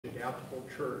adaptable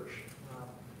church.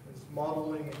 It's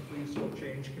modeling ecclesial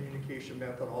change communication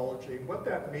methodology. What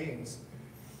that means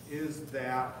is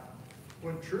that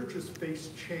when churches face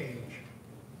change,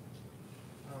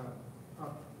 a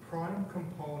prime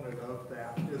component of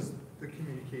that is the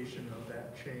communication of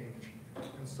that change.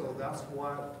 And so that's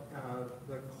what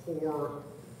the core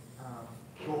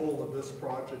goal of this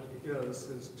project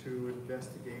is to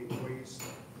investigate ways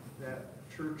that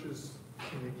churches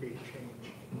communicate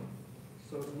change.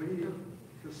 So as we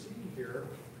proceed here,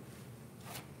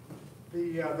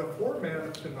 the format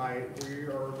of tonight, we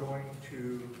are going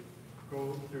to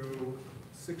go through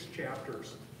 6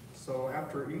 chapters. So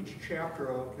after each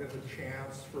chapter, I'll give a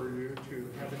chance for you to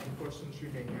have any questions you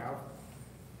may have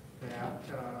that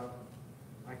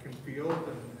I can field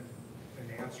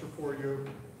and answer for you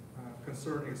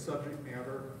concerning subject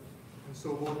matter. And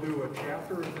so we'll do a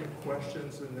chapter and then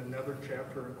questions and another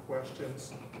chapter and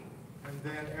questions. And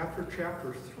then after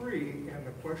chapter 3 and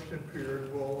the question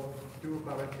period, we'll do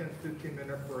about a 10-15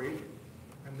 minute break.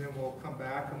 And then we'll come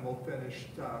back and we'll finish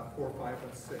 4, 5,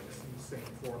 and 6 in the same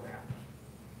format.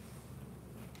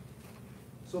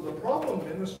 So the problem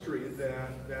ministry then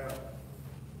that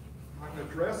I'm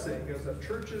addressing is that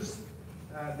churches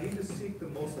need to seek the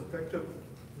most effective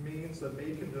means of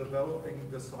making and developing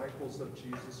disciples of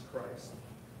Jesus Christ.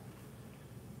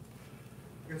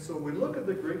 And so we look at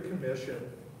the Great Commission,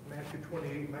 Matthew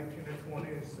 28, 19 and 20,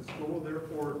 it says, "Go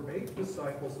therefore, make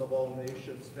disciples of all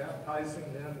nations,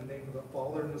 baptizing them in the name of the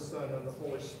Father and the Son and the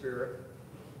Holy Spirit,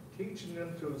 teaching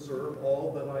them to observe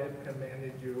all that I have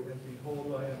commanded you, and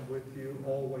behold, I am with you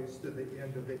always to the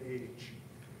end of the age."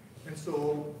 And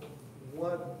so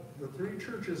what the 3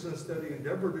 churches in study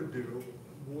endeavored to do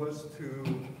was to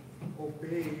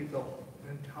obey the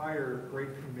entire Great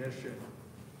Commission,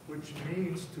 which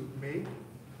means to make,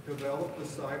 develop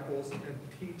disciples, and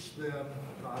teach them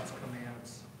God's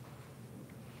commands.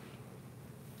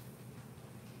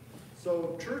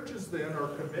 So churches then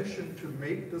are commissioned to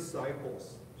make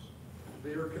disciples.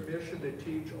 They are commissioned to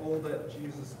teach all that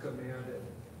Jesus commanded.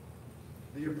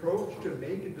 The approach to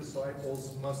making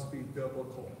disciples must be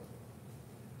biblical.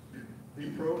 The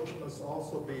approach must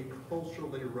also be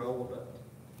culturally relevant.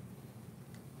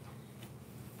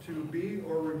 To be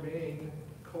or remain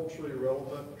culturally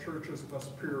relevant, churches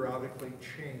must periodically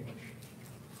change.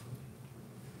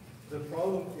 The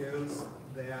problem is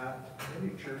that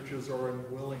many churches are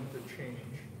unwilling to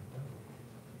change.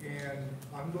 And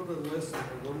I'm going to list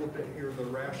a little bit here the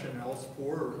rationales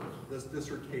for this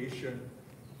dissertation,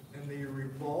 and they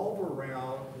revolve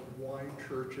around why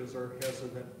churches are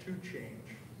hesitant to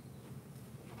change.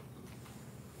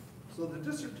 So the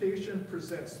dissertation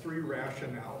presents 3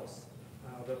 rationales.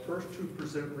 The first 2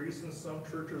 present reasons some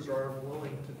churches are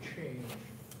unwilling to change.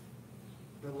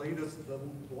 The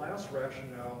last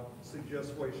rationale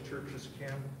suggests ways churches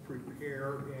can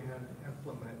prepare and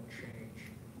implement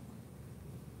change.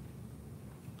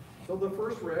 So the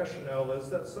first rationale is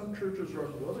that some churches are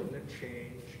unwilling to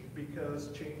change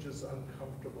because change is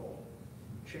uncomfortable.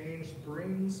 Change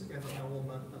brings an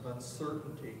element of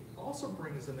uncertainty. It also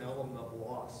brings an element of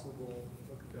loss. So we'll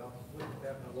look at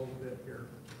that in a little bit here.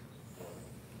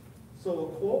 So a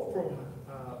quote from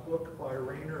a book by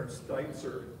Rayner and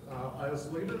Steitzer.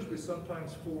 As leaders, we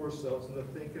sometimes fool ourselves into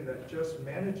thinking that just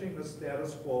managing the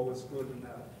status quo is good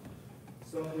enough.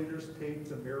 Some leaders take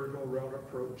the merry-go-round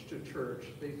approach to church.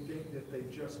 They think that they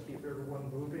just keep everyone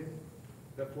moving,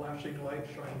 the flashing light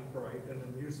shining bright, and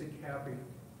the music happy,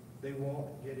 they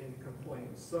won't get any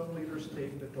complaints. Some leaders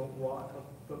take the don't rock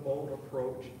the boat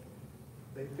approach.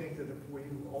 They think that if we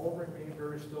all remain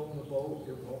very still in the boat,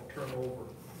 it won't turn over,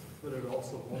 but it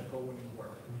also won't go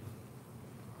anywhere.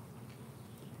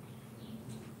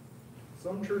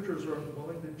 Some churches are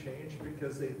unwilling to change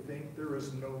because they think there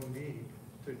is no need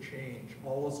to change.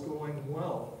 All is going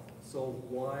well, so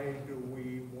why do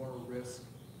we want to risk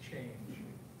change?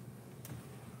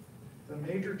 The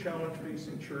major challenge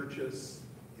facing churches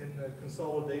in the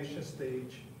consolidation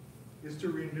stage is to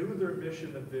renew their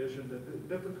mission and vision.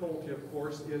 The difficulty, of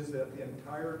course, is that the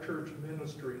entire church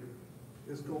ministry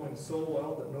is going so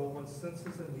well that no one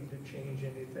senses a need to change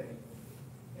anything.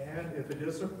 And if it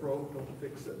isn't broke, don't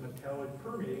fix it mentality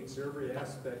permeates every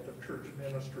aspect of church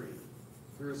ministry.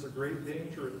 There is a great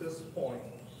danger at this point,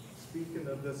 speaking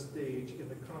of this stage, in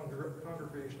the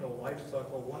congregational life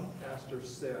cycle. One pastor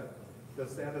said, the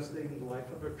saddest day in the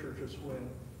life of a church is when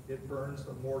it burns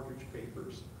the mortgage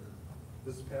papers.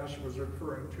 This pastor was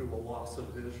referring to a loss of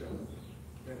vision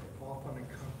that often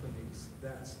accompanies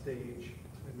that stage.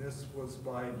 And this was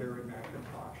by Barry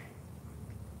McIntosh.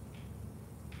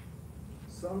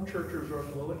 Some churches are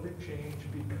unwilling to change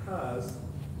because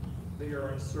they are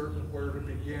uncertain where to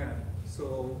begin.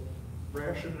 So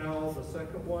rationale, the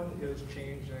second one is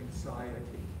change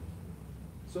anxiety.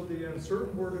 So the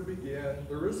uncertain where to begin,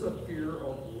 there is a fear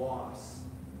of loss.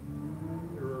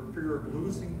 There are fear of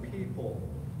losing people,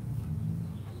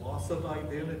 loss of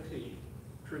identity,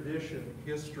 tradition,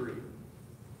 history,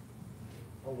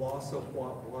 a loss of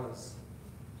what was,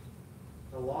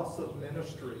 a loss of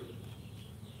ministry.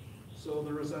 So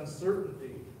there is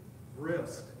uncertainty,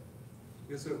 risk.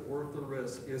 Is it worth the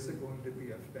risk? Is it going to be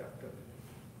effective?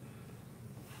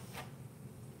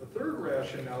 The third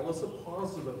rationale is a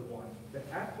positive one, the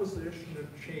acquisition of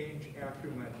change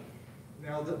acumen.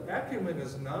 Now, the acumen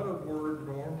is not a word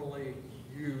normally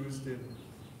used in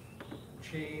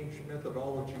change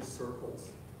methodology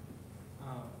circles.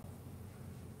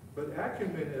 But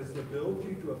acumen is the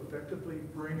ability to effectively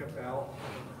bring about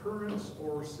an occurrence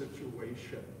or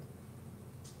situation.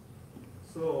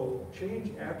 So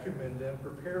change acumen then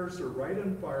prepares the right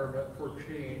environment for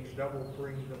change that will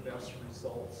bring the best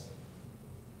results.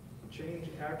 Change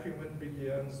acumen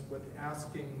begins with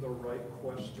asking the right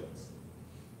questions.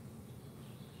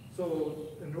 So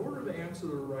in order to answer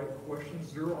the right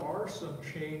questions, there are some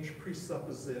change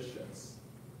presuppositions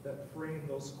that frame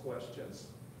those questions.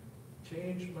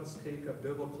 Change must take a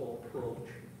biblical approach.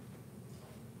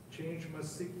 Change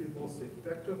must seek the most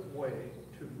effective way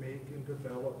to make and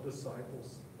develop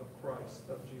disciples of Christ,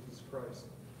 of Jesus Christ.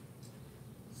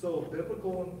 So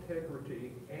biblical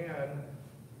integrity and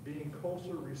being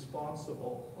culturally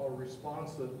responsible or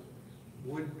responsive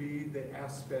would be the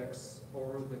aspects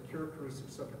or the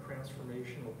characteristics of a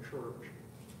transformational church.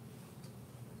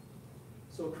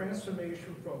 So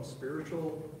transformation from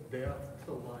spiritual death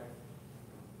to life.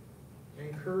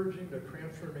 Encouraging the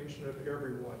transformation of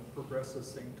everyone, progressive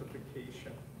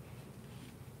sanctification.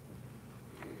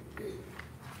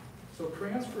 So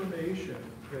transformation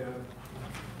then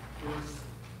is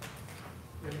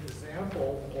an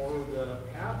example, or the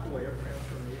pathway of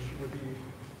transformation would be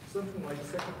something like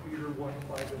 2 Peter 1,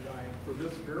 5 and 9. For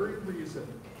this very reason,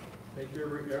 make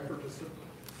every effort to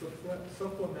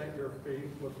supplement your faith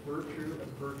with virtue,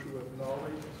 and virtue with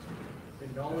knowledge,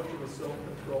 and knowledge with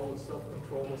self-control, and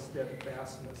self-control with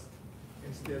steadfastness,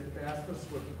 and steadfastness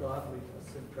with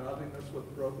godliness, and godliness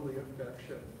with brotherly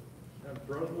affection, and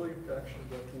brotherly affection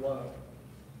with love.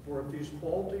 For if these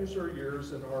qualities are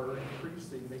yours and are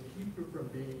increasing, they keep you from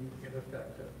being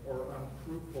ineffective or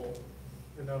unfruitful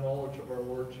in the knowledge of our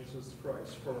Lord Jesus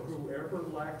Christ. For whoever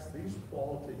lacks these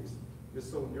qualities is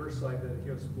so nearsighted that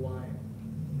he is blind,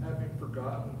 having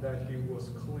forgotten that he was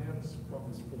cleansed from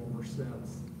his former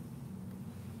sins.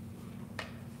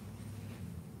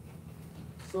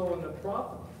 So in the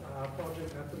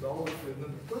project methodology,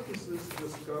 the purpose is to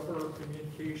discover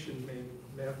communication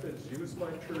methods used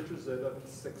by churches that have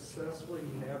successfully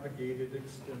navigated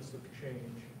extensive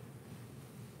change.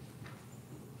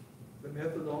 The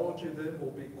methodology then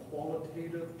will be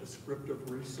qualitative descriptive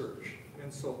research.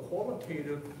 And so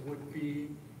qualitative would be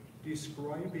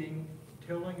describing,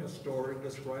 telling a story,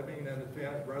 describing an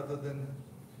event rather than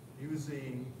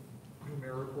using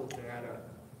numerical data.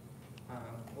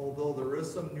 Although there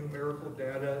is some numerical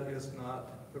data, is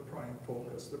not the prime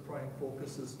focus. The prime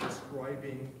focus is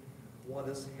describing what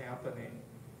is happening.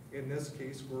 In this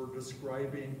case, we're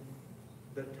describing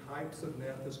the types of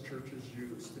methods churches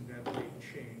use to navigate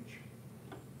change.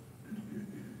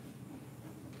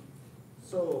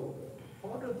 So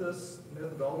part of this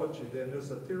methodology then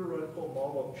is a theoretical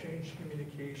model of change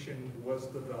communication was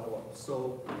developed.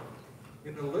 So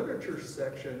in the literature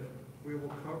section, we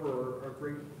will cover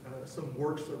some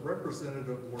works,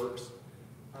 representative works.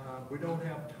 We don't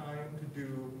have time to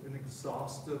do an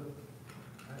exhaustive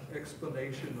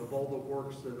explanation of all the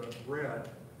works that I've read,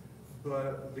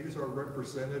 but these are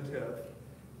representative.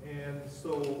 And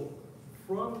so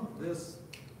from this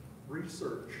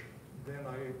research, then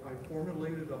I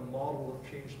formulated a model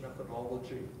of change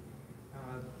methodology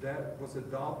that was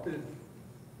adopted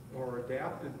or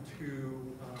adapted to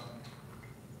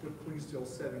ecclesial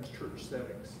settings, church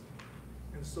settings.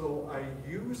 And so I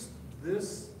used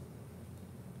this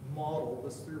model,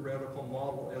 this theoretical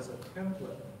model, as a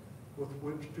template with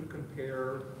which to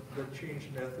compare the change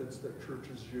methods that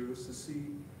churches use to see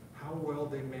how well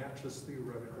they match this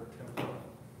theoretical template.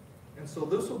 And so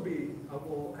this will be, I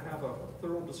will have a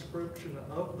thorough description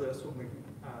of this when we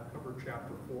cover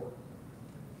chapter 4.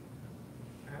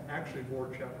 Actually more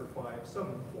chapter 5, some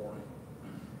and 4.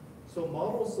 So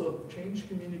models of change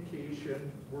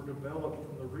communication were developed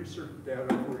from the research data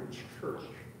for each church.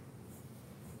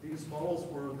 These models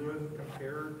were then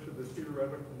compared to the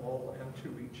theoretical model and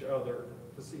to each other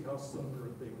to see how similar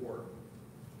they were.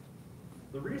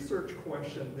 The research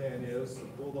question then is,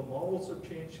 will the models of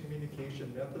change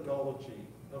communication methodology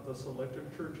of the selected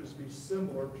churches be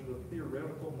similar to the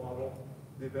theoretical model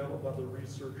developed by the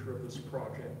researcher of this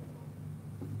project?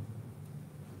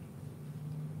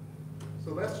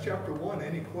 So that's chapter 1.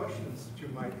 Any questions that you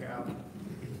might have?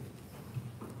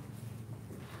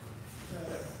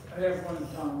 I have one,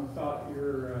 Tom. I thought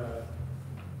you're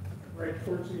right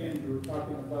towards the end, you were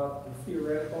talking about the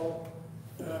theoretical.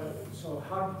 So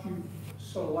how did you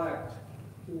select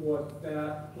what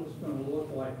that was going to look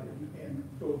like and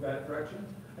go that direction?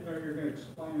 I know you're going to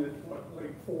explain it, what,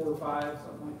 like 4 or 5,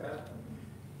 something like that?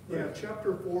 Yeah,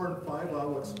 chapter 4 and 5,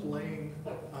 I'll explain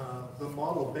the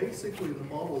model. Basically, the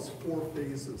model is 4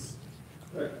 phases.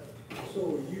 Right.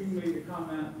 So you made a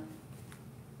comment,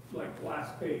 like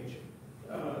last page,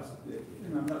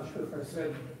 and I'm not sure if I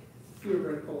said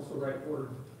theoretical is the right word.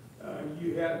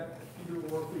 You're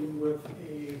working with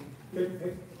you had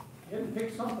to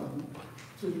pick something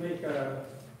to make have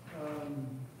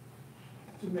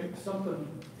something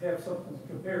to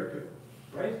compare to,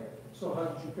 right? So how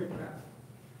did you pick that?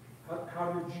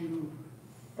 How did you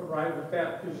arrive at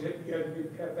that? Because you had to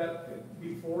have that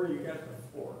before you got to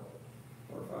 4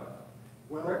 or 5.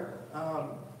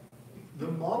 Well, the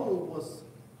model was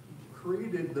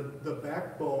created, the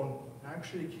backbone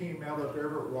actually came out of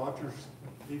Everett Rogers'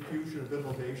 diffusion of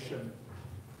innovation.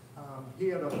 He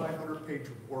had a 500-page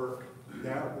work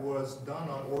that was done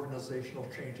on organizational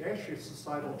change, actually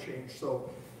societal change. So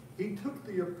he took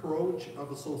the approach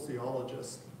of a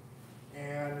sociologist,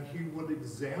 and he would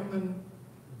examine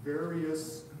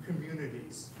various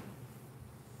communities.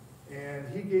 And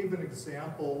he gave an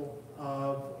example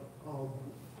of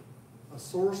a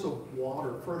source of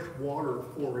water, fresh water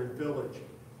for a village.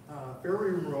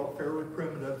 Fairly remote, fairly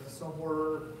primitive,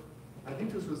 somewhere, I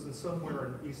think this was somewhere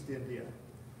in East India.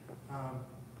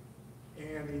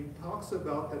 And he talks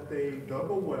about that they dug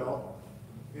a well,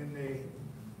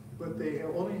 but they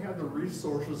only had the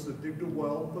resources to dig the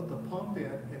well, put the pump in,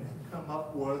 and come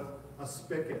up with a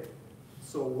spigot.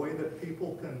 So a way that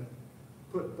people can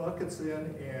put buckets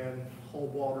in and haul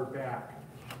water back.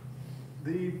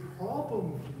 The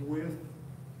problem with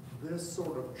this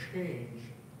sort of change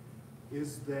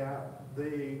is that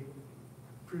they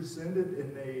presented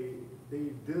and they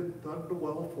dug the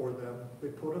well for them, they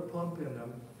put a pump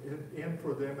in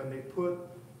for them, and they put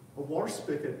a water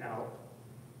spigot out.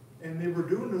 And they were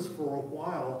doing this for a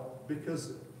while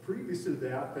because previous to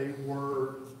that, they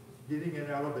were getting it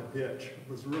out of a ditch. It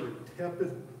was really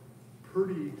tepid,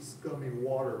 pretty scummy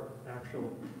water,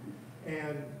 actually.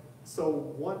 And so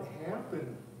what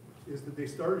happened is that they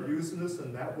started using this,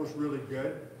 and that was really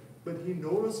good. But he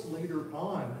noticed later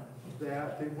on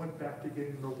that they went back to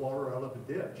getting the water out of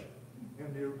the ditch.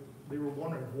 And they were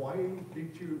wondering, why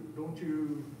don't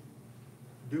you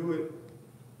do it,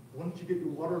 why don't you get your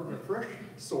water from a fresh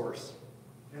source?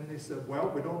 And they said,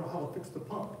 well, we don't know how to fix the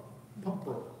pump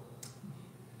broke.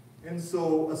 And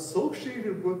so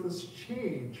associated with this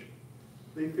change,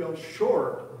 they fell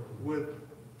short with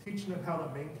teaching them how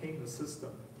to maintain the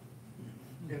system.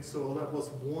 And so that was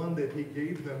one that he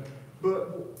gave them.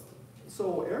 But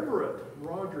so Everett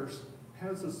Rogers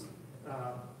has this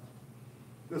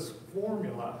this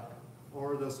formula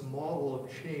or this model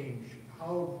of change.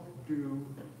 How do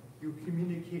you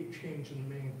communicate change in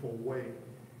a meaningful way?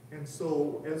 And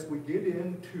so as we get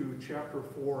into chapter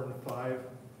 4 and 5,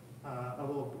 I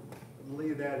will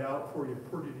lay that out for you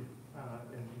pretty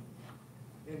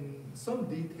in some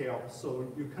detail, so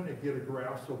you kind of get a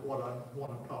grasp of what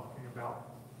I'm talking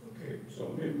about. Okay,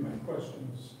 so maybe my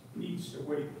questions needs to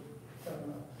wait.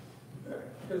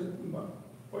 Because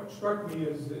what struck me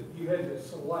is that you had to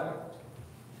select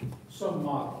some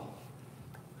model,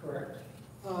 correct?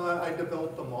 I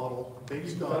developed a model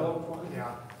based on,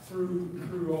 yeah.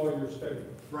 Through all your study.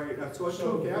 Right, so I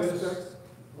took aspects.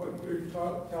 What you're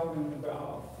telling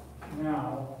about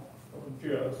now, or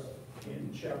just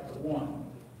in chapter 1,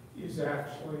 is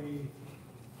actually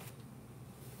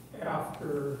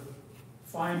after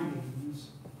findings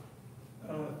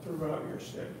throughout your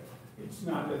study. It's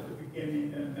not at the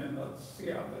beginning and then let's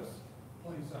see how this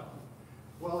plays out.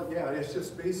 Well, yeah, it's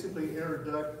just basically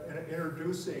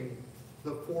introducing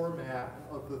the format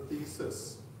of the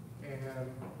thesis and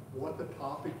what the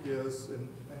topic is and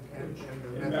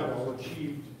the methodology. That was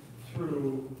achieved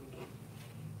through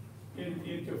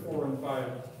into 4 and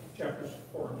 5, chapters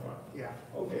 4 and 5. Yeah.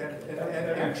 Okay. And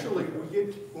actually,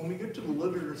 when we get to the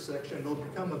literature section, it'll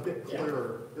become a bit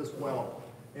clearer as well.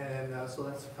 And so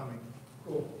that's coming.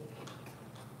 Cool.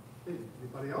 Hey,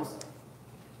 anybody else?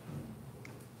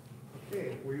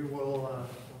 Okay, we will,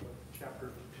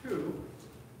 chapter 2.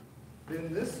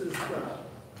 Then this is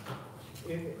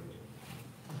in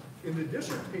the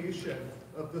dissertation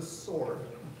of this sort,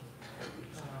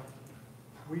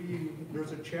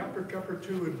 there's a chapter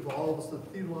 2 involves the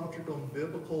theological and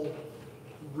biblical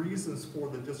reasons for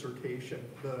the dissertation,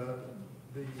 the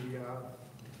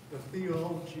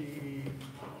theology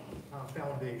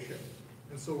foundation.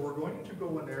 And so we're going to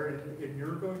go in there and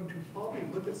you're going to probably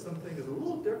look at something that's a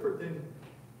little different than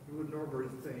you would normally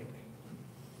think.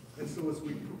 And so as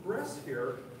we progress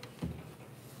here,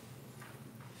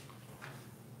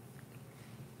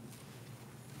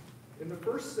 in the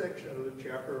first section of the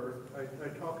chapter, I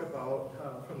talk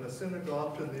about from the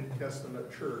synagogue to the New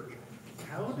Testament church.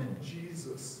 How did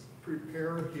Jesus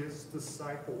prepare his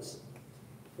disciples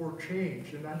for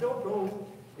change? And I don't know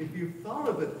if you've thought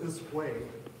of it this way,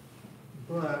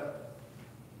 but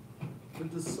the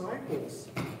disciples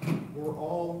were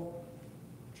all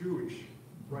Jewish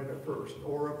right at first,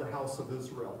 or of the house of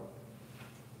Israel.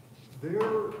 Their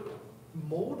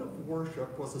mode of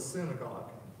worship was a synagogue.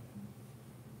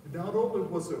 Not only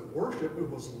was it worship, it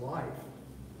was life.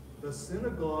 The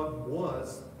synagogue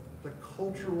was the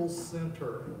cultural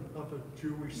center of a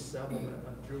Jewish settlement,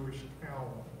 a Jewish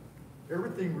town.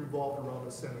 Everything revolved around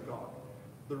the synagogue.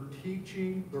 Their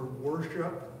teaching, their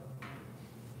worship,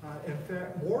 in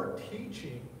fact, more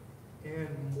teaching and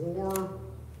more,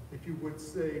 if you would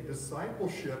say,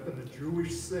 discipleship in the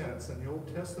Jewish sense, in the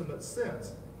Old Testament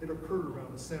sense, it occurred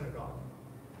around the synagogue.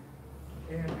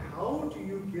 And how do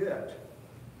you get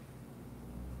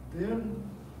then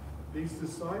these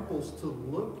disciples to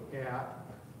look at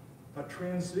a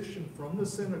transition from the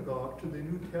synagogue to the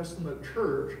New Testament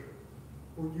church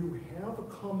where you have a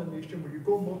combination, where you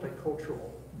go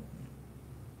multicultural?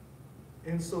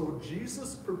 And so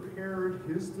Jesus prepared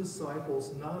his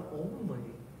disciples not only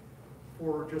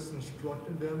for just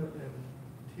instructing them and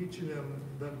teaching them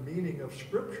the meaning of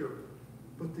Scripture,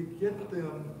 but to get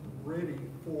them ready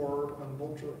for a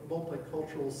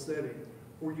multicultural setting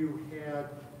where you had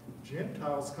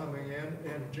Gentiles coming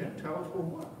in, and Gentiles were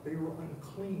what? They were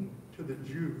unclean to the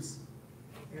Jews.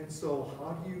 And so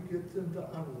how do you get them to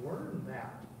unlearn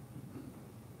that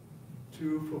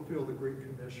to fulfill the Great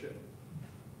Commission?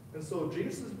 And so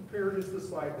Jesus prepared his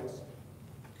disciples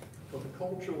for the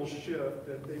cultural shift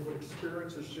that they would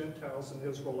experience as Gentiles and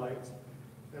Israelites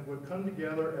and would come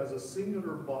together as a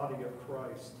singular body of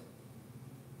Christ.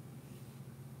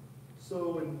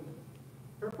 So in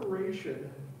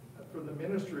preparation for the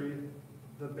ministry,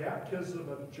 the baptism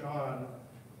of John,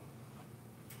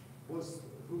 who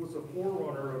was a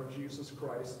forerunner of Jesus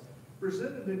Christ,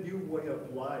 presented a new way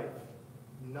of life,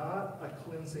 not a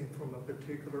cleansing from a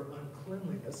particular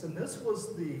uncleanliness. And this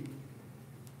was the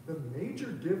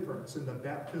major difference in the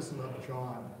baptism of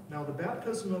John. Now, the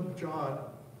baptism of John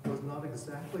was not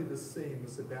exactly the same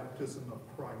as the baptism of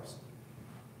Christ.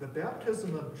 The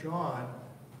baptism of John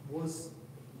was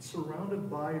surrounded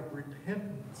by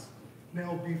repentance.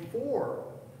 Now, before,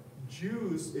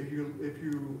 Jews, if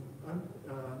you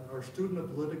are a student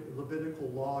of Levitical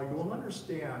law, you will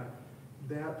understand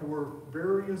that there were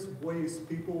various ways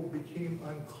people became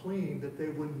unclean that they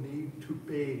would need to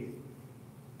bathe.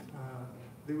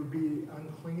 They would be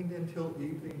unclean until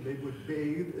evening, they would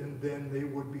bathe, and then they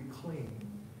would be clean.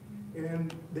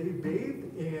 And they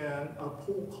bathed in a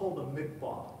pool called a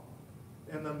mikvah.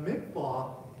 And the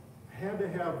mikvah had to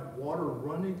have water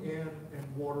running in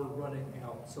and water running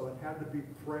out. So it had to be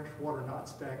fresh water, not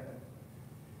stagnant.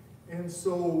 And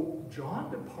so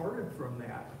John departed from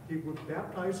that. He was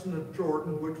baptized in the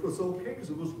Jordan, which was okay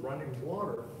because it was running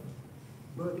water.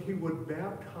 But he would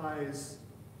baptize,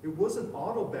 it wasn't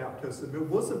auto baptism, it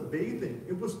wasn't bathing,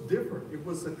 it was different. It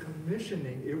was a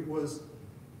commissioning, it was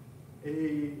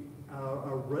a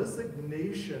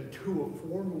resignation to a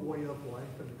former way of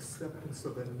life, an acceptance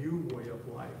of a new way of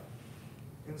life.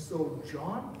 And so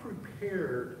John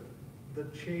prepared the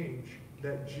change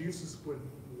that Jesus would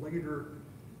later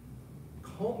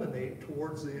culminate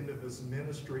towards the end of his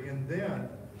ministry. And then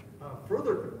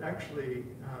further, actually,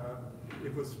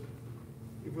 it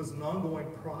was an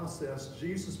ongoing process.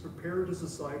 Jesus prepared his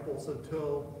disciples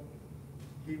until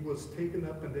he was taken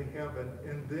up into heaven,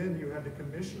 and then you had the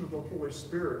commission of the Holy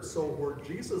Spirit. So where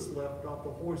Jesus left off,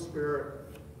 the Holy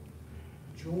Spirit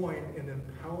joined and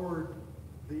empowered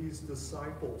these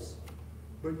disciples.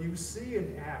 But you see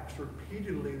in Acts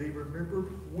repeatedly, they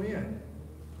remembered when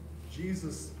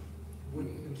Jesus would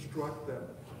instruct them.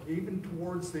 Even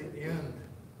towards the end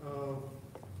of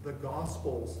the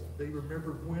Gospels, they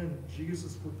remembered when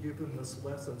Jesus would give them this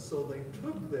lesson. So they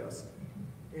took this,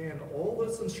 and all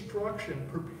this instruction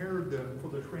prepared them for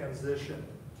the transition.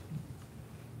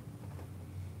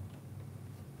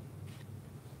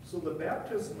 So the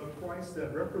baptism of Christ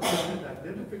then represented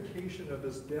identification of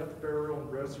his death, burial, and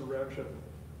resurrection,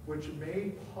 which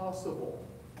made possible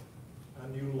a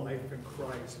new life in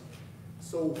Christ.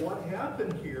 So what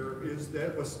happened here is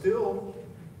that was still,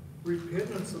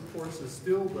 repentance, of course, is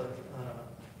still the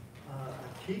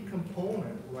a key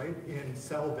component, right, in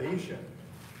salvation.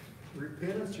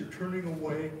 Repentance, you're turning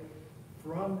away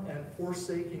from and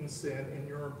forsaking sin, and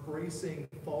you're embracing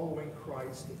following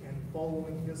Christ and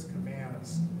following his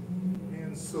commands.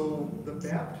 And so the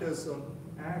baptism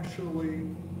actually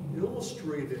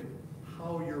illustrated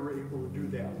how you're able to do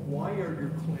that. Why are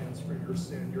you cleansed from your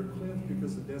sin? You're cleansed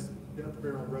because of death,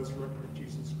 burial, and resurrection of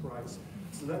Jesus Christ.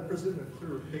 So that presented a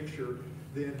clearer picture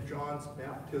than John's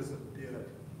baptism did.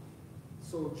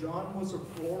 So John was a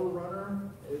forerunner,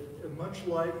 much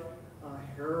like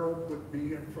a herald would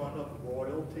be in front of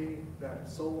royalty. That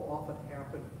so often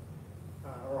happened,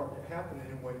 or happened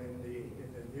anyway in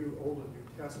the Old and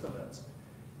New Testaments.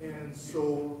 And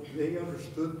so they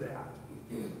understood that.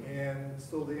 And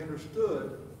so they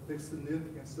understood the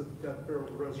significance of the death, burial,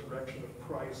 and resurrection of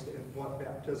Christ and what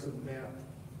baptism meant.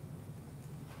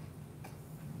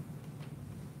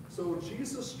 So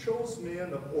Jesus chose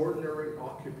men of ordinary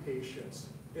occupations.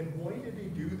 And why did he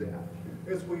do that?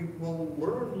 As we will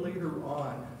learn later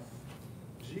on,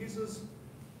 Jesus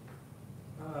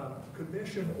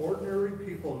commissioned ordinary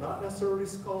people, not necessarily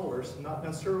scholars, not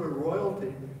necessarily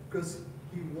royalty, because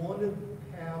he wanted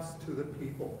paths to the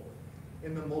people.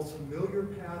 And the most familiar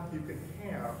path you can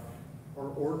have are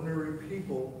ordinary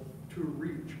people to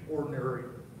reach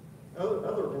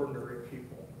other ordinary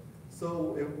people.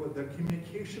 So the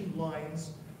communication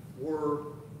lines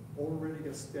were already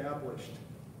established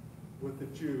with the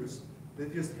Jews. They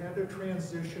just had to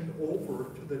transition over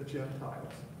to the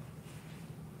Gentiles.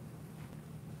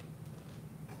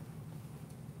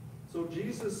 So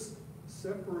Jesus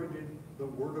separated the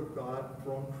Word of God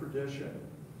from tradition.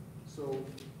 So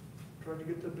trying to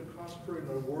get them to concentrate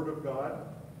on the Word of God.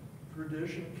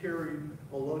 Tradition carried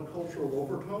a lot of cultural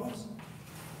overtones.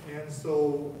 And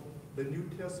so the New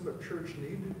Testament church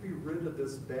needed to be rid of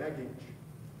this baggage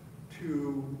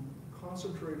to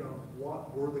concentrate on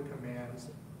what were the commands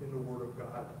in the Word of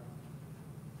God.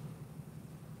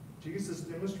 Jesus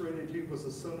demonstrated he was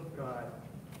the Son of God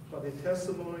by the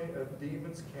testimony of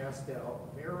demons cast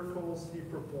out, miracles he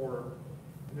performed,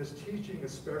 and his teaching,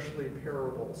 especially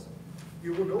parables.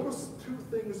 You will notice two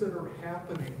things that are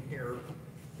happening here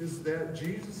is that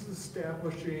Jesus is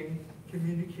establishing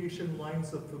communication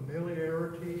lines of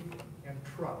familiarity and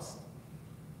trust.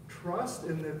 Trust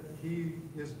in that he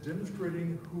is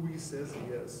demonstrating who he says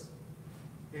he is.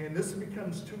 And this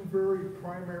becomes two very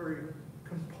primary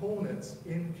components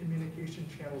in communication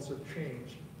channels of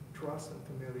change, trust and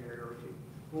familiarity.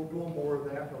 We'll go more of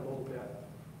that in a little bit.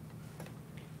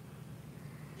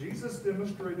 Jesus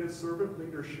demonstrated servant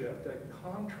leadership that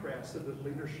contrasted the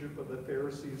leadership of the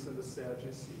Pharisees and the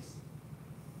Sadducees.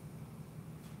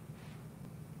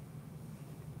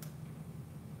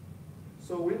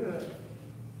 So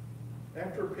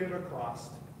after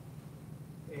Pentecost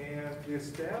and the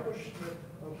establishment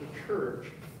of the church,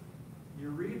 you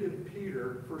read in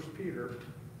Peter, 1 Peter,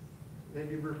 that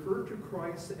he referred to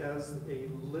Christ as a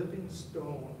living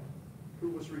stone who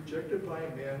was rejected by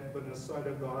men, but in the sight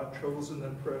of God, chosen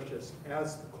and precious,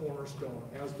 as the cornerstone,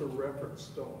 as the reference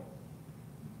stone.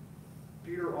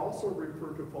 Peter also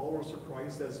referred to followers of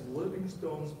Christ as living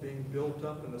stones being built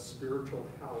up in a spiritual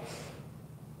house.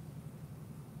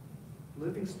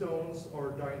 Living stones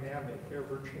are dynamic,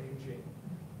 ever-changing.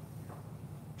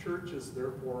 Churches,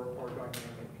 therefore, are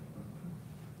dynamic.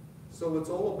 So it's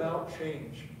all about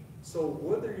change. So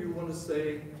whether you want to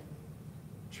say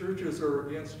churches are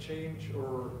against change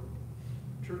or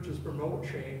churches promote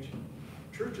change,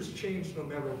 churches change no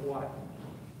matter what,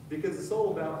 because it's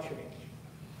all about change.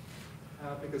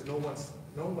 Because no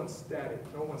one's static,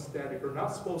 or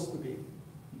not supposed to be.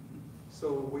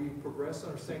 So we progress in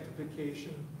our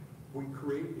sanctification. We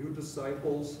create new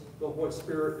disciples, the Holy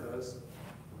Spirit does.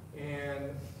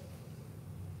 And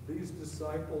these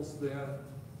disciples then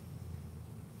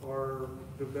are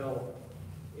developed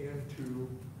into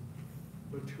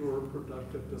mature,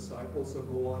 productive disciples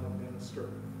that go on and minister.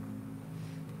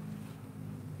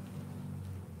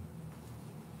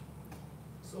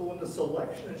 So in the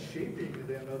selection and shaping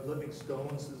then of living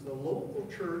stones, is the local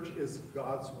church is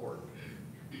God's work.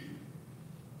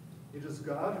 It is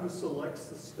God who selects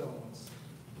the stones.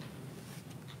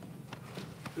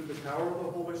 Through the power of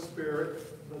the Holy Spirit,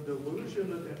 the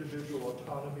delusion of individual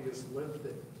autonomy is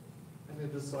lifted, and the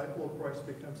disciple of Christ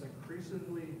becomes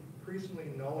increasingly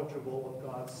knowledgeable of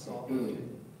God's sovereignty.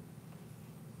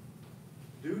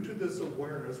 Due to this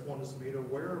awareness, one is made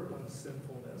aware of one's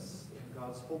sinfulness and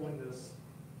God's holiness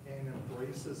and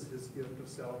embraces his gift of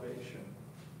salvation.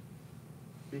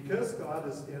 Because God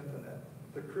is infinite,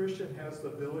 the Christian has the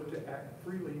ability to act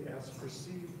freely as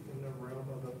perceived in the realm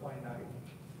of the finite.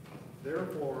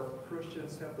 Therefore,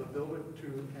 Christians have the ability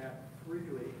to act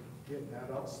freely, getting that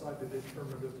outside the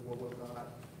determinative will of God.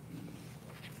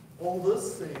 All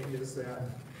this saying is that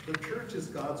the church is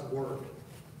God's work.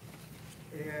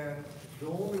 And the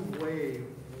only way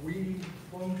we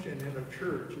function in a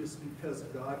church is because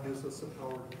God gives us the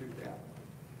power to do that.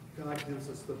 God gives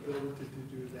us the ability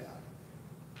to do that.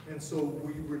 And so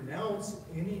we renounce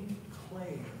any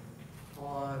claim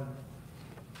on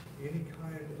any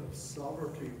kind of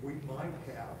sovereignty we might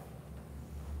have.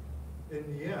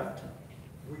 And yet,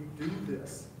 we do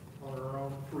this on our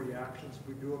own free actions.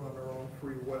 We do it on our own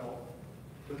free will.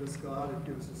 But it's God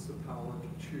who gives us the power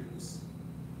to choose.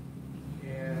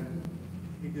 And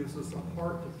he gives us a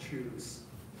heart to choose.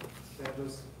 That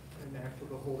is an act of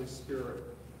the Holy Spirit.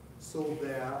 So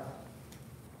that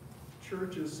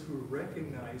churches who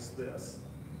recognize this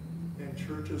and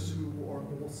churches who are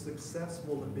most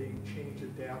successful in being change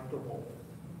adaptable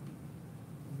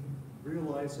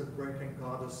realize and reckon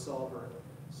God is sovereign.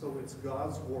 So it's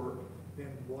God's work,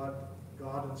 and what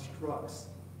God instructs,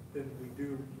 then we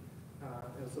do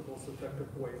as the most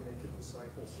effective way making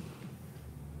disciples.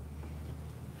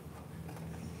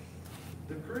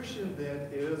 The Christian then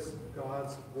is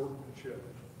God's workmanship,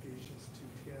 Ephesians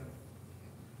 2:10.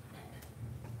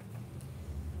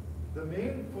 The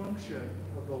main function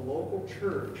of the local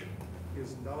church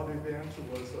is not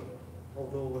evangelism,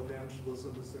 although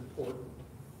evangelism is important.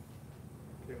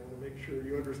 Okay, I want to make sure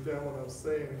you understand what I'm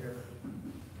saying here.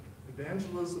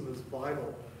 Evangelism is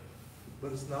vital,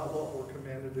 but it's not what we're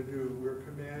commanded to do. We're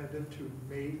commanded to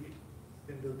make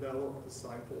and develop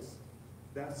disciples.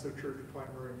 That's the church's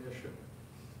primary mission.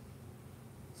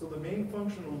 So the main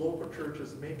function of the local church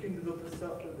is making and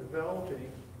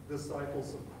developing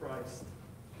disciples of Christ.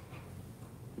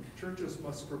 Churches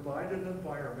must provide an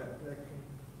environment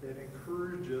that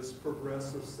encourages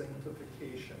progressive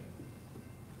sanctification.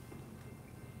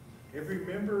 Every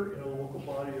member in a local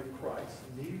body of Christ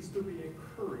needs to be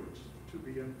encouraged to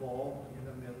be involved in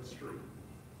a ministry.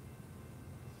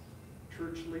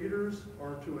 Church leaders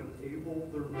are to enable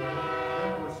their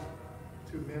members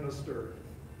to minister.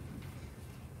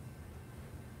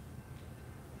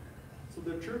 So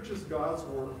the church is God's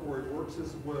work, where he works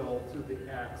his will through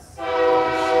the acts of the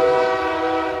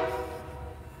Spirit.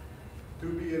 To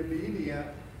be obedient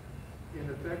in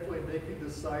effectively making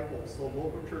disciples, the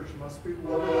local church must be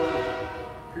willing to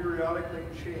periodically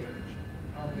change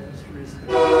how ministry is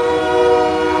conducted,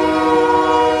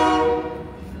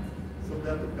 so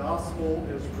that the gospel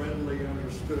is readily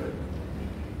understood.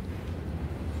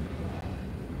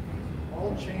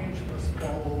 All change must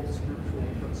follow scriptural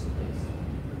principles.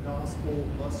 The gospel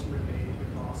must remain the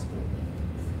gospel.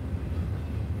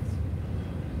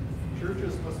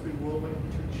 Churches must be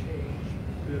willing to change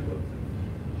biblically.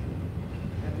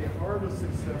 At the heart of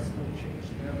successful change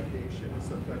navigation is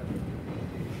effective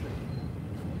communication.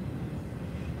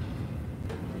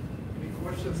 Any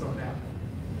questions on that?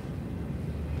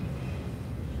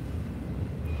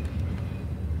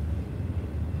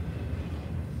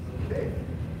 Okay.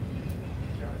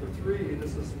 Chapter 3,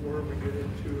 this is where we get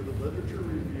into the literature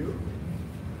review.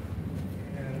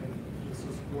 And this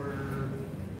is where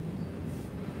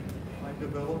I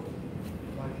developed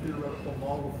my theoretical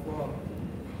model from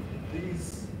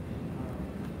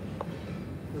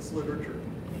this literature.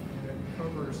 And it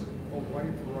covers a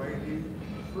wide variety.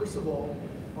 First of all,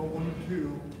 I wanted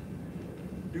to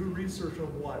do research on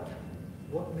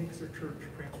what makes a church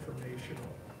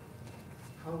transformational.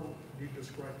 How do you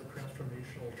describe a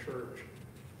transformational church?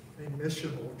 A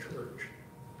missional church.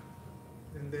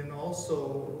 And then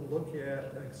also look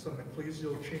at some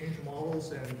ecclesial change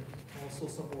models and also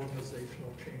some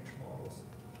organizational change models.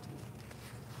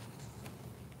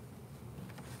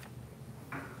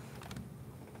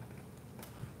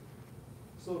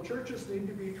 So churches need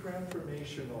to be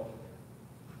transformational.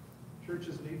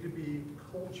 Churches need to be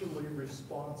culturally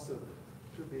responsive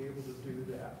to be able to do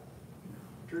that.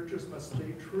 Churches must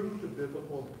stay true to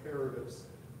biblical imperatives.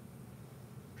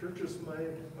 Churches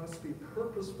must be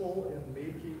purposeful in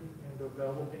making and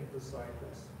developing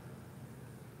disciples.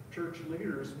 Church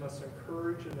leaders must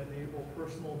encourage and enable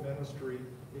personal ministry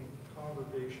in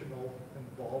congregational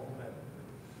involvement.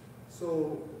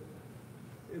 So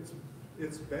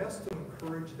it's best to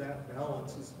encourage that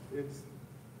balance.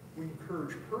 We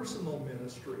encourage personal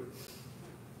ministry,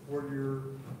 where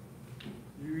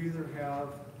you either have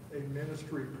a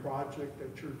ministry project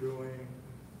that you're doing,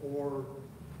 or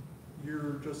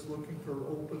you're just looking for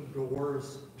open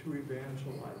doors to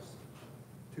evangelize,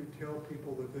 to tell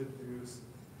people the good news.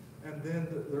 And then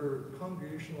their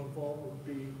congregational involvement would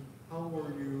be, how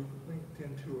are you linked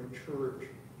into a church,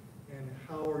 and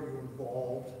how are you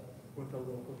involved with a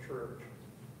local church?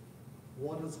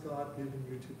 What has God given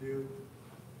you to do?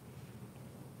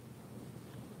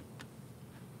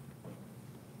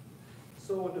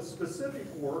 So in the specific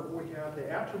work, we have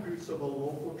the attributes of a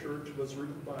local church. It was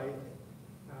written by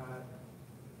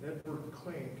Edward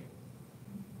Klink,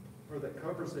 or that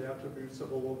covers the attributes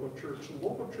of a local church. A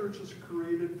local church is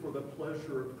created for the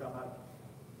pleasure of God.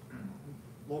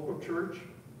 Local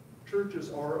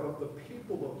churches are of the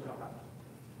people of God.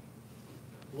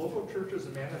 Local churches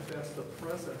manifest the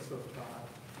presence of God.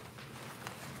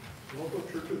 Local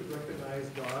churches recognize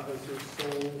God as their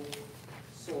sole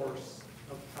source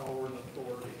of power and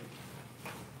authority.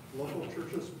 Local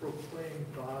churches proclaim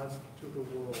God to the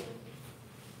world.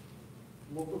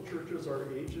 Local churches are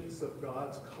agents of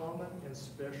God's common and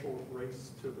special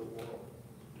grace to the world.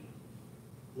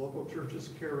 Local churches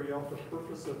carry out the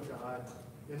purpose of God,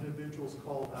 individuals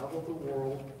called out of the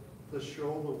world to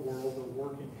show the world the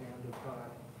working hand of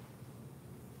God.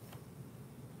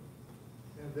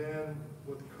 And then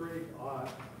with Craig Ott,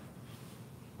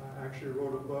 I actually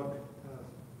wrote a book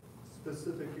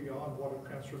specifically on what a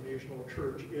transformational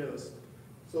church is.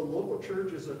 So local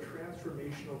church is a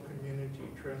transformational community,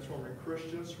 transforming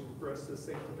Christians who progress to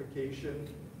sanctification,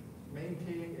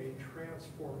 maintaining a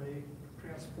transformative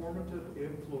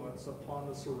influence upon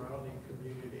the surrounding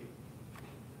community.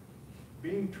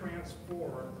 Being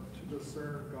transformed to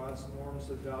discern God's norms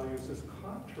and values is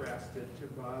contrasted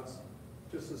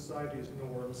to society's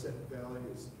norms and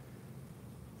values.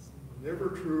 It's never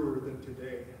truer than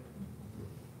today,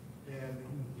 and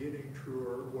getting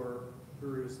truer where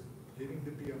there is getting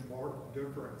to be a marked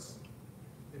difference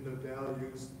in the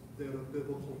values that a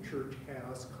biblical church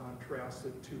has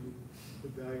contrasted to the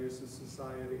values of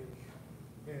society,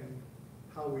 and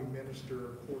how we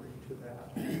minister according to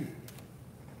that.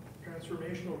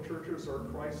 Transformational churches are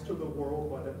Christ to the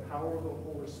world by the power of the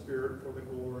Holy Spirit for the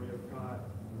glory of God.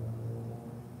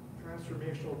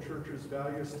 Transformational churches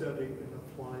value, study, and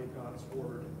apply God's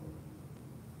word.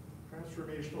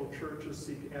 Transformational churches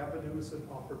seek avenues and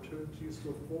opportunities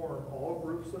to form all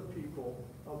groups of people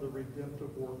of the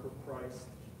redemptive work of Christ.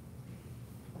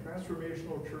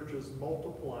 Transformational churches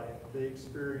multiply. They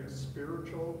experience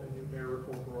spiritual and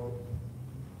numerical growth.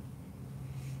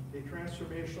 A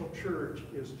transformational church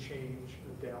is change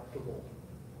adaptable.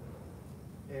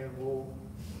 And we'll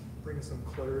bring some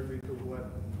clarity to what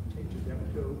change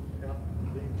adaptable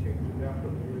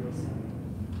is.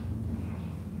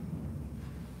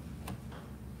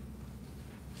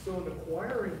 So in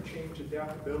acquiring change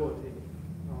adaptability,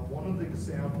 one of the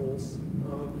examples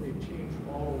of a change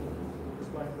model is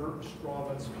by Bert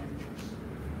Strawman's Futures.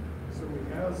 So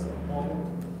he has a model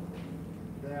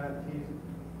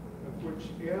which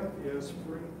F is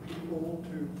freeing people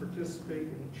to participate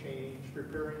in change,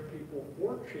 preparing people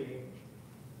for change,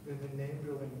 and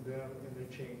enabling them in the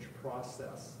change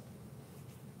process.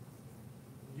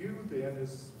 U then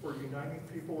is for uniting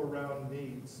people around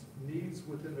needs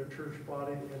within the church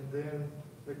body, and then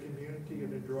the community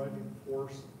and the driving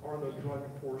force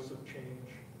of change.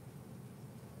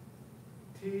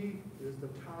 T is the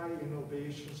tie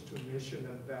innovations to mission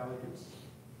and values.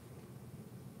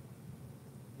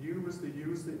 U is to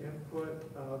use the input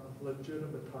of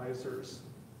legitimatizers,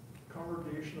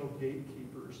 congregational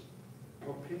gatekeepers,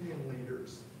 opinion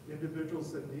leaders,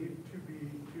 individuals that need to be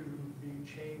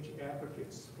change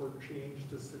advocates for change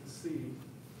to succeed.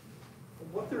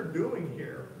 And what they're doing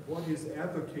here, what he's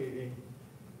advocating,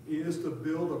 is to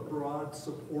build a broad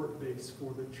support base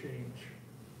for the change.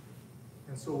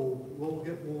 And so we'll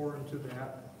get more into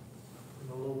that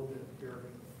in a little bit here.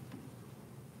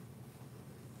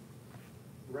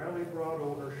 Rally broad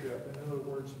ownership, in other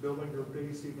words, building your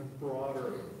base even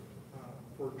broader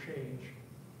for change.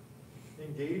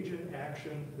 Engage in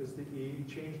action is the E.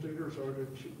 Change leaders are to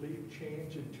lead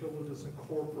change until it is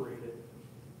incorporated.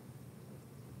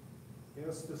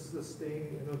 S, to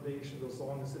sustain innovation as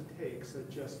long as it takes,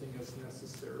 adjusting as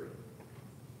necessary.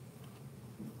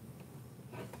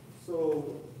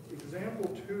 So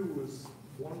example 2 is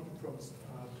one from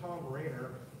Tom Rainer,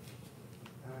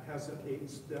 has an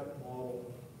 8-step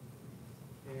model.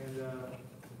 And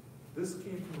this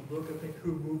came from a book, I think,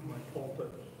 Who Moved My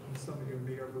Pulpit? And some of you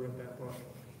may have read that book.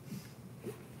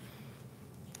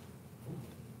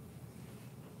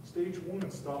 Stage 1,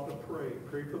 stop and pray.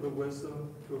 Pray for the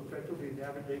wisdom to effectively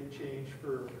navigate change,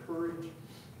 for courage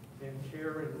and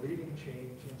care in leading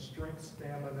change, and strength,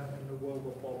 stamina, and the will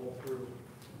to follow through.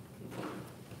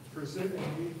 Present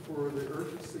a need for the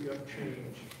urgency of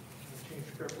change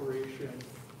preparation,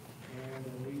 and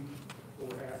a need for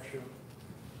action.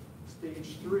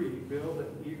 Stage 3, build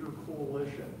an eager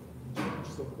coalition, change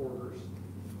supporters.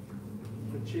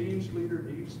 The change leader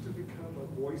needs to become a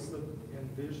voice of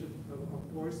vision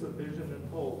and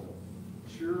hope,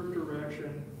 sure of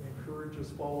direction,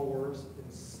 encourages followers,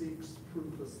 and seeks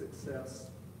proof of success.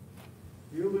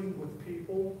 Dealing with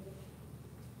people,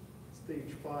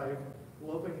 stage 5,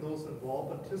 loving those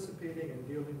involved, anticipating and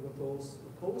dealing with those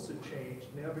opposed to change,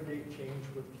 navigate change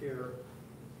with care.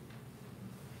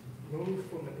 Move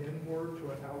from an inward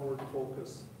to an outward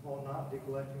focus while not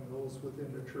neglecting those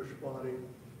within the church body.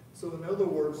 So in other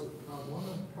words, one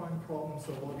of the prime problems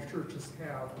that a lot of churches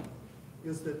have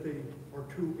is that they are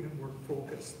too inward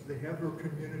focused. They have their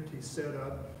community set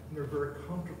up and they're very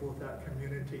comfortable with that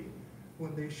community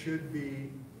when they should be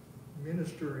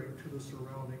ministering to the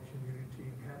surrounding community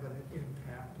and having an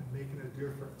impact and making a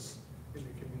difference in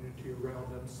the community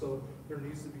around them. So there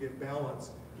needs to be a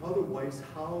balance. Otherwise,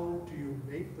 how do you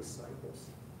make disciples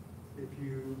if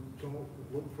you don't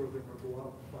look for them or go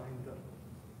out and find them?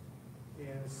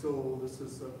 And so this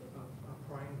is a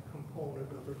prime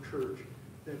component of a church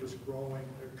that is growing.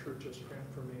 Their church is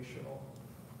transformational.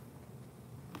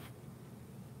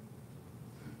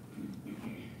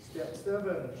 Step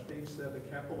 7, stage 7,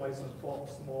 capitalize on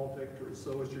small victories.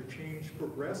 So as your change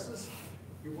progresses,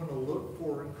 you want to look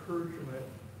for encouragement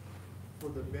for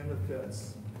the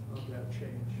benefits of that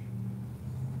change.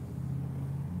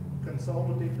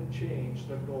 Consolidate the change.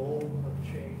 The goal of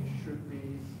change should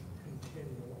be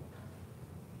continual.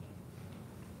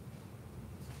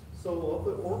 So of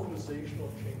the organizational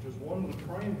changes, one of the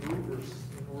prime movers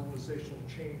in organizational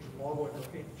change, modeling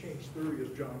or change theory,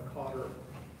 is John Cotter.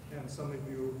 And some of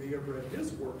you may have read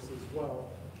his works as well.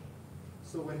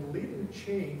 So in leading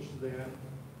change then,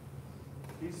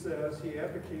 he says he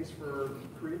advocates for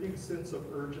creating a sense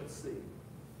of urgency,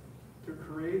 to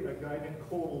create a guiding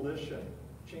coalition,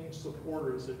 change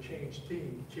supporters, a change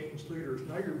team, change leaders.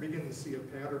 Now you're beginning to see a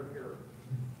pattern here.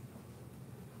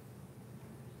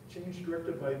 Change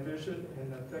directed by vision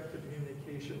and effective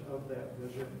communication of that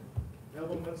vision.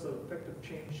 Elements of effective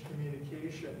change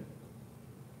communication.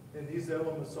 And these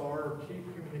elements are keep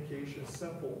communication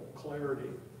simple, clarity.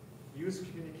 Use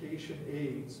communication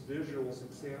aids, visuals,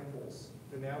 examples,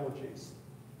 analogies.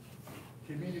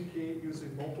 Communicate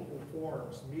using multiple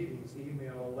forms, meetings,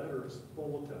 email, letters,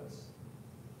 bulletins.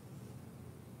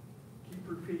 Keep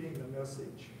repeating the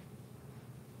message.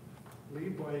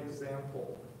 Lead by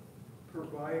example.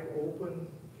 Provide open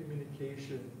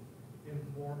communication,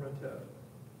 informative.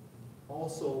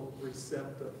 Also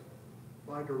receptive,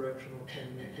 bidirectional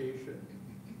communication.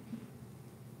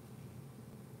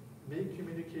 Make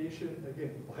communication,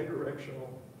 again, bidirectional.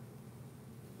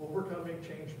 Overcoming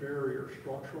change barriers,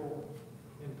 structural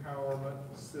empowerment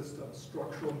systems.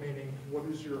 Structural meaning, what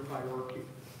is your hierarchy?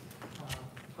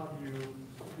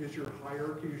 Is your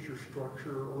hierarchy, is your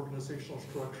structure, organizational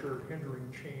structure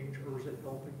hindering change, or is it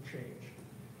helping change?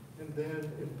 And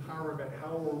then empowerment,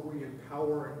 how are we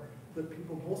empowering the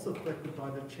people most affected by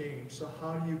the change? So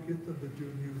how do you get them to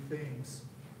do new things?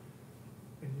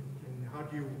 And how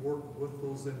do you work with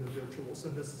those individuals?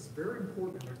 And this is very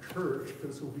important in a church,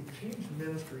 because when we change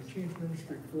ministry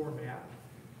format,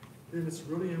 then it's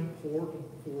really important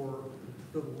for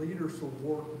the leaders to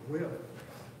work with.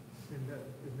 In the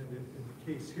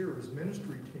case here is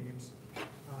ministry teams.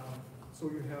 So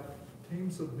you have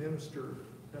teams of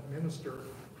that minister.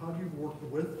 How do you work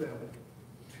with them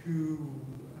to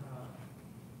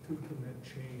implement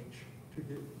change,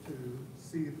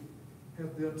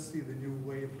 have them see the new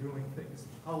way of doing things?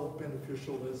 How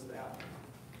beneficial is that?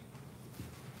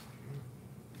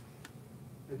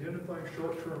 Identify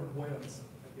short-term wins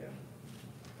again.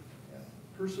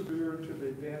 Persevere to the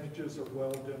advantages are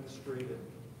well demonstrated.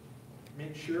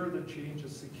 Make sure the change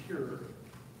is secure.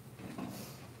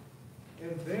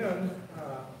 And then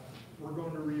we're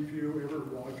going to review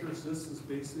Everett Rogers. This is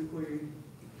basically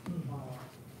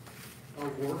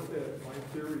a work that my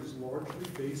theory is largely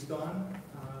based on,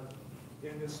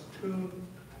 and is tuned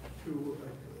to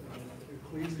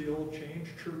ecclesial change,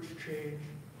 church change.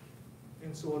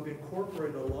 And so I've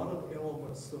incorporated a lot of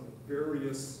elements from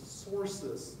various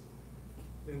sources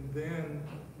and then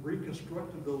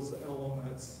reconstructed those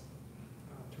elements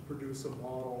to produce a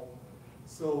model.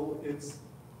 So it's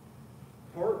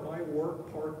part my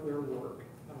work, part their work,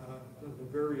 the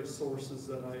various sources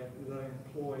that I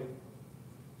employ.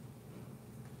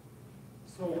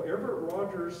 So Everett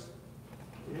Rogers,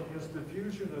 in his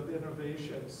diffusion of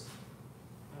innovations,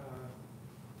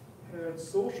 And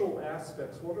social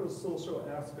aspects, what are the social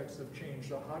aspects of change?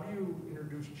 So how do you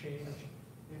introduce change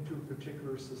into a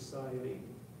particular society?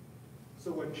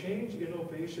 So a change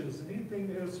innovation is anything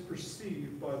that is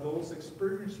perceived by those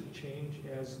experiencing change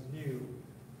as new,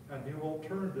 a new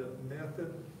alternative,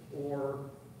 method, or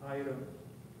item.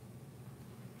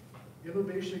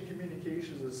 Innovation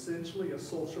communication is essentially a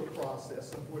social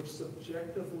process in which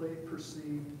subjectively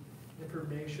perceived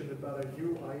information about a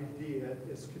new idea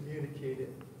is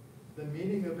communicated. The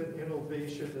meaning of an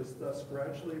innovation is thus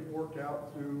gradually worked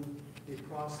out through a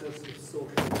process of social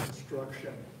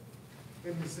construction.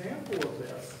 An example of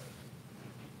this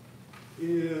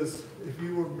is, if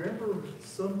you remember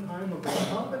some time ago,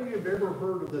 how many have ever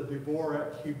heard of the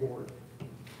Dvorak keyboard?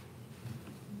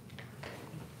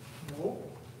 No?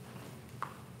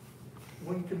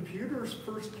 When computers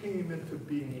first came into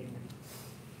being,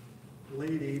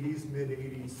 late 80s, mid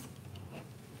 80s,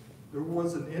 there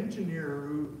was an engineer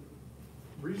who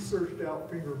researched out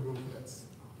finger movements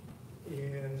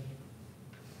and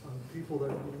people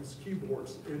that use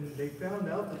keyboards, and they found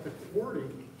out that the QWERTY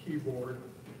keyboard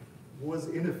was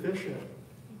inefficient,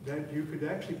 that you could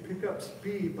actually pick up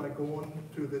speed by going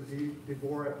to the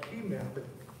Dvorak key method.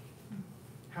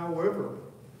 However,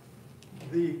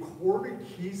 the QWERTY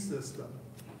key system,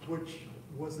 which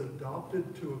was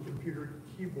adopted to a computer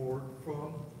keyboard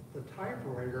from the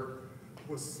typewriter,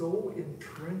 was so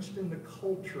entrenched in the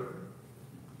culture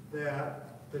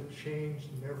that the change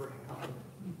never happened.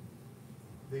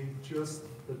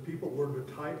 The people learned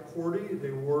to type QWERTY,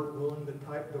 they weren't willing to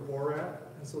type Dvorak,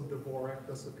 and so Dvorak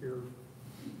disappeared.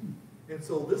 And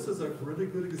so this is a really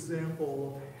good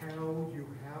example of how you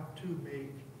have to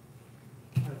make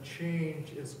a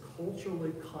change as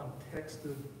culturally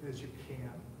contexted as you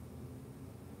can.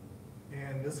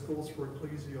 And this goes for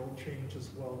ecclesial change as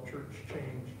well, church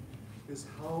change, is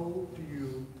how do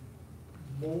you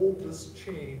mold this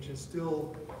change and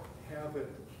still have it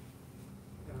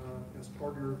as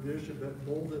part of your vision, but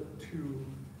mold it to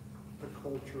the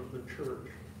culture of the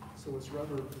church. So it's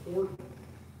rather important,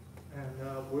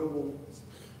 and we'll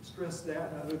stress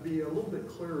that, and it'll be a little bit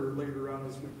clearer later on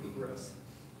as we progress.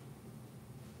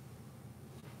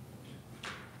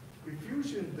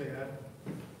 Diffusion, then,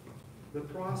 the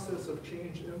process of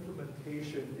change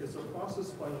implementation is a process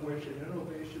by which an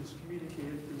innovation is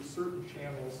communicated through certain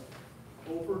channels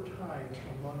over time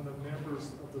among the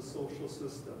members of the social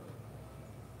system.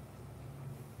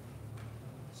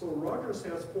 So Rogers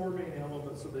has four main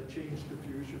elements of the change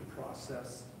diffusion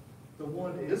process. The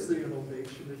one is the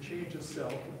innovation, the change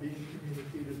itself, being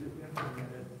communicated and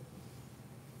implemented.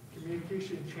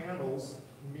 Communication channels,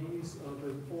 means of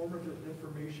informative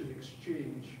information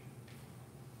exchange.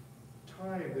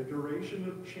 Time, the duration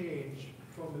of change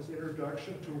from its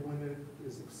introduction to when it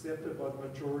is accepted by the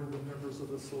majority of the members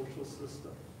of the social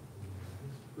system.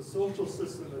 The social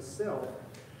system itself,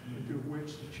 into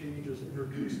which the change is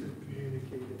introduced and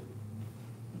communicated.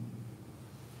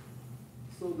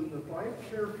 So then the five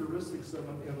characteristics of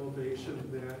an innovation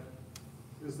then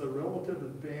is the relative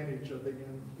advantage of the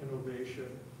innovation.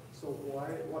 So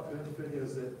what benefit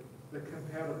is it? The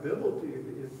compatibility of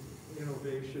the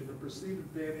innovation, the perceived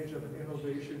advantage of an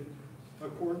innovation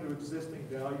according to existing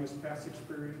values, past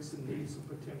experience, and needs of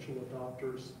potential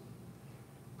adopters.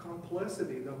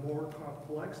 Complexity, the more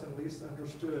complex and least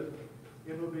understood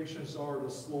innovations are,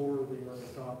 the slower they are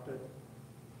adopted.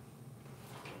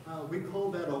 We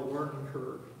call that a learning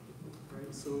curve,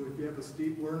 right? So if you have a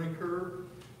steep learning curve,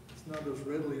 it's not as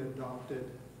readily adopted.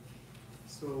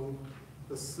 So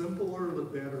the simpler, the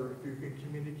better. If you can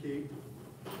communicate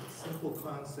a simple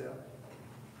concept,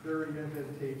 very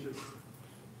advantageous.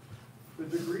 The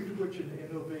degree to which an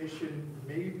innovation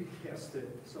may be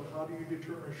tested. So how do you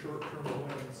determine short-term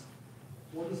wins?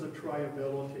 What is a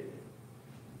triability?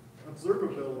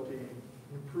 Observability,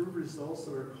 improve results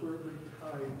that are clearly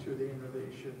tied to the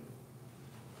innovation.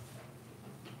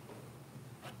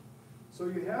 So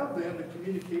you have then the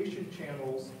communication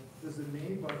channels is the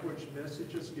means by which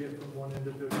messages get from one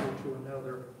individual to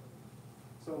another.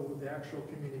 So the actual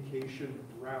communication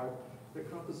route, the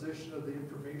composition of the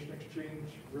information exchange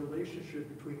relationship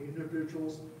between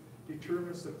individuals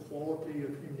determines the quality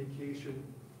of communication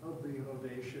of the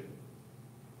innovation.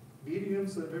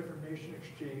 Mediums of information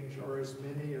exchange are as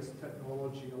many as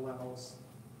technology allows.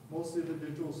 Most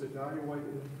individuals evaluate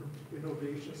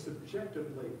innovation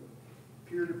subjectively.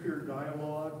 Peer-to-peer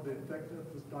dialogue, the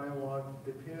effectiveness of dialogue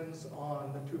depends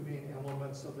on the two main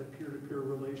elements of the peer-to-peer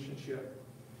relationship.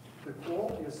 The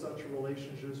quality of such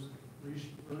relationships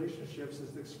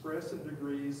is expressed in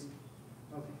degrees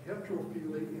of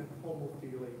heterophily and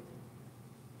homophily.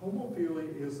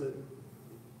 Homophily is a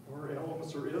are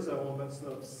elements or is elements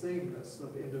of sameness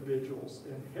of individuals,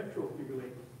 and heterophilia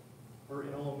are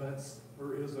elements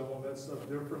or is elements of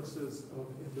differences of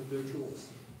individuals.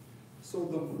 So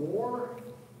the more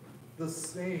the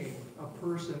same a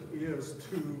person is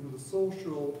to the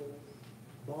social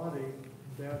body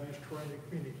that he's trying to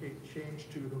communicate change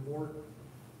to,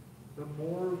 the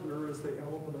more there is the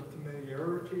element of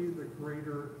familiarity, the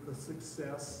greater the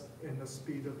success and the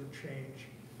speed of the change.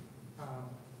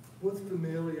 With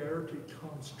familiarity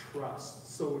comes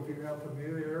trust. So if you have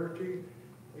familiarity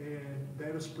and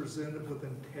that is presented with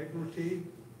integrity,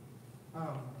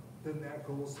 then that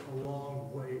goes a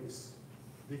long ways,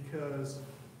 because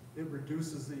it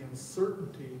reduces the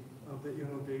uncertainty of the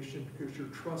innovation, because you're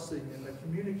trusting in the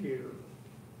communicator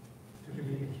to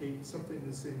communicate something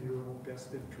that's in your own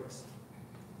best interest.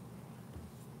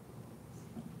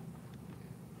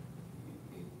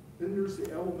 Then there's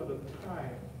the element of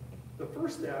time. The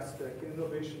first aspect,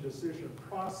 innovation decision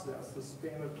process, the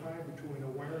span of time between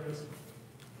awareness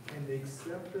and the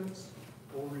acceptance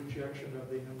or rejection of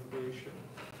the innovation.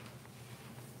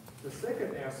 The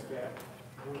second aspect,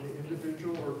 when the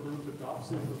individual or group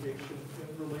adopts innovation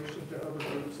in relation to other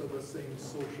groups of the same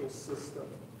social system.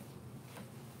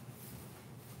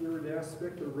 Third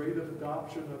aspect, the rate of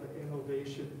adoption of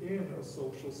innovation in a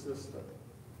social system.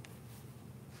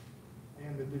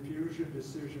 And the diffusion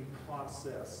decision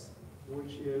process,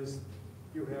 which is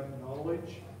you have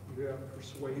knowledge, you have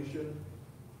persuasion,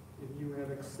 and you have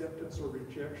acceptance or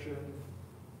rejection,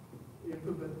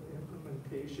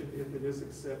 implementation if it is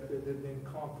accepted, and then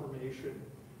confirmation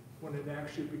when it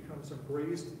actually becomes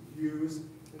embraced, used,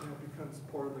 and that becomes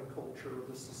part of the culture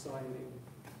of the society.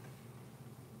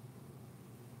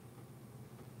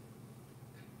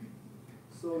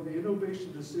 So the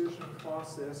innovation decision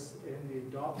process and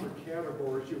the adopter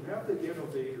categories, you have the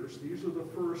innovators. These are the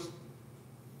first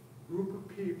group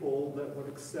of people that would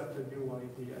accept a new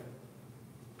idea.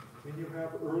 Then you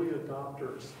have early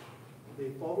adopters. They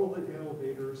follow the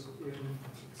innovators in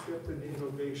accepting the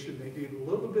innovation. They need a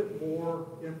little bit more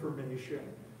information,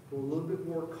 a little bit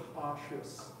more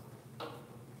cautious.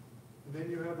 And then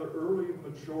you have the early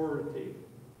majority,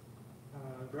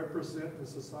 represent the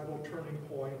societal turning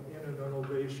point in an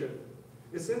innovation.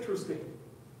 It's interesting.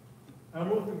 I don't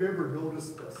know if you've ever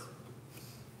noticed this.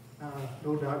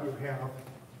 No doubt you have.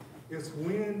 It's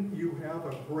when you have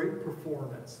a great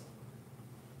performance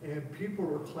and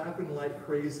people are clapping like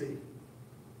crazy.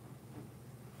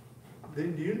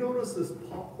 Then do you notice this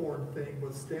popcorn thing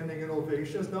with standing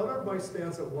ovations? Not everybody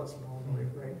stands at once normally,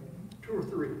 right? 2 or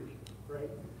 3, right?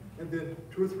 And then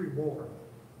 2 or 3 more.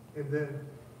 And then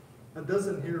a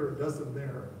dozen here, a dozen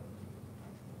there.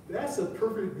 That's a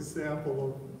perfect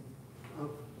example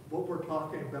of what we're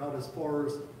talking about as far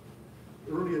as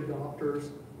early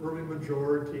adopters, early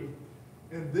majority.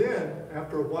 And then,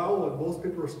 after a while, when most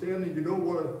people are standing, you don't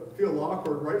want to feel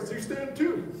awkward, right? So you stand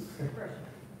too.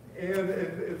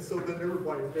 And so then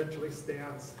everybody eventually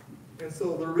stands. And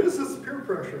so there is this peer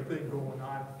pressure thing going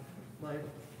on. Like,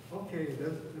 okay,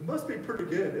 it must be pretty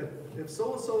good. If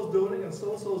so-and-so's doing it, and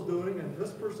so-and-so's doing it, and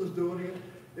this person's doing it,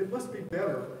 it must be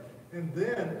better. And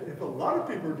then, if a lot of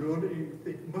people are doing it, you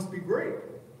think it must be great.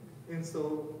 And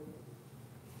so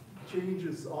change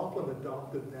is often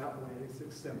adopted that way. It's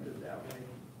accepted that way.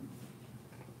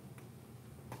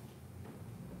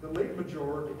 The late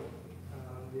majority,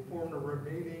 they form a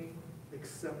remaining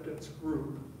acceptance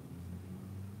group.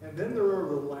 And then there are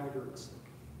the laggards.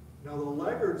 Now the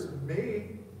laggards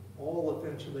may all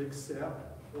eventually accept,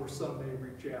 or some may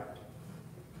reject.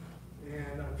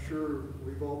 And I'm sure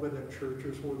we've all been in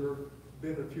churches where there have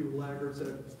been a few laggards that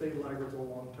have stayed laggards a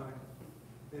long time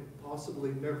and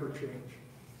possibly never change.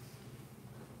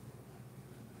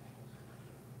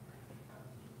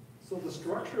 So the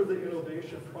structure of the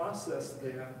innovation process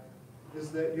then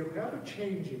is that you have a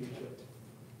change agent.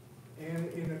 And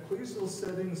in ecclesial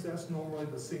settings, that's normally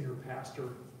the senior pastor.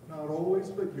 Not always,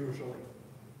 but usually.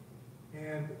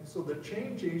 And so the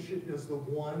change agent is the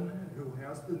one who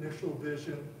has the initial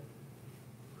vision,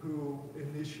 who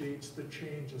initiates the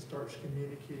change and starts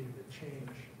communicating the change.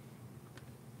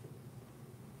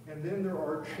 And then there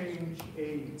are change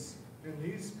aids. And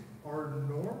these are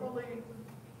normally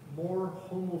more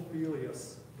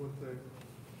homophilous with the,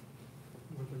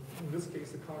 in this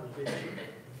case, the congregation.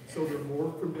 So they're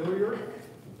more familiar,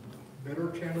 better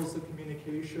channels of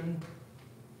communication.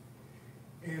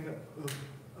 And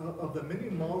of the many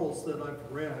models that I've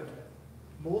read,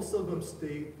 most of them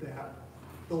state that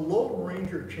the Lone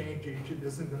Ranger change agent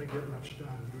isn't going to get much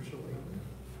done usually.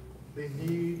 They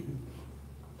need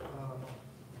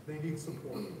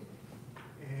support,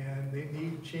 and they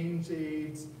need change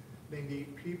aids They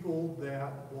need people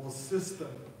that will assist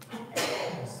them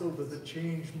so that the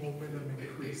change momentum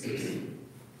increases.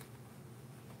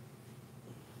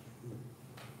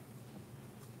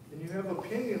 And you have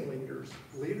opinion leaders.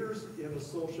 Leaders in the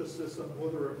social system,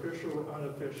 whether official or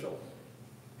unofficial,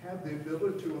 have the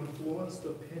ability to influence the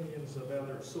opinions of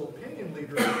others. So opinion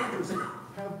leaders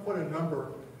have quite a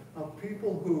number of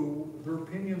people who their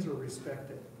opinions are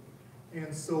respected.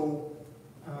 And so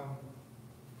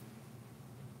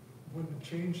when the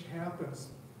change happens,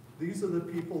 these are the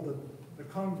people that the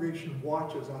congregation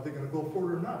watches. Are they going to go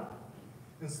forward or not?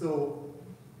 And so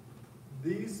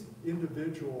these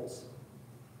individuals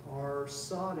are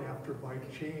sought after by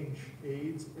change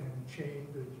aides and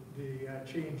the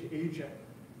change agent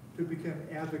to become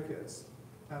advocates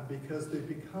because they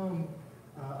become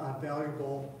a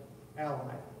valuable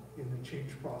ally in the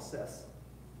change process.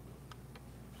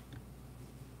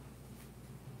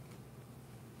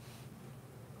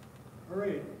 All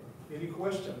right, any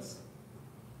questions?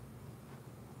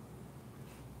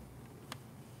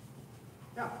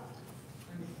 Yeah.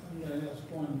 I'm going to ask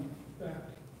one back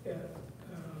at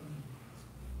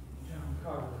John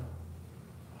Cotter,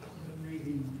 the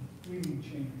reading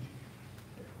change,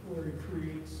 where he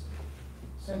creates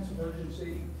sense of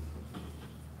urgency,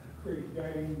 create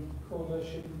guiding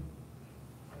coalition,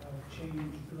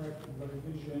 change directed by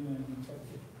vision and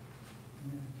effective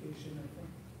communication, I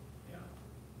think. Yeah.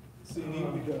 So you need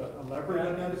me to elaborate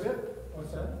on that a bit?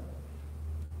 What's that?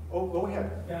 Oh, go ahead.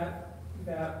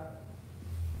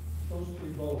 Those three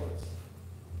bullets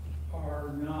are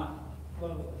not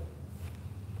level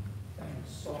things.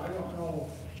 So I don't know,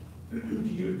 do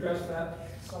you address that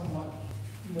somewhat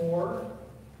more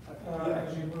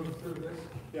as you move through this?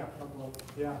 Yeah,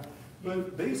 yeah.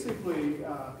 But basically,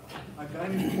 a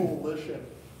guiding coalition,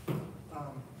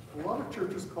 a lot of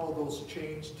churches call those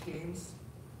change teams.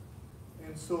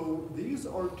 And so these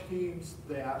are teams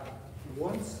that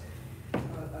once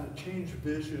a change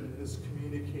vision is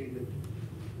communicated,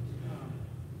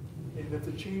 and if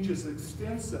the change is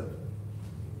extensive,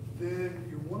 then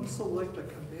you want to select a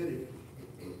committee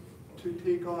to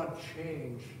take on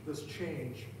this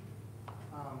change.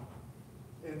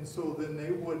 And so then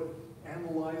they would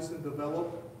analyze and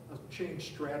develop a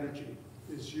change strategy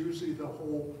is usually the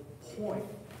whole point.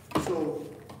 So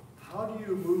how do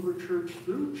you move a church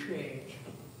through change?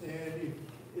 And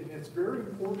it's very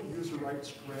important to use the right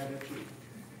strategy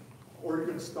or you're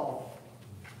going to stall,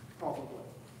 probably.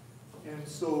 And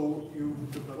so you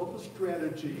develop a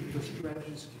strategy, the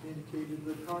strategy is communicated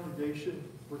to the congregation,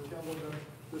 we're telling them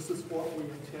this is what we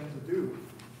intend to do.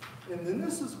 And then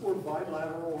this is where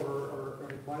bilateral or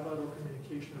bilateral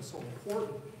communication is so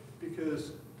important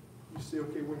because you say,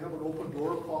 okay, we have an open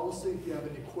door policy. If you have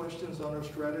any questions on our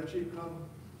strategy, come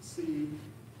see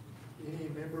any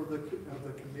member of the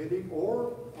committee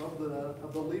or of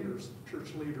the leaders,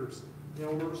 church leaders,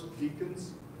 elders,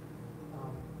 deacons.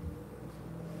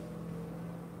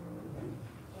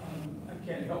 I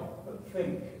can't help but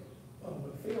think of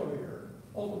the failure,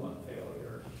 ultimate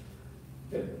failure,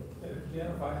 that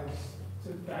identifies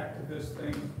back to this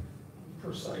thing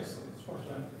precisely as far as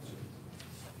I'm concerned.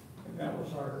 And that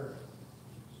was our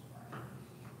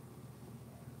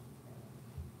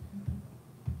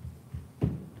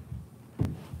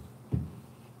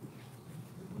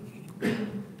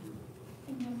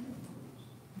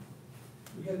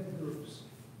we had the groups,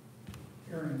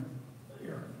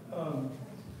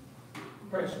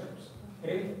 Christ groups,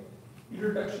 okay?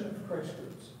 Introduction of Christ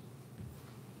groups.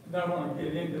 And I don't want to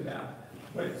get into that,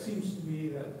 but it seems to me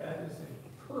that that is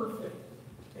a perfect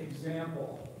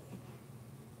example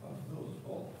of those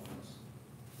bullet points.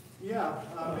 Yeah,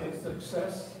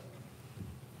 Success,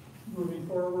 moving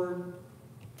forward,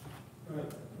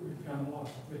 but we've kind of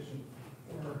lost vision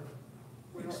or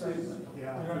excitement.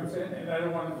 Yeah. You know what I'm saying? And I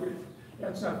don't want to,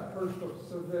 that's not the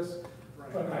purpose of this,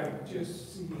 right. but I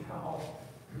just see how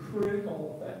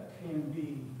critical that can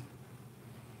be.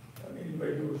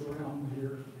 Anybody who was around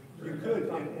here. You could,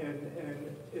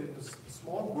 and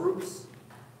small groups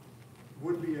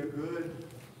would be a good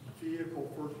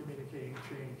vehicle for communicating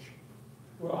change.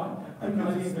 Well, I'm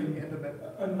not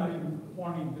even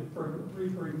wanting to bring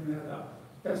that up.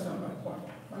 That's not my point.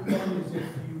 My point is if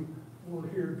you were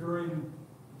here during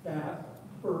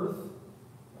that birth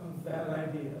of that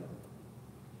idea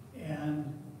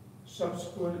and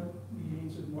subsequent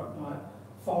meetings and whatnot,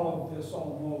 followed this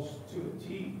almost to a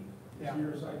T, as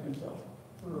near as I can tell,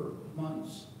 for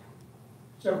months,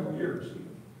 several years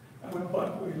even.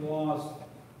 But we lost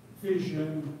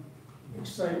vision,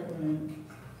 excitement,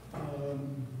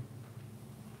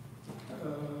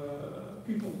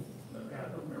 people, I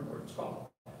don't remember what it's called,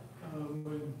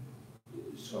 would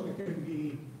so it can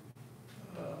be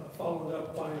followed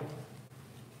up by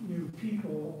new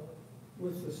people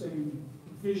with the same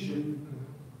vision,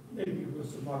 maybe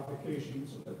with some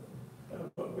modifications,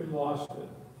 but we lost it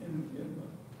in the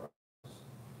process.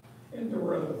 And there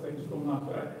were other things going on,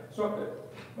 so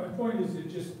my point is, it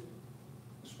just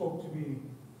spoke to me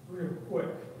real quick,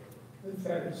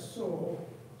 that is so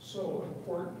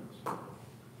important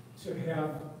to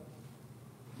have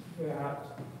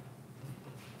that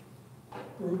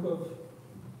group of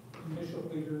initial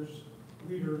leaders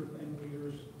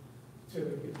to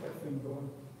get that thing going.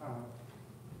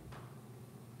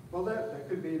 Well, that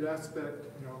could be an aspect,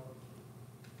 you know.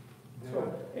 So,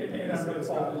 and I'm not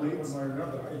following one way or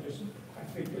another, I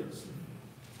think it's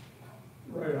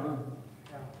right on.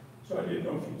 Yeah. So I didn't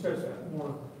know if you touched that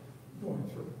more going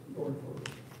forward.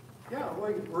 Yeah,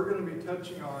 well, we're gonna be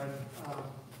touching on,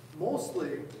 mostly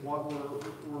what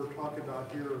we're talking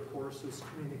about here, of course, is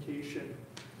communication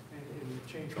and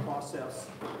change process.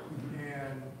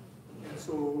 And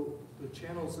so the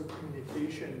channels of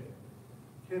communication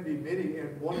can be many,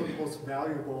 and one of the most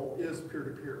valuable is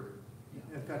peer-to-peer.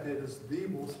 In fact, it is the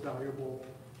most valuable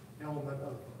element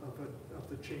of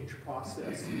the change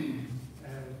process.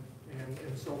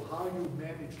 And so how you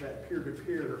manage that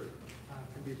peer-to-peer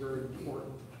can be very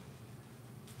important.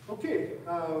 Okay,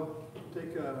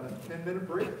 take a 10-minute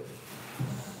break.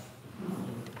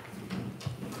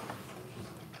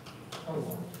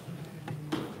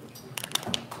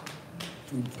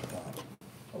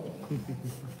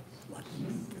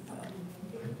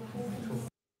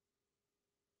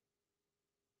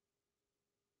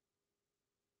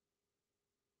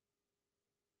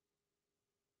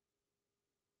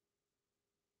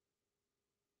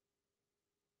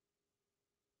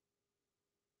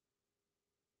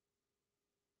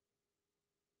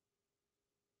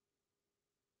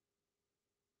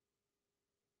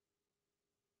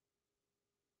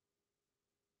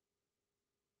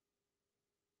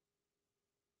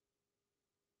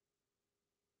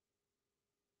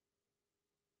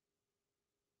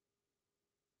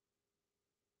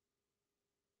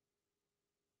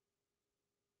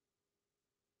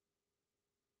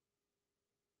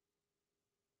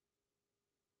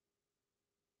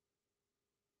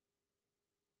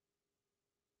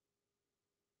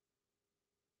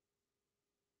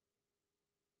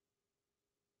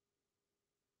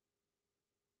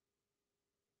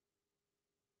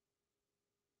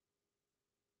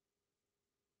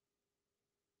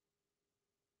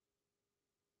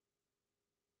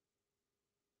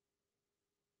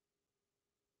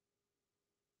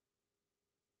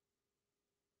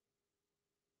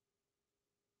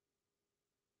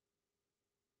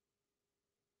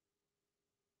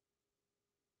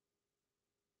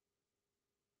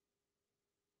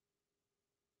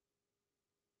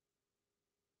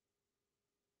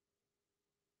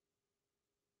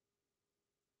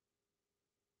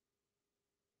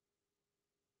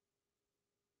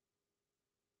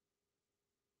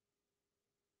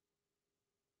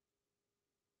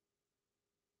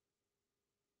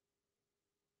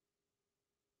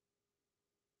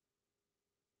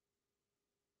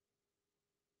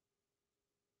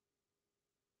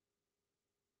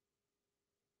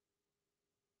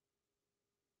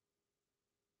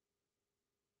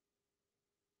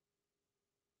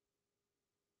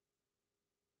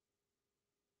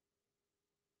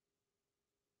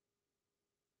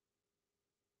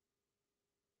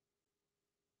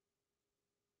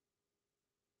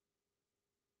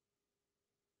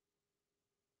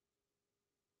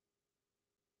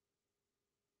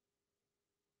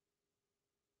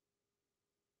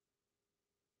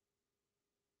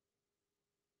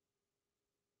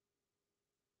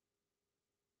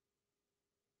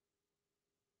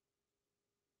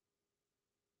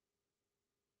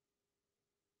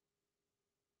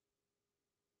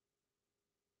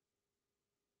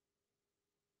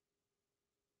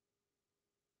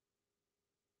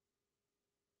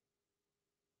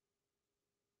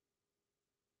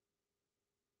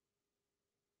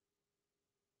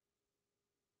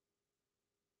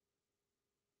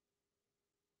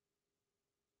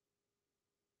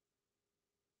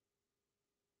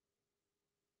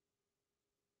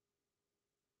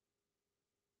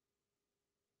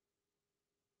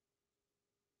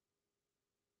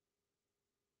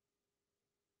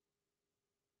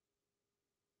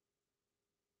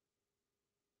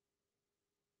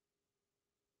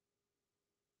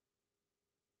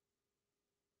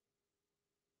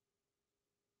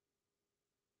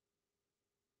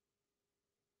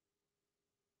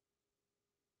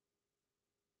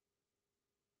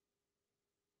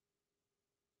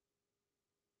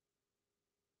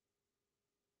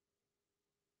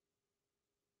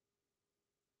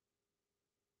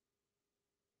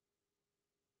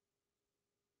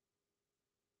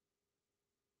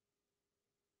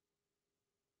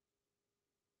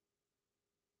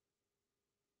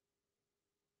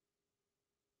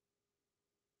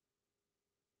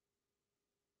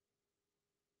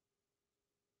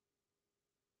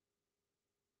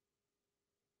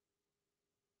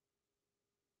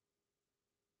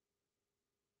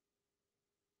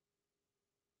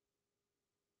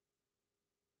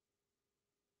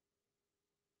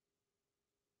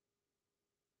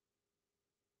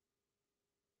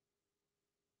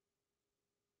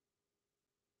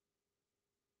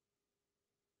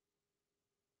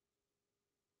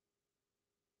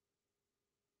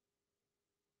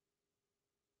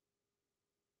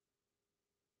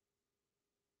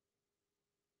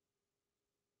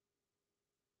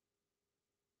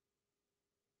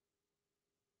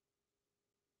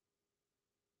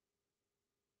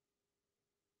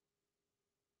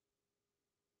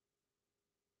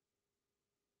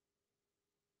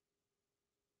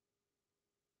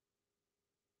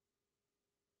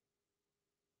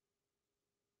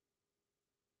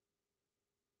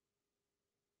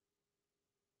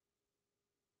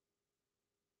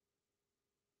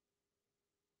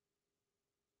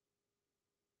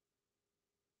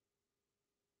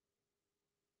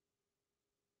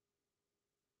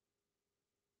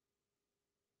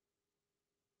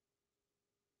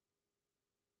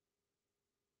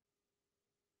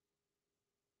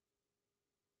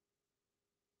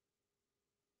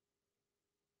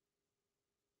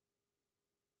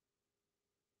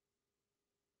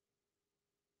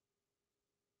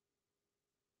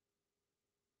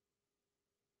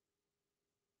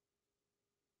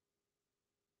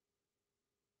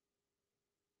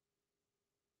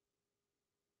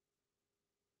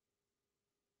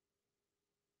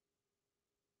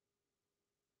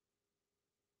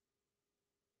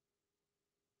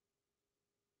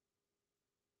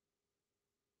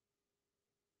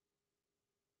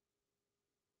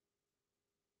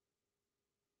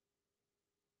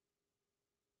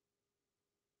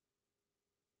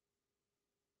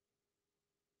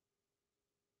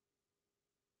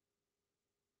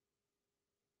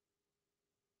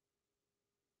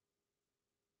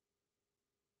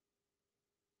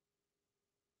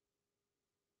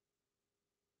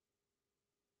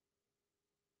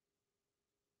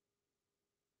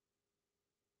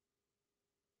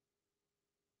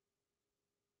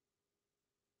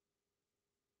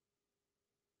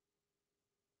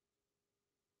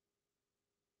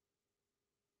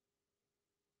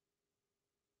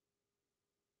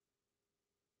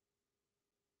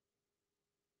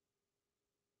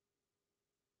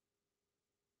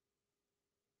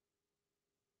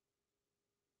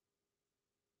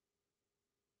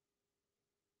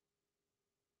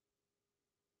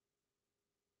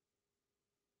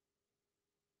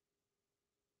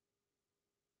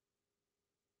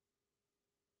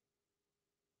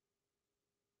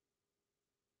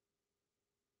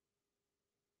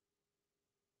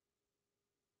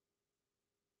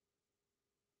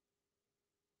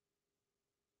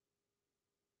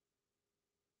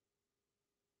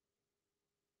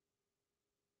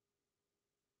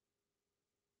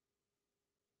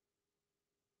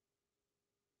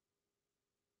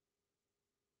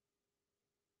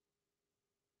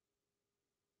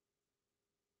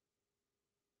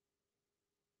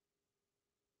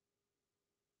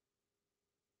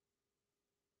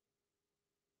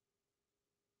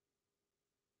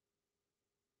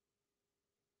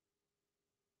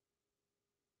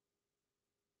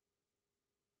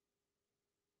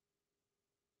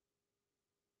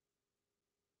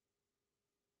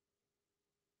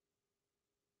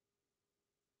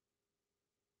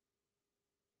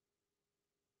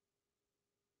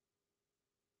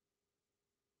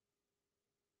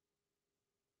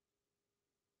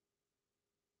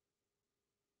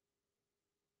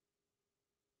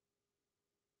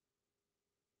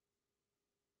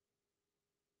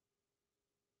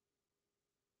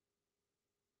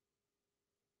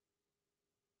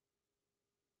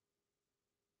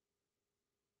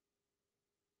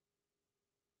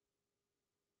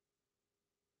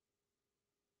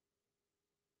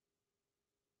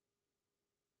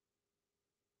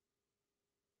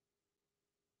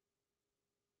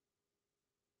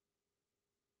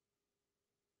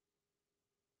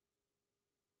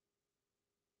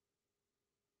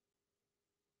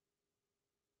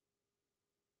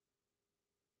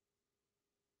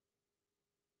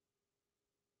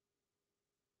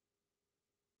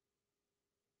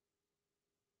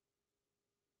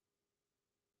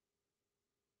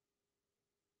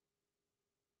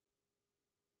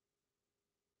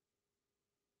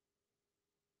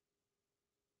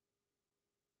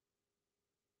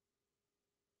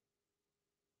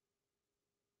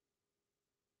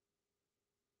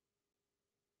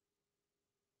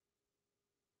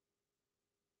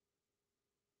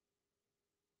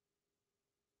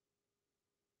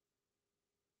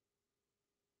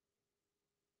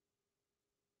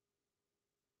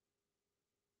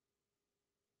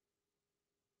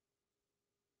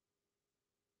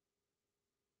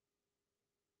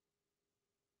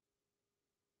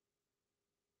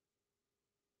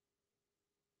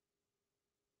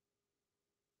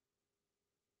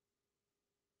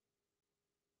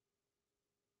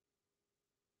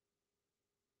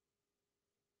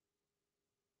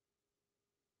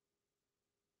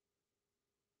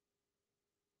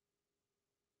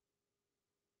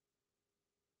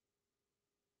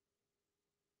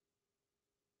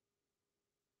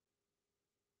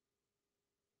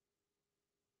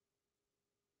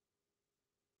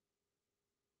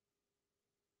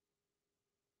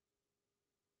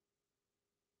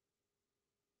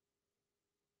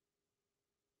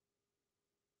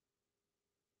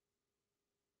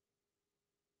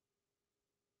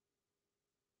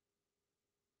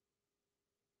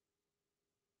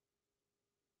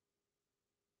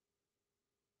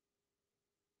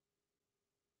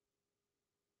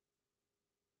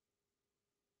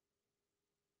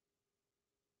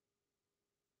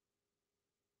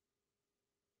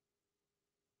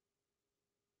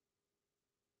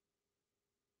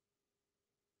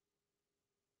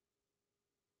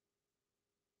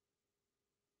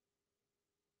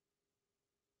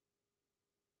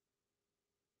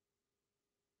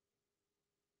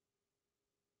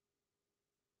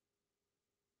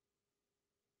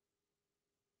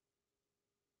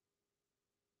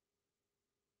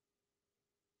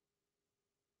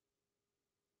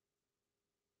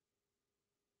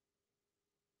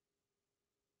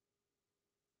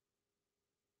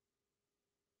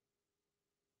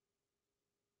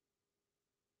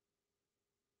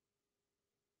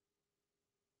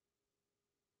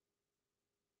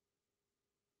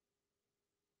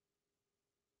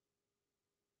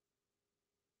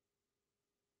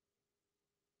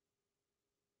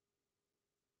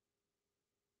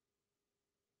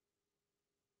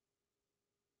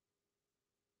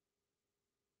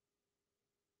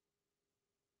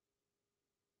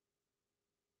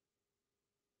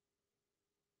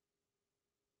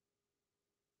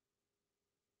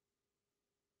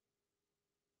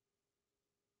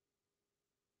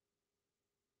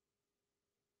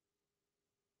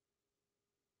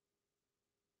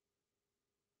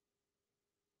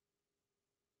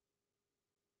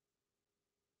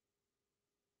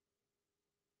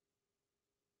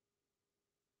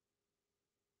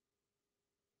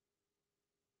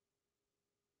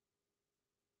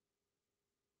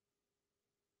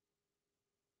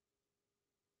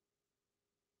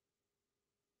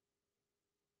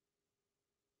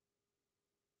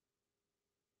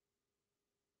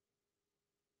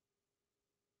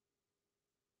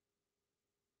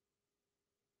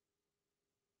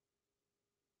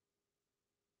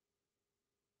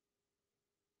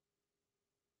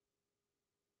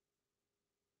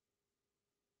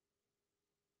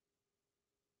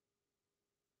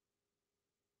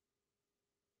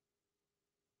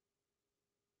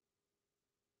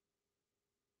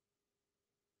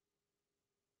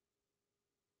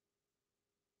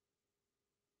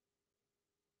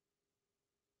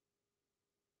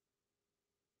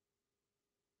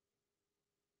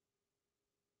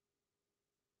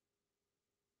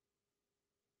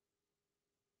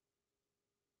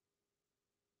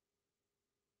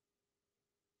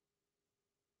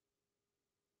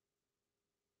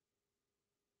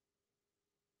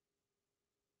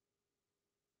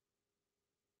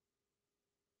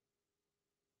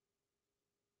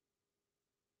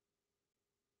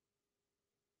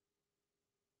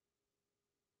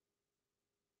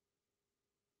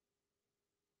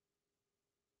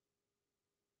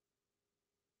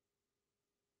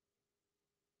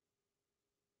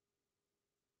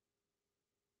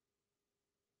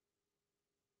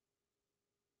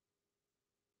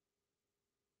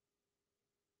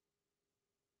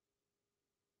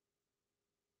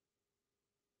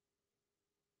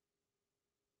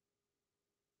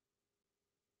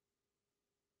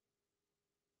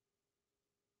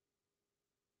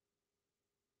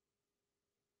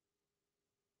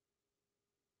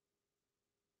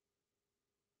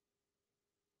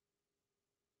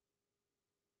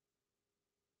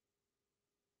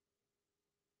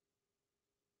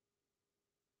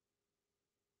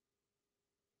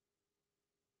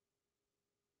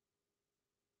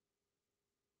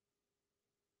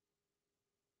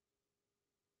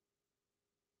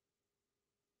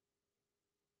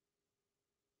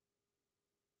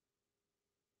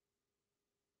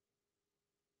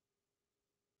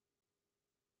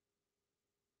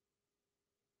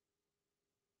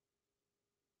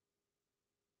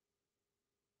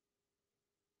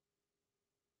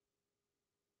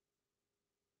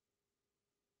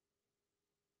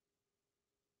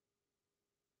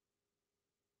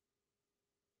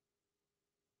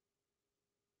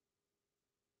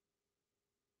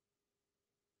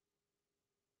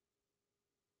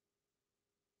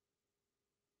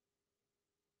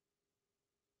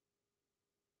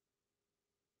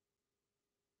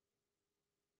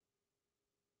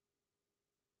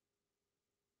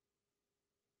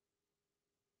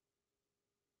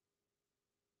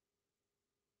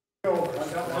 Go,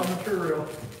 I got my material.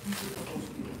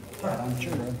 I'm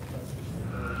sure.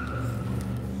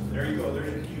 There you go,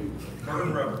 there's your cue.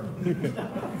 Carbon rubber.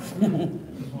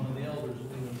 One of the elders.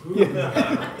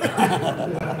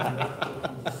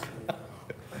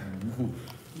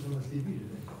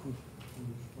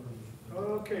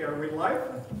 Okay, are we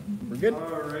live? We're good.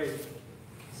 All right.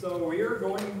 So we are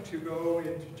going to go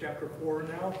into chapter 4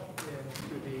 now,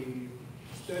 into the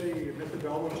study,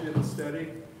 methodology of the study.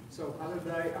 So how did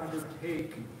I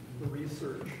undertake the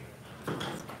research?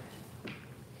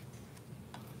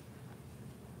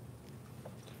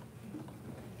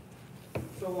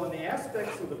 So on the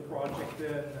aspects of the project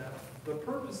then, the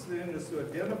purpose then is to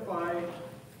identify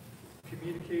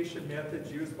communication methods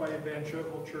used by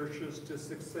evangelical churches to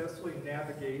successfully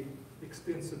navigate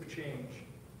extensive change.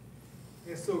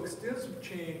 And so extensive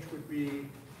change would be,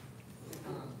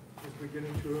 as we get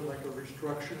into it, like a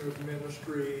restructuring of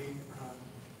ministry,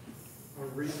 a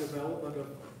redevelopment of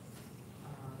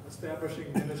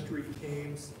establishing ministry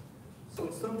teams. So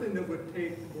it's something that would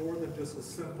take more than just a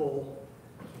simple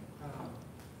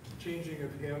changing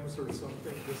of hymns or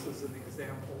something, just as an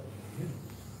example.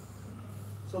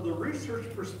 So the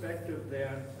research perspective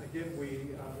then, again,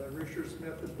 the research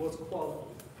method was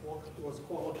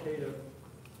qualitative.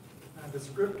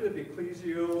 Descriptive,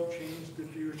 ecclesial, change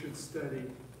diffusion study.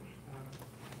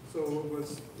 So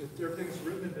if everything's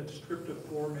written in a descriptive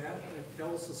format, it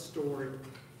tells a story.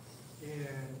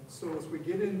 And so as we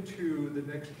get into the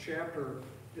next chapter,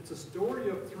 it's a story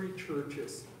of 3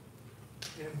 churches.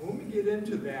 And when we get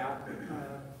into that,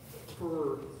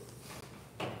 for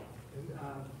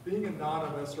being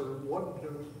anonymous or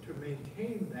wanting to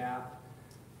maintain that,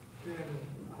 then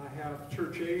I have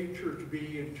Church A, Church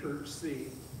B, and Church C.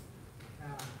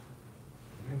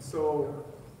 And so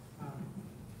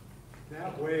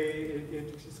that way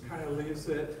it just kind of leaves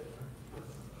it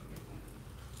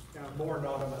more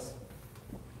anonymous.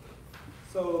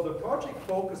 So the project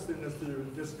focus then is to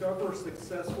discover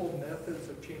successful methods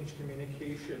of change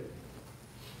communication.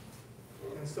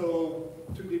 And so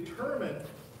to determine,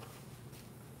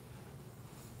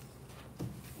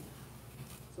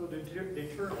 to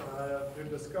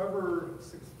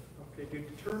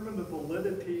determine the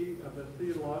validity of a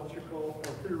theological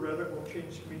or theoretical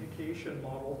change communication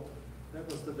model that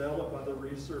was developed by the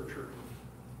researcher.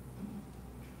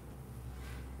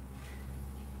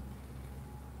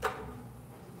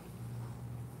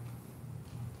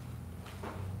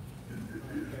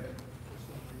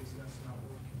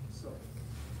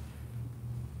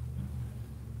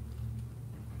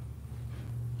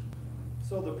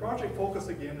 So the project focus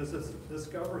again is to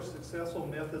discover successful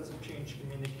methods of change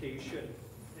communication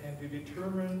and to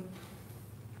determine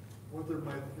whether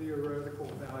my theoretical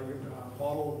value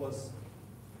model was,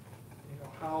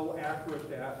 how accurate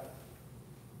that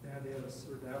is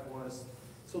or that was.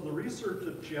 So the research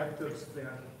objectives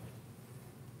then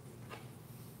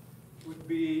would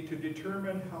be to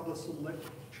determine how the select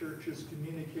churches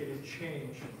communicated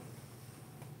change,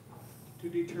 to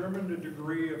determine the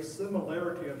degree of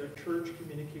similarity of the church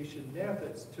communication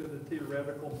methods to the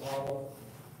theoretical model,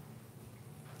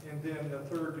 and then the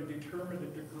third, to determine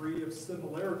the degree of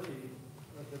similarity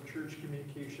of the church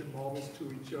communication models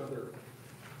to each other.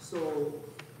 So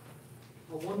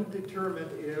I want to determine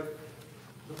if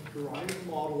the derived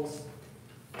models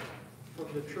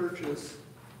from the churches,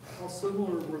 how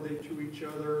similar were they to each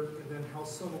other, and then how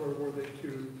similar were they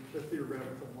to the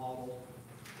theoretical model?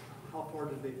 How far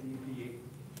did they deviate?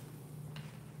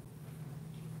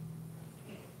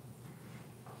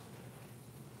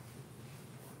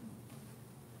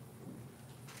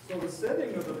 So the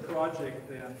setting of the project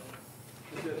then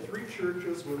is that 3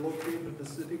 churches were located in the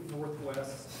Pacific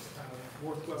Northwest,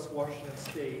 Northwest Washington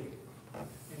State.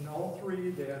 And all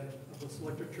 3 then of the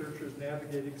selected churches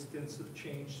navigate extensive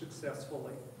change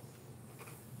successfully.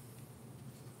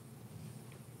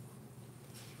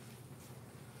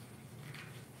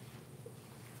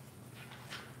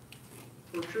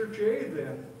 For Church A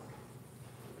then,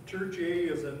 Church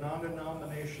A is a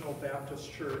non-denominational Baptist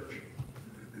church.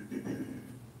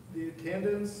 The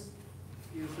attendance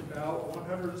is about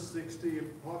 160,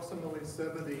 approximately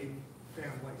 70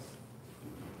 families.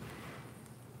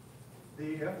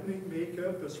 The ethnic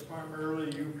makeup is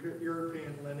primarily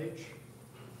European lineage,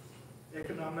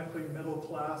 economically middle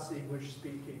class, English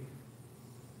speaking.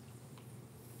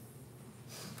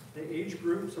 The age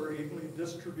groups are evenly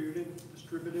distributed.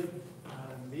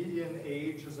 Median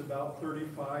age is about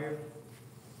 35.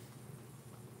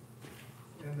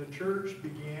 And the church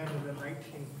began in the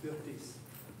 1950s.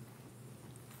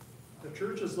 The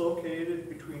church is located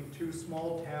between 2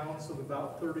 small towns of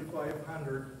about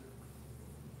 3,500.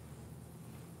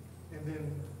 And And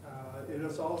then it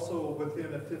is also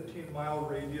within a 15-mile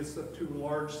radius of two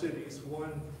large cities,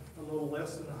 one a little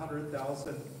less than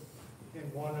 100,000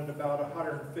 and one at about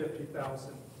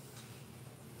 150,000.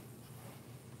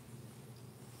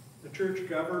 The church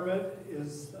government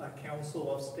is a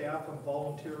council of staff and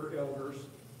volunteer elders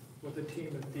with a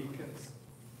team of deacons.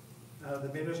 The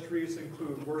ministries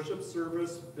include worship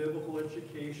service, biblical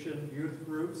education, youth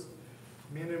groups,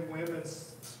 men and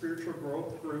women's spiritual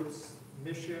growth groups,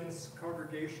 missions,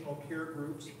 congregational care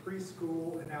groups,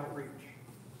 preschool, and outreach.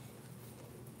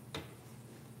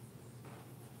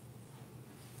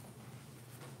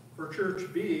 For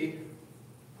Church B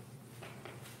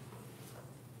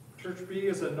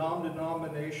is a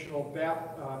non-denominational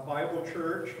Bible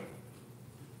church.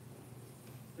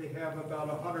 They have about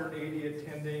 180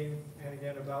 attending, and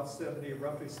again, about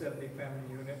roughly 70 family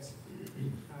units.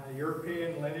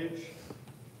 European lineage,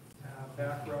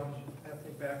 background,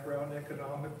 ethnic background,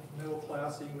 economic, middle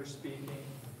class, English speaking.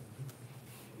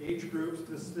 Age groups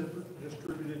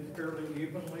distributed fairly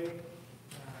evenly,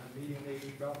 median age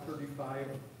about 35.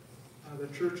 The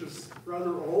church is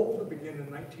rather old. It began in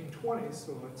 1920,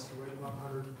 so it's right about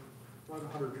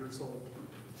 100 years old.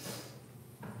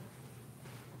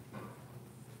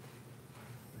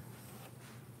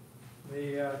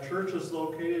 The church is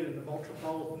located in the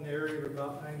metropolitan area of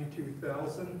about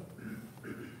 92,000.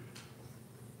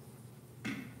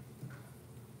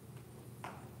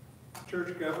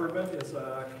 Church government is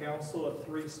a council of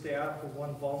 3 staff and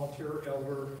 1 volunteer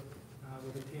elder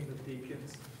with a team of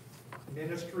deacons.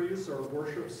 Ministries are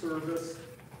worship service,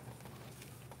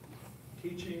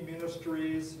 teaching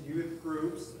ministries, youth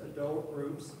groups, adult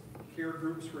groups, care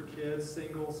groups for kids,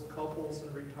 singles, couples,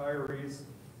 and retirees,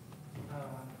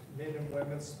 men and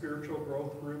women's spiritual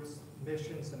growth groups,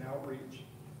 missions, and outreach.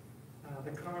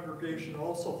 The congregation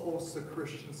also hosts a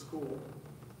Christian school,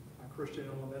 a Christian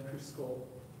elementary school.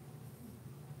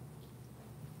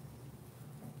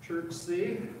 Church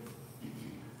C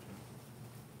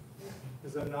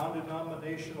is a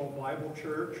non-denominational Bible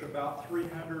church, about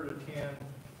 300 attend,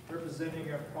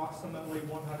 representing approximately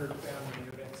 100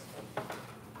 family units.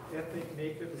 Ethnic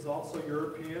makeup is also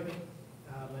European,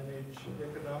 lineage,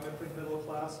 economically middle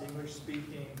class, English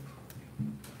speaking.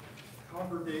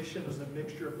 Congregation is a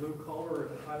mixture of blue collar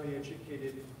and highly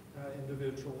educated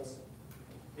individuals.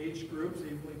 Age groups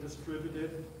evenly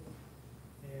distributed,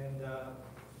 and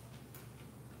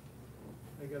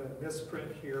I got a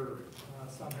misprint here.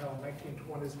 Somehow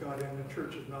 1920s got in. The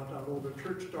church is not that old. The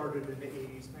church started in the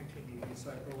 80s, 1980s,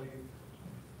 I believe.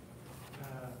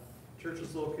 Church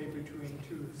is located between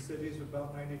 2 cities,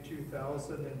 about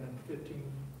 92,000 and then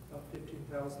about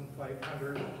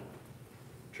 15,500.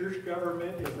 Church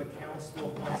government is a council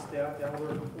of 1 staff elder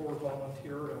and 4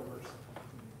 volunteer elders.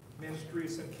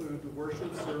 Ministries include the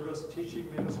worship service, teaching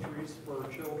ministries for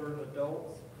children,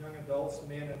 adults, young adults,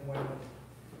 men and women.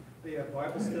 They have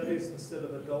Bible studies instead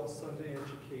of adult Sunday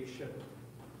education.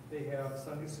 They have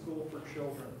Sunday school for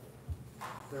children.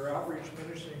 Their outreach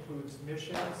ministry includes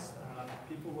missions,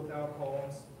 people without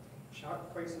homes, child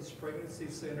crisis pregnancy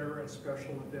center, and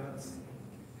special events.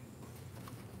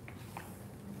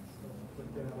 So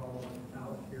put that all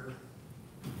out here.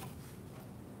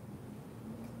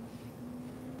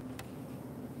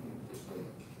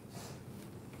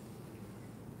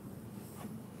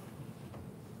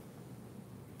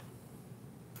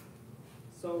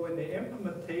 So in the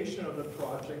implementation of the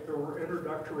project, there were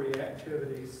introductory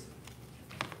activities.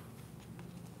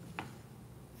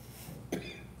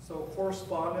 So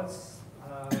correspondence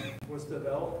was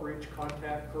developed for each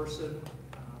contact person.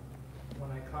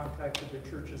 When I contacted the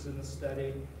churches in the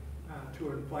study,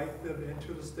 to invite them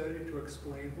into the study to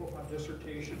explain what my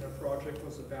dissertation or project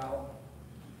was about.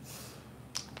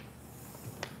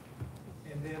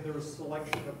 And then there was a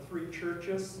selection of 3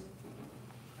 churches.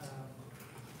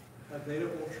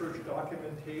 Available church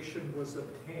documentation was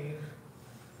obtained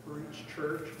for each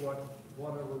church,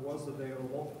 whatever was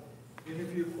available.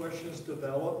 Interview questions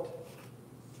developed.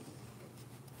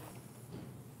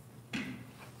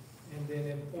 And then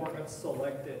informants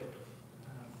selected.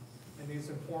 And these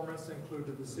informants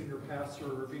included the senior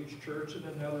pastor of each church and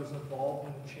then others involved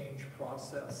in the change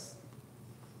process.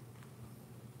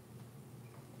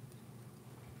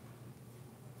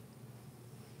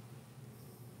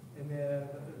 And then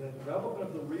the development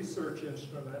of the research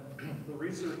instrument. The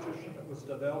research instrument was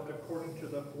developed according to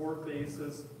the 4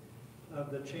 phases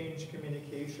of the change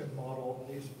communication model.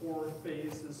 These 4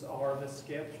 phases are the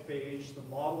sketch phase, the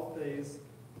model phase,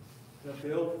 the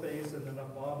build phase, and then a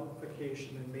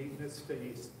modification and maintenance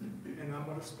phase. And I'm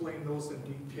going to explain those in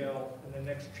detail in the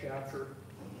next chapter.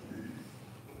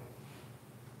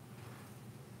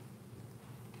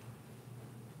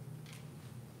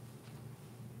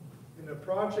 In the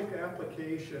project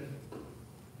application,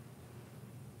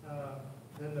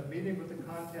 then the meeting with the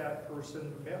contact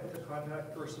person, met with the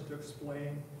contact person to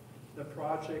explain the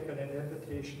project and an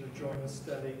invitation to join the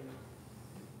study.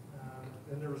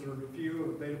 Then there was a review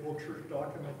of available church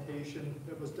documentation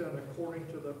that was done according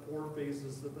to the 4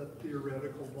 phases of the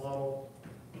theoretical model.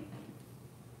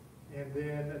 And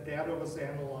then data was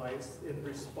analyzed in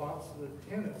response to the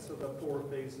tenets of the 4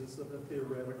 phases of the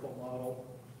theoretical model.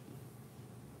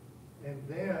 And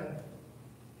then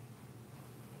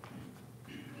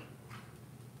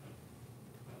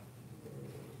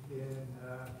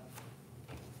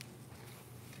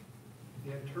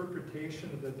the interpretation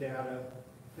of the data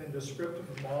and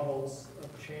descriptive models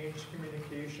of change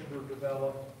communication were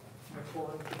developed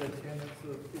according to the tenets of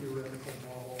the theoretical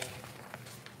model.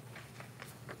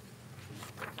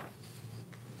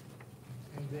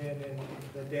 And then in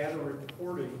the data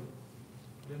reporting,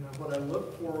 then what I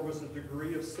looked for was a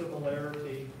degree of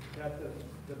similarity that the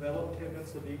developed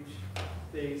tenets of each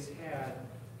phase had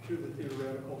to the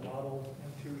theoretical model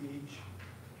and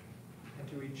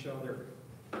to each other.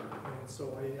 And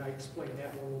so I explained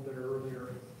that a little bit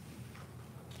earlier.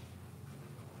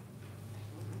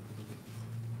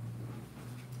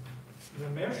 The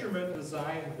measurement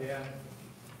design then,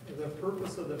 the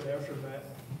purpose of the measurement,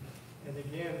 and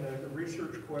again, the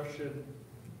research question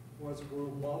was,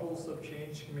 will models of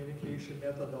change communication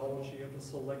methodology of the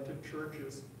selected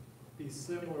churches be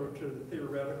similar to the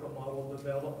theoretical model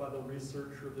developed by the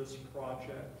researcher of this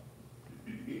project?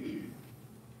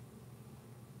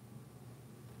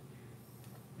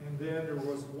 And then there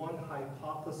was one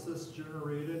hypothesis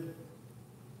generated,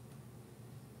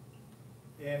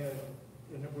 and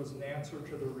it was an answer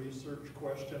to the research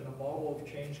question. The model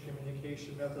of change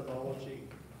communication methodology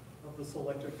of the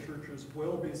selected churches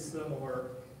will be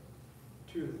similar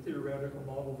to the theoretical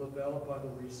model developed by the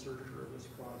researcher of this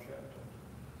project.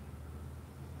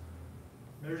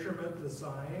 Measurement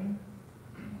design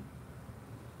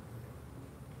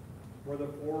were the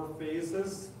 4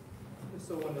 phases.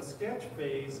 So in the sketch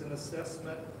phase, an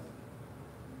assessment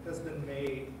has been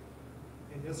made,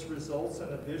 and this results in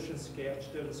a vision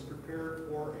sketch that is prepared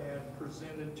for and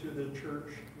presented to the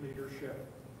church leadership.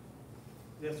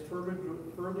 It's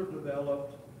further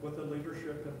developed with the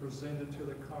leadership and presented to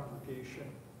the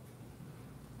congregation.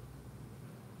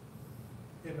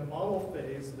 In the model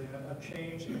phase, then, a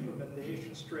change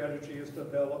implementation strategy is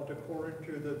developed according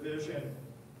to the vision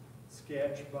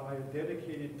sketch by a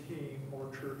dedicated team or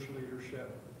church leadership.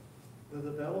 The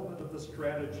development of the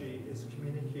strategy is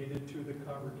communicated to the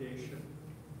congregation.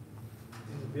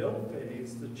 In the build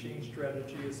phase, the change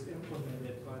strategy is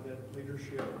implemented by the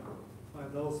leadership, by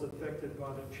those affected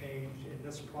by the change, and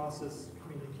this process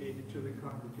communicated to the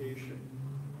congregation.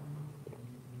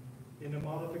 In the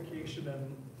modification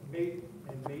and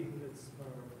maintenance,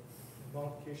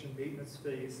 modification maintenance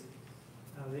phase,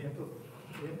 the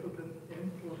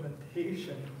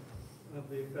implementation of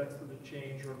the effects of the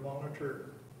change are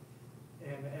monitored,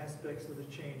 and aspects of the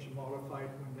change modified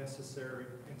when necessary.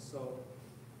 And so,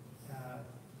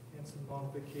 and some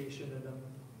modification and the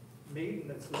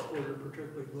maintenance is where you're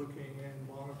particularly looking and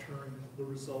monitoring the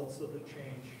results of the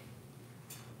change.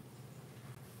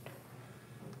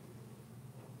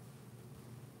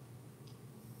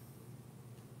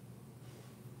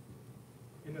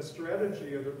 In the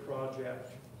strategy of the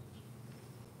project,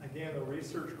 again, the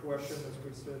research question, as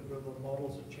we said, will the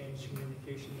models of change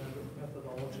communication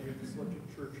methodology of the selected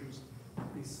churches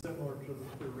be similar to the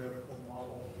theoretical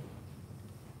model?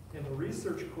 And the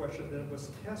research question then was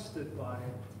tested by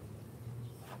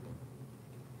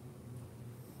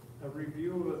a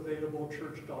review of available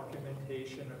church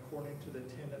documentation according to the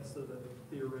tenets of the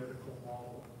theoretical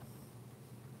model.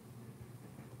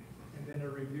 And then a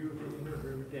review of the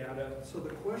interview data. So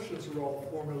the questions are all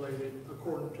formulated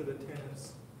according to the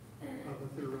tenets of the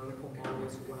theoretical model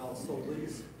as well. So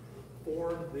these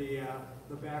form the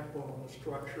backbone, the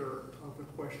structure of the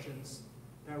questions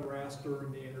that were asked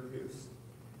during the interviews.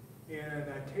 And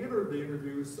I tailored the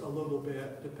interviews a little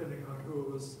bit depending on who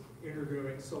was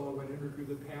interviewing. So I would interview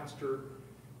the pastor,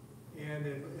 and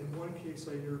in one case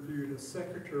I interviewed a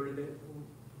secretary that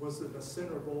was at the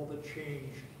center of all the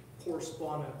change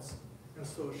correspondence, and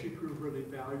so she proved really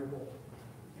valuable.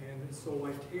 And so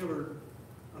I tailored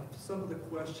some of the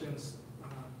questions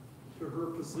to her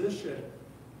position,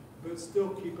 but still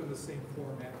keeping the same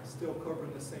format, still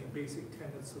covering the same basic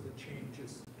tenets of the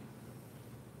changes.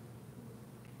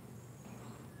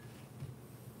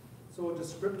 So a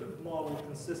descriptive model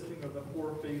consisting of the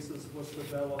 4 phases was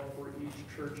developed for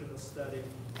each church in the study.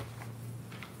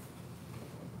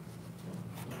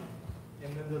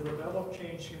 And then the developed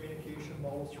change communication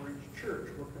models for each church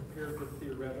were compared to the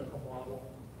theoretical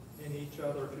model in each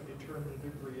other to determine the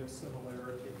degree of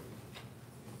similarity.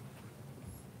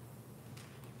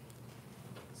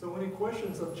 So any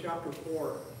questions on chapter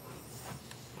 4?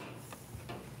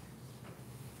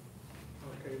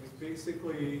 Okay, it's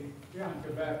basically, Yeah,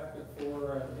 go back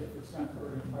before, if it's not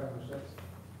covered in 5 or 6.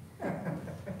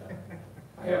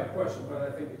 I have a question, but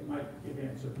I think it might get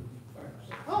answered in 5 or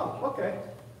 6. oh, okay.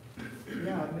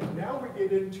 Yeah, now we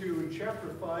get into chapter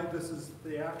 5. This is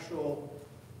the actual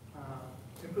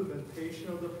implementation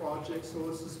of the project. So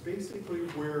this is basically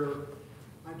where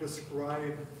I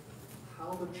describe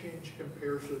how the change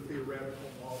compares to the theoretical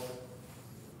model.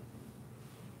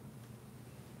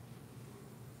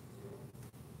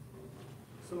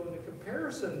 So in the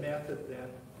comparison method then,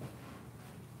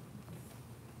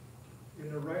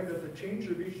 in the right of the change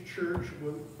of each church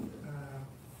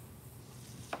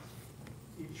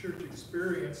church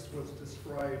experience was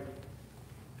described,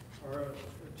 or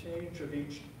the change of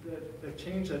each, the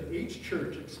change that each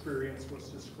church experience was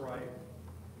described.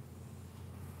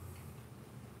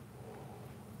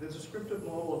 The descriptive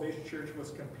model of each church was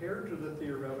compared to the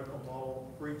theoretical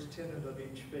model for each tenet of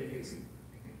each phase.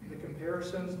 The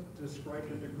comparisons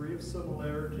described a degree of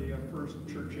similarity of first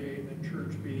Church A, then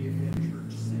Church B, and then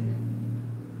Church C.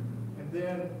 And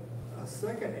then a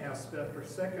second aspect or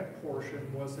second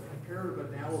portion was the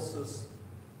comparative analysis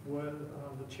when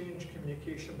the change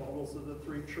communication models of the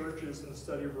 3 churches in the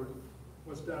study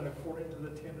was done according to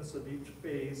the tenets of each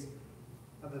phase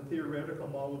of the theoretical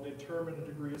model to determine the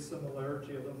degree of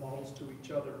similarity of the models to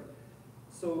each other.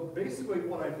 So basically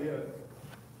what I did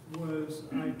was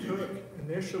I took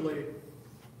initially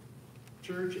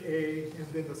Church A and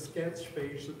then the sketch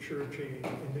phase of Church A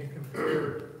and then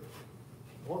compared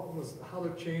how the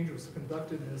change was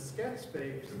conducted in the sketch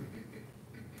phase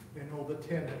and all the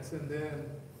tenets, and then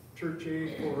Church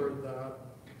A for the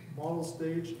model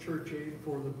stage, Church A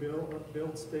for the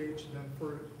build stage, and then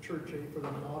for Church A for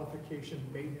the modification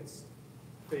maintenance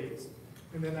phase.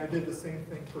 And then I did the same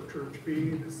thing for Church B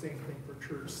and the same thing for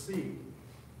Church C.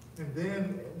 And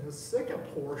then the second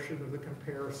portion of the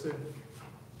comparison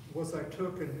was I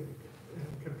took and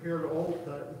compared all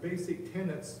the basic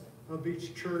tenets of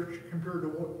each church compared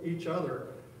to each other.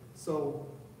 So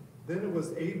then it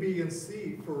was A, B, and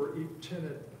C for each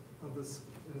tenet of the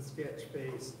sketch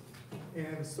phase.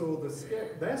 And so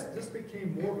this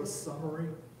became more of a summary.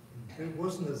 It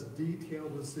wasn't as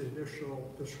detailed as the initial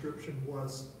description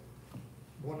was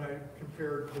when I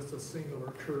compared just a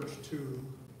singular church to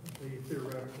the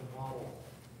theoretical model.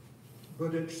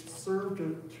 But it served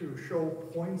to show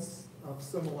points of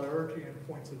similarity and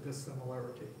points of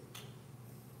dissimilarity.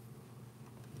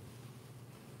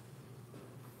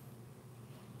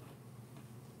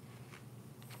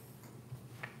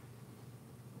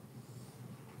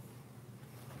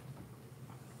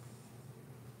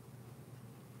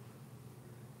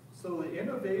 So the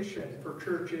innovation for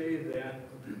Church A then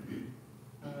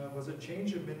was a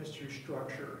change in ministry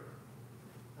structure,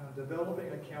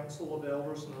 developing a council of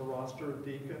elders and a roster of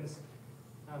deacons,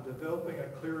 developing a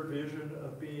clear vision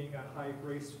of being a high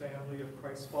grace family of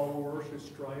Christ followers who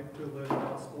strive to live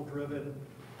gospel-driven,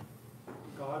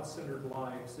 God-centered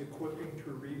lives, equipping to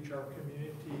reach our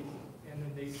community and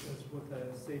the nations with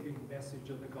a saving message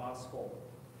of the gospel.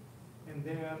 And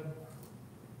then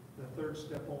the third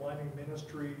step, aligning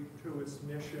ministry to its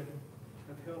mission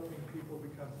of helping people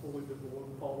become fully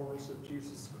devoted followers of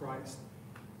Jesus Christ.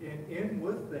 And in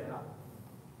with that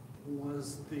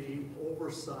was the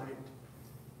oversight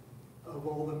of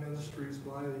all the ministries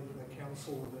by the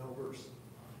Council of Elders.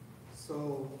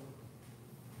 So,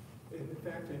 in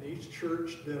fact, in each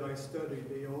church that I studied,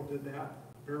 they all did that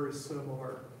very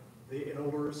similar. The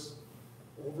elders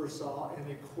oversaw and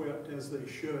equipped as they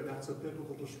should. That's a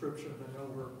biblical description of an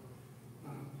elder.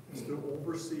 Is to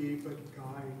oversee, but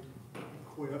guide,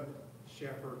 equip,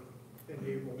 shepherd,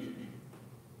 enable.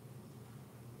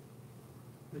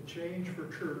 The change for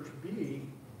Church B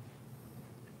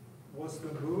was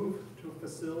the move to a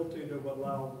facility to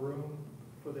allow room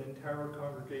for the entire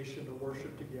congregation to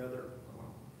worship together.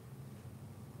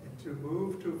 And to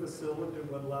move to a facility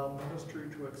that would allow ministry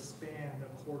to expand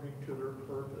according to their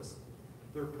purpose.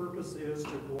 Their purpose is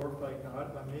to glorify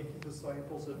God by making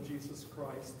disciples of Jesus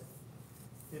Christ.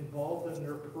 Involved in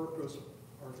their purpose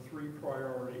are 3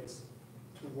 priorities: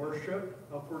 to worship,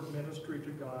 upward ministry to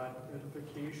God,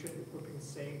 edification, equipping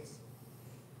saints,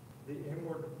 the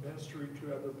inward ministry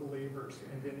to other believers,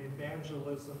 and then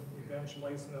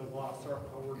evangelizing the lost, our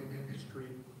outward ministry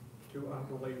to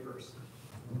unbelievers.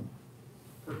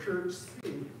 For Church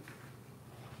C,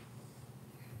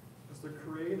 to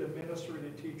create a ministry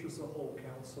that teaches the whole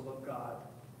counsel of God,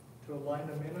 to align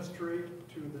the ministry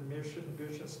to the mission,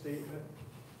 vision statement,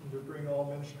 and to bring all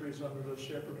ministries under the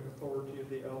shepherding authority of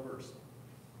the elders.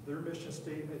 Their mission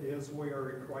statement is, we are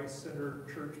a Christ-centered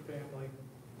church family,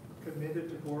 committed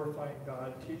to glorifying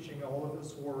God, teaching all of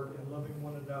His word, and loving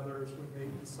one another as we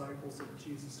make disciples of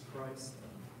Jesus Christ.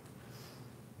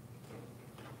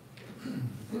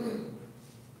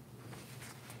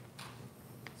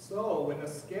 So, in the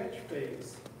sketch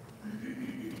phase,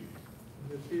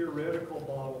 the theoretical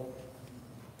model,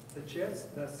 the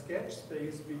sketch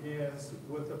phase begins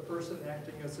with a person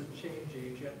acting as a change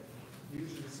agent,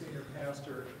 usually the senior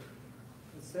pastor.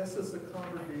 Assesses the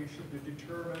congregation to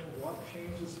determine what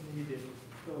change is needed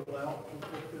to allow to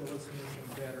fulfill its mission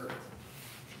better.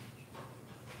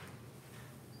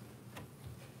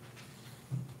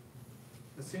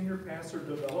 The senior pastor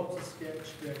develops a sketch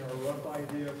then, or a rough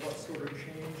idea of what sort of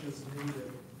change is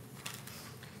needed.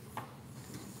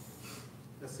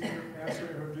 The senior pastor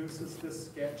introduces this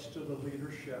sketch to the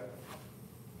leadership.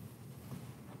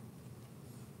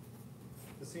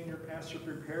 The senior pastor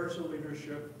prepares the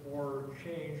leadership for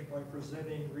change by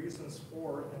presenting reasons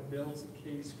for it and builds a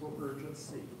case for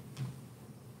urgency.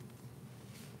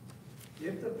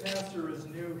 If the pastor is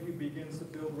new, he begins to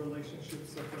build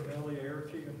relationships of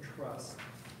familiarity and trust.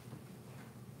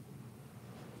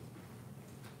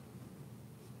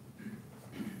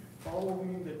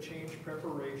 Following the change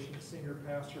preparation, senior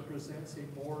pastor presents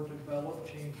a more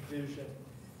developed change vision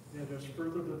that is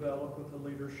further developed with the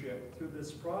leadership. Through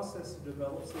this process, it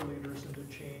develops the leaders into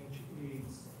change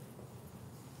aids.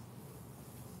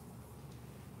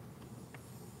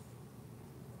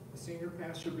 The senior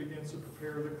pastor begins to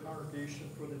prepare the congregation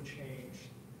for the change.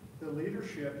 The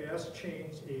leadership, as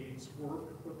change aids,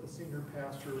 work with the senior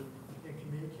pastor in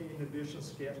communicating the vision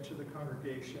sketch to the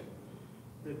congregation.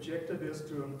 The objective is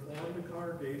to inform the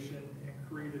congregation and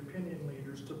create opinion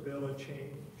leaders to build a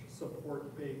change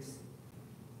support base.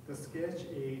 The sketch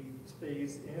aid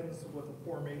phase ends with the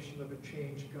formation of a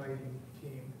change guiding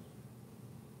team.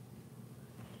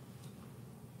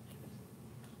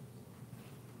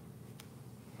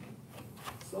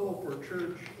 So for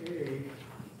Church A,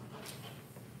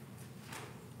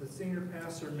 the senior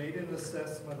pastor made an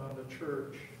assessment on the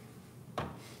church.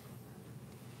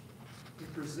 He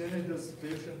presented his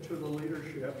vision to the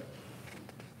leadership.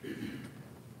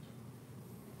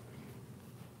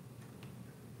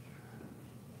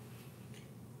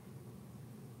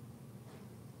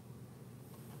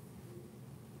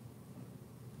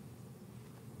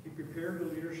 He prepared the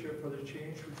leadership for the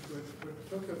change, which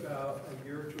took about a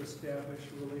year to establish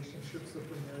relationships of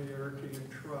familiarity and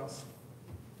trust.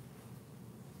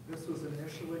 There was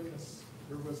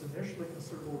initially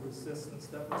considerable resistance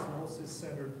that was mostly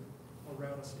centered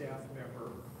around a staff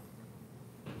member.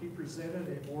 He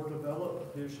presented a more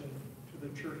developed vision to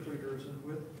the church leaders and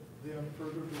with them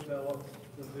further developed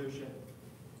the vision.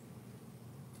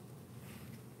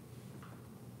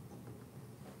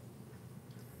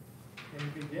 And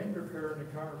he began preparing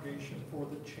the congregation for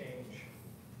the change.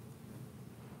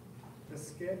 The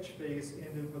sketch phase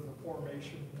ended with the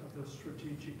formation of the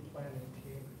strategic planning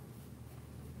team.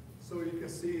 So you can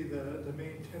see the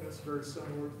main tenets very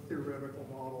similar to the theoretical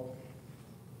model.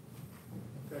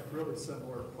 In fact, really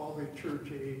similar. Probably Church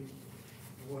A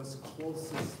was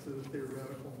closest to the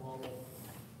theoretical model.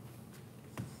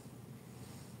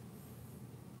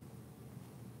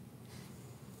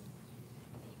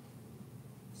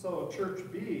 So Church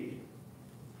B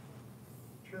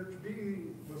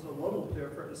was a little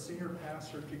different. The senior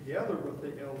pastor, together with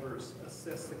the elders,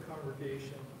 assessed the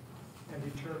congregation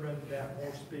and determined that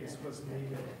more space was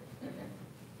needed.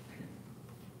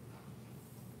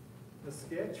 The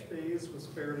sketch phase was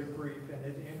fairly brief, and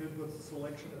it ended with the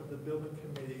selection of the building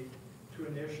committee to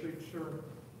initially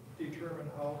determine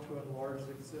how to enlarge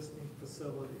the existing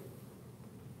facility.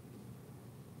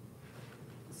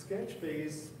 The sketch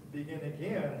phase began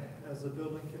again as the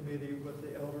building committee with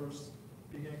the elders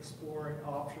began exploring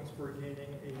options for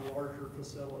gaining a larger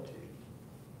facility.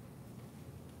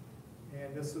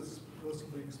 And this will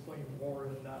be explained more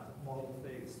in that model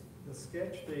phase. The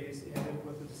sketch phase ended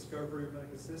with the discovery of an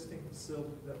existing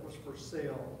facility that was for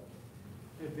sale.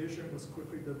 A vision was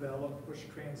quickly developed, which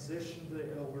transitioned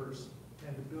the elders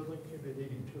and the building committee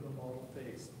to the model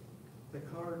phase. The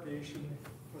congregation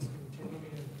was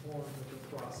continually informed of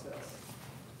the process.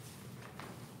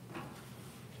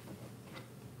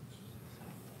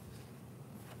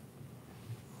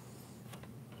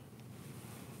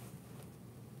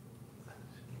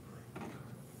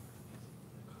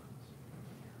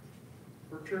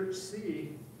 For Church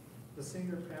C, the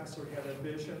senior pastor had a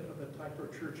vision of the type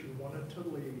of church he wanted to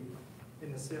lead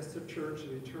and assessed the church to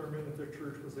determine if the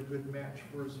church was a good match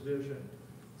for his vision.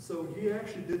 So he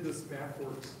actually did this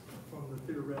backwards from the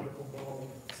theoretical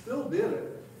model. Still did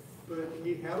it, but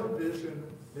he had a vision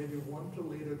that he wanted to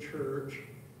lead a church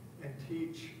and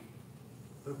teach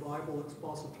the Bible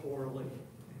expositorily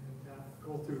and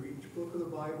go through each book of the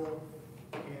Bible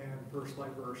and verse by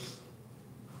verse.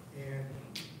 And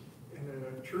in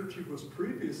the church he was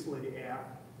previously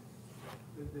at,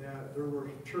 that there were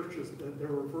churches, that there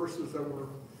were verses that were,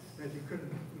 that you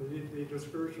couldn't, they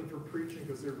discouraged him from preaching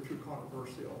because they were too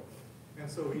controversial. And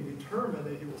so he determined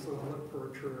that he was going to look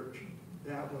for a church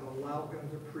that would allow him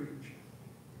to preach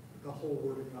the whole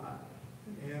Word of God.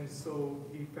 And so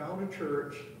he found a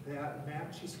church that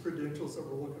matched his credentials that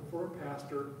were looking for a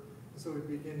pastor. And so he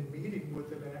began meeting with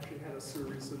them and actually had a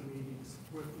series of meetings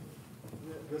with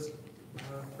this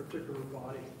particular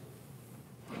body.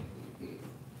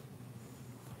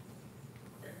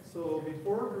 So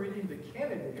before greeting the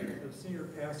candidate, the senior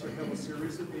pastor held a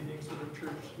series of meetings with the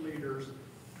church leaders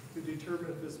to determine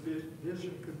if this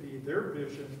vision could be their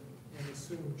vision and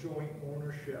assume joint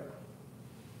ownership.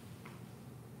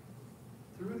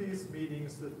 Through these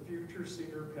meetings, the future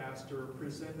senior pastor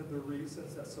presented the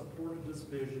reasons that supported his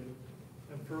vision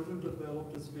and further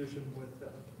developed his vision with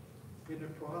them. In the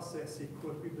process, he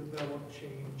quickly developed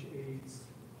change aids.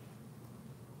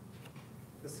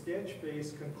 The sketch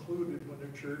phase concluded when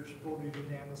the church voted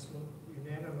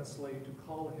unanimously to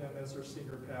call him as their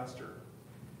senior pastor.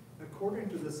 According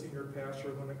to the senior pastor,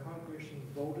 when the congregation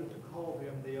voted to call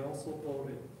him, they also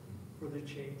voted for the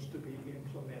change to be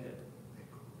implemented.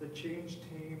 The change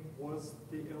team was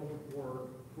the elder board,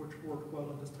 which worked well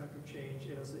in this type of change,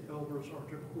 as the elders are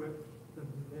to equip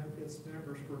its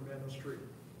members for ministry.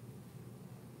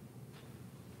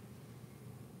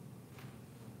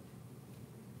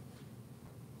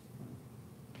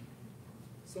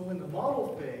 So in the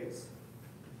model phase,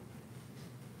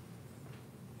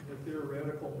 in the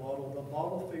theoretical model, the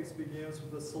model phase begins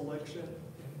with the selection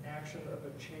and action of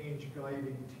a change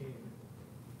guiding team.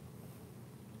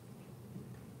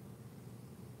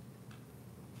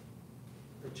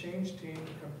 The change team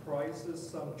comprises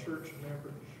some church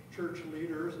members, church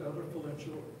leaders, other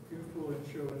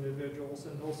influential individuals,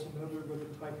 and those familiar with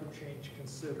the type of change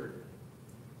considered.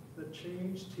 The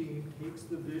change team takes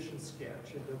the vision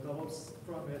sketch and develops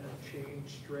from it a change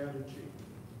strategy.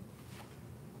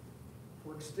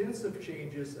 For extensive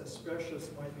changes, a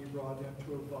specialist might be brought in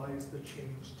to advise the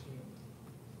change team.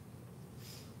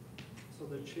 So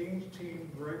the change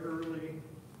team regularly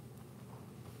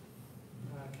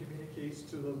communicates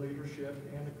to the leadership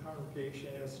and the congregation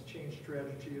as change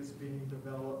strategy is being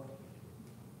developed.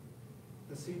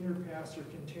 The senior pastor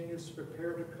continues to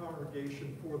prepare the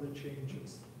congregation for the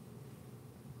changes.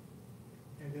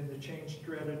 And then the change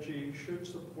strategy should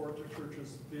support the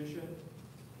church's vision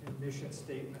and mission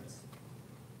statements.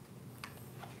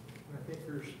 And I think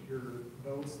your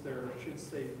notes there should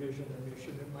say vision and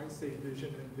mission. It might say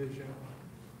vision and vision.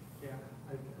 Yeah,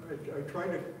 I try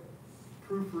to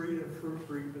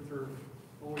proofread, but there's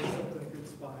always something good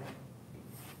spot.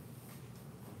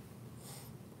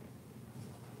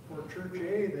 For Church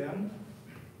A then,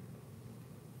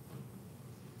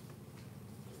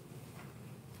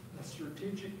 a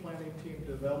strategic planning team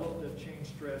developed a change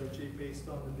strategy based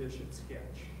on the vision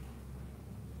sketch.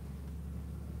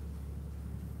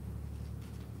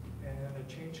 And a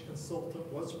change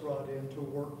consultant was brought in to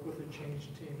work with the change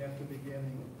team at the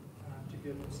beginning to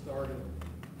get them started.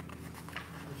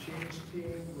 The change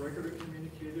team regularly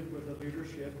communicated with the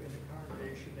leadership in the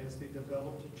congregation as they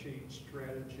developed a change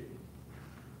strategy.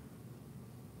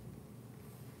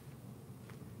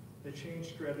 The change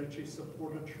strategy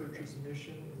supported church's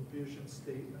mission and vision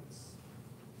statements.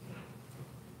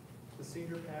 The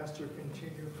senior pastor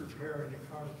continued preparing the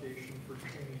congregation for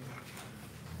change.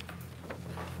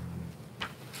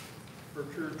 For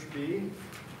Church B,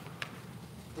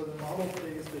 for the model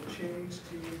phase, the change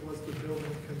team was the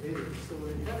building committee. So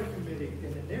they had a committee,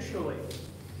 and initially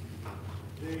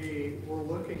they were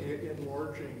looking at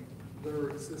enlarging their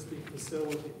existing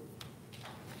facility.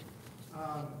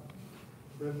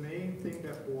 The main thing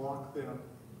that blocked them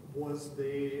was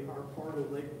they are part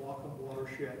of Lake Whatcom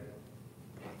watershed.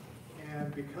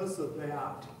 And because of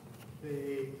that,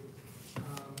 there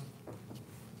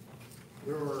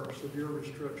are severe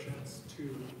restrictions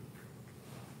to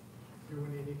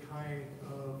doing any kind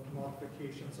of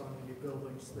modifications on any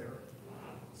buildings there.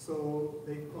 So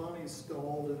they finally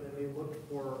stalled and then they looked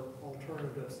for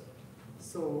alternatives.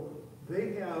 So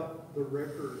they have the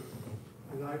record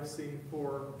that I've seen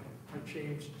for a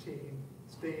change team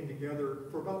staying together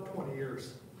for about 20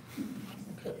 years.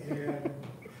 And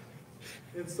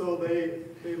And so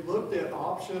they looked at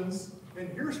options, and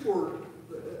here's where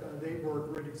they were a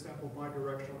great example of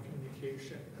bidirectional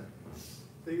communication.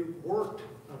 They worked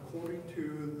according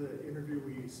to the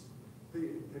interviewees.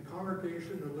 The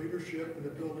congregation, the leadership, and the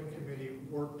building committee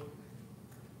worked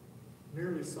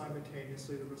nearly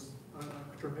simultaneously. There was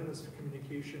tremendous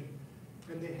communication.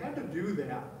 And they had to do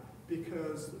that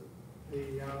because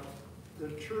the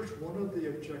church, one of the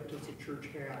objectives the church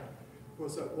had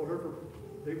was that whatever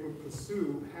they would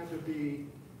pursue had to be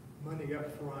money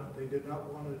up front. They did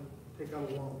not want to take out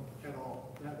a loan at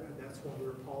all. That's one of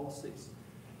their policies.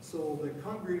 So the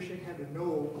congregation had to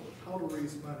know how to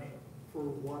raise money for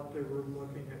what they were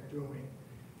looking at doing.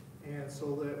 And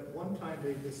so that one time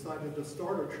they decided to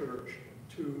start a church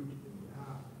to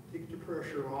take the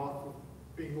pressure off of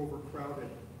being overcrowded.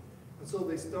 And so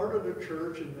they started a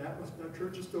church, and that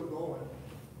church is still going,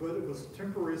 but it was a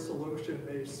temporary solution.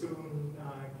 They soon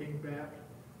gained back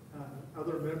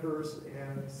other members,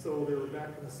 and so they were back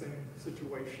in the same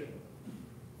situation.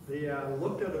 They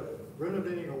looked at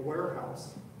renovating a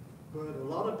warehouse, but a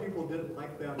lot of people didn't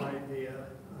like that idea.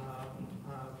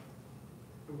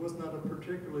 It was not a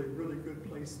particularly really good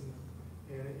place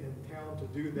in town to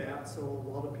do that, so a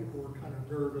lot of people were kind of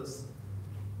nervous.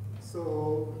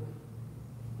 So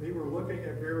they were looking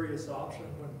at various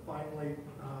options when finally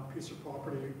a piece of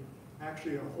property,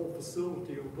 actually a whole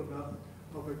facility opened up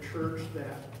of a church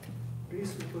that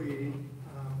basically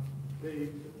they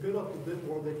bit up a bit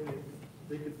more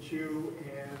they could chew,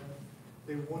 and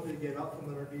they wanted to get out from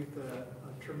underneath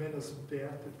a tremendous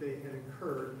debt that they had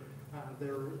incurred.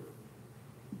 Their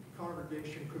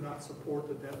congregation could not support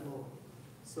the debt load.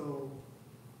 So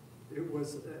it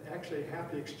was actually a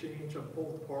happy exchange of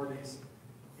both parties.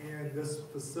 And this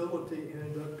facility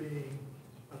ended up being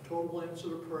a total answer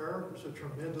to prayer. It's a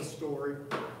tremendous story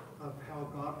of how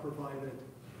God provided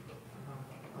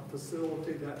a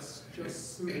facility that's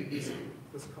just suited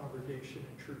this congregation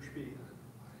and Church B.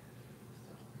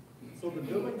 So the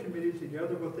building committee,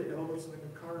 together with the elders and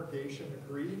the congregation,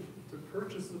 agreed to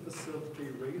purchase the facility,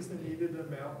 raise the needed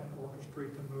amount, and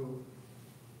orchestrate the move.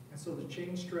 And so the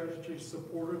change strategy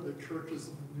supported the church's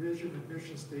vision and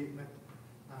mission statement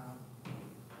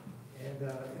in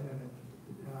an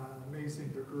amazing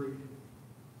degree.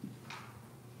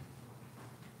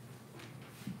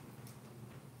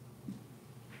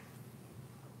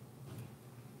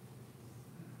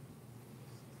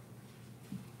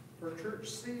 For Church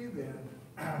C, then,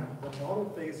 the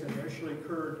model phase initially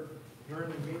occurred during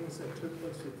the meetings that took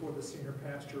place before the senior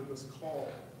pastor was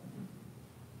called.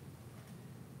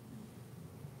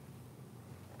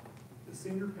 The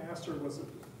senior pastor was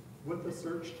with the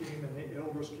search team, and the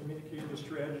elders communicated the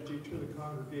strategy to the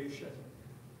congregation.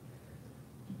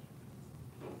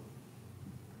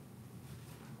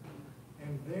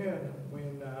 And then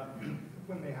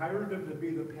when they hired him to be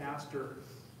the pastor,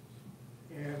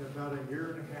 and about a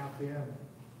year and a half in,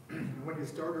 when he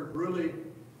started really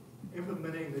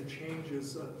implementing the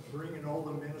changes of bringing all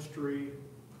the ministry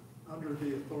under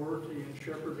the authority and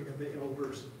shepherding of the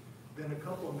elders, then a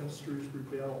couple of ministries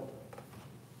rebelled.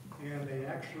 And they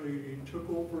actually took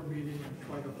over a meeting and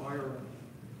tried to fire him.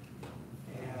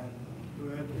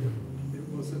 And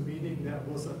it was a meeting that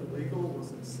wasn't legal,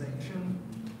 wasn't sanctioned.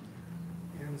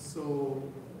 And so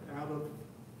out of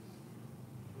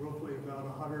roughly about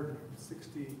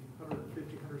 150,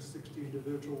 160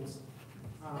 individuals,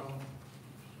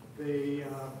 they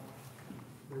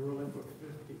were left with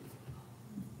 50.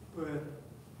 But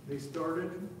they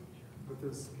started with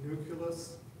this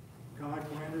nucleus. God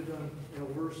granted them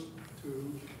elders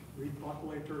to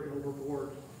repopulate their elder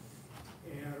board,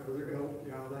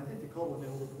 I think they call it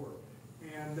an elder board,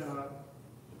 and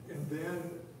then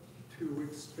to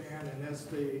expand. And as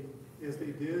they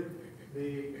did,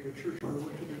 the church grew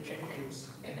into their changes,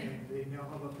 and they now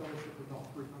have a fellowship of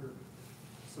about 300.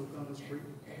 So God has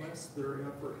blessed their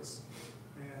efforts,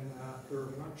 and they're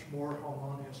a much more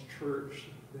harmonious church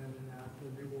than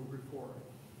they were before.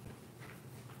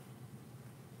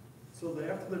 So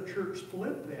after the church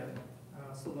split then,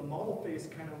 so the model phase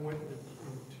kind of went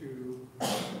into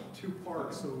two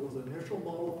parts. So it was an initial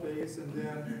model phase, and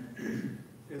then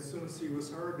as soon as he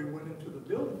was hired, he went into the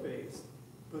build phase.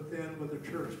 But then with the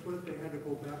church split, they had to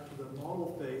go back to the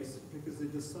model phase because they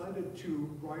decided to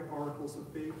write articles of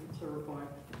faith to clarify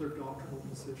their doctrinal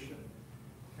position.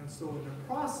 And so in the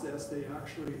process, they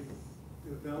actually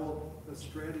developed a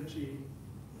strategy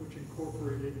which involved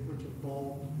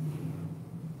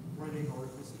writing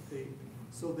articles of faith.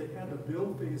 So they had a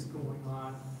build phase going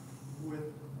on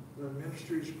with the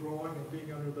ministries growing and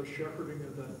being under the shepherding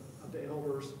of the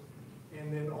elders,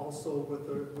 and then also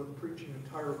with preaching the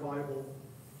entire Bible.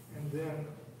 And then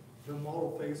The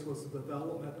model phase was the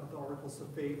development of the Articles of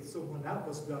Faith. So when that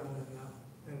was done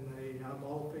and the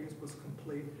model phase was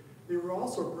complete, they were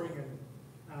also bringing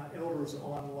elders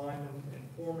online and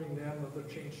informing them of the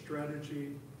change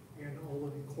strategy and all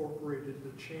that incorporated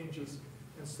the changes.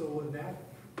 And so in that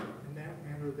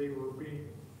manner, they were being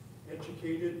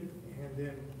educated and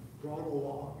then brought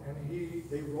along. And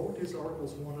they wrote his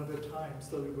articles one at a time.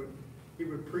 So he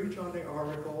would preach on the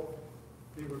article,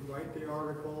 they would write the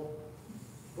article,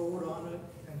 vote on it,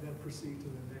 and then proceed to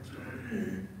the next article.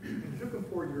 And it took him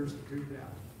 4 years to do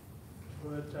that.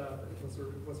 But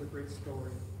it was a great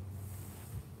story.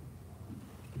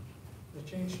 The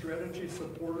change strategy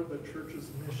supported the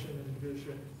church's mission and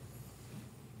vision.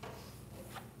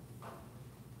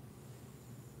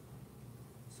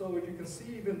 So as you can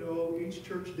see, even though each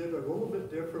church did it a little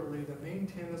bit differently, the main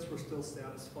tenets were still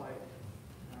satisfied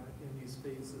in these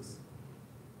phases.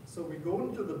 So we go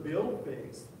into the build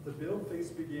phase. The build phase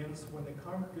begins when the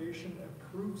congregation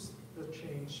approves the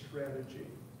change strategy.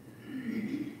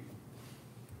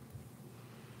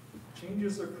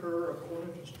 Changes occur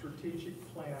according to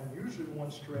strategic plan, usually one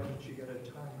strategy at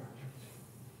a time.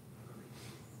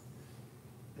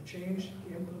 The change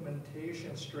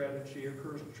implementation strategy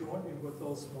occurs jointly with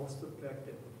those most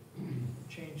affected.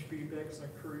 Change feedbacks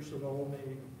encourage that all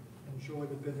may enjoy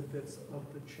the benefits of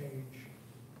the change.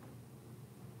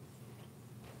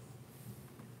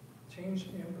 Change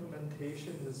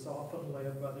implementation is often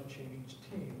led by the change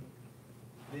team.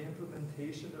 The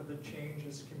implementation of the change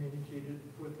is communicated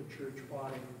with the church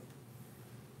body.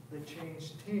 The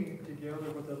change team,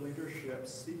 together with the leadership,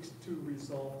 seeks to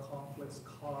resolve conflicts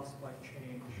caused by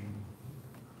change.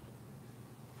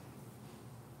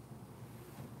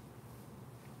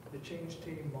 The change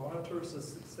team monitors the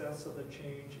success of the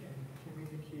change and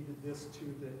communicated this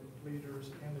to the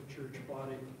leaders and the church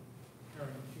body.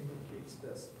 Aaron communicates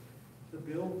this. The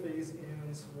build phase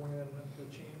ends when the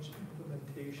change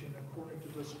implementation according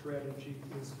to the strategy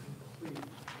is complete.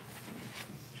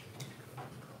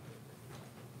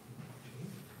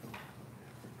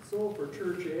 So for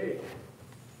Church A,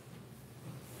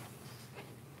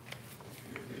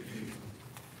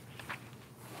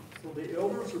 so the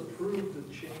elders approved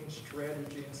the change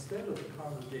strategy instead of the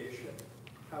congregation.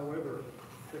 However,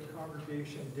 the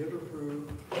congregation did approve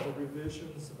the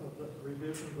revisions of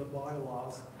the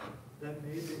bylaws that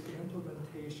made the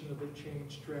implementation of the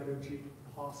change strategy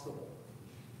possible.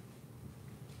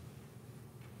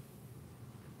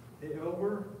 The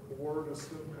elder board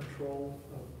assumed control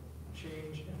of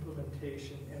change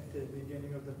implementation at the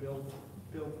beginning of the build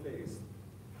phase.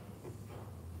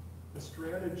 The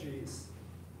strategies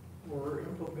were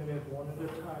implemented one at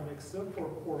a time, except for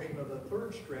a portion of the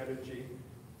third strategy,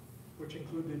 which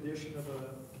included the addition of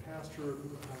a pastor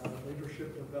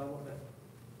leadership development.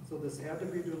 So this had to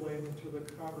be delayed until the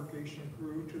congregation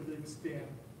grew to the extent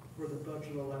where the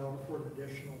budget allowed for an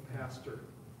additional pastor,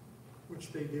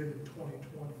 which they did in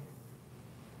 2020.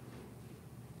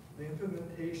 The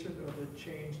implementation of the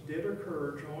change did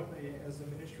occur jointly as the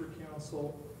ministry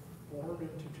council formed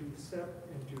into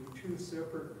two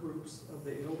separate groups of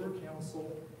the elder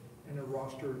council and a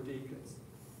roster of deacons.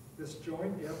 This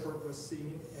joint effort was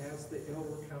seen as the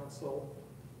elder council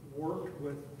worked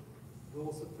with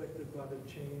those affected by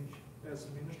the change as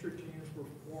ministry teams were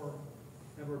formed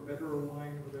and were better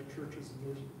aligned with the church's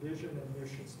vision and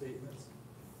mission statements.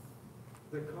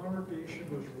 The congregation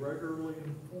was regularly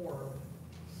informed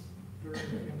during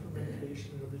the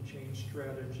implementation of the change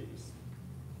strategies.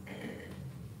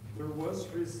 There was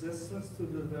resistance to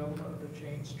the development of the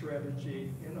change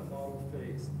strategy in a model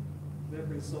phase that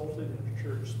resulted in a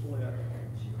church split.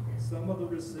 Some of the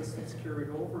resistance carried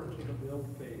over into the build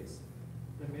phase.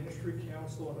 The ministry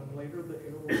council and then later the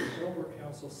elder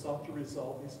council sought to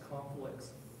resolve these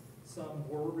conflicts. Some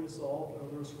were resolved,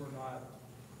 others were not.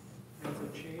 As the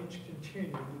change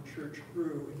continued, the church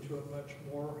grew into a much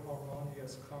more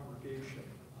harmonious congregation.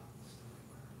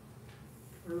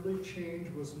 Early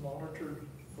change was monitored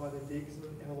by the deacons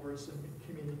and elders and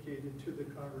communicated to the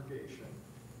congregation.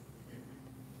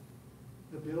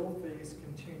 The build phase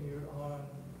continued on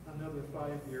another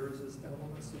 5 years as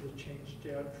elements of the change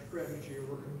strategy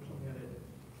were implemented.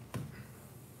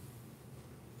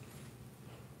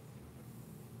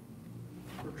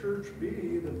 For Church B,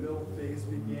 the build phase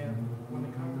began when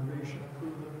the congregation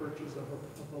approved the purchase of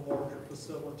a larger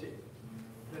facility.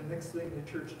 The next thing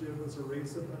the church did was to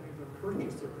raise the money to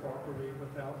purchase the property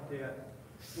without debt,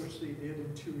 which they did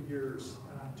in 2 years.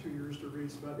 2 years to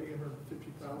raise about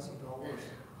 $850,000.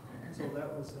 So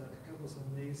that was an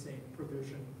amazing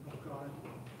provision of God.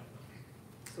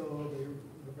 So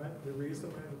they raised the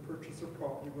money to purchase the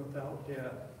property without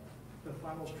debt. The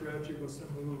final strategy was the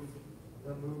move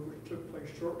which took place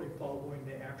shortly following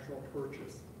the actual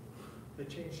purchase. The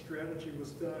change strategy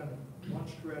was done one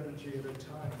strategy at a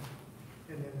time.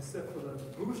 And then except for the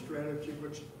move strategy,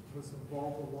 which was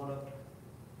involved a lot of,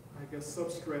 I guess,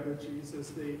 sub-strategies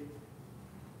as they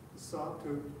sought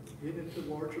to get into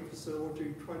larger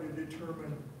facility, try to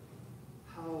determine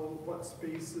what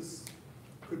spaces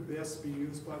could best be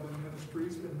used by the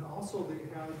ministries, and also they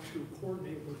had to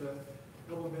coordinate with the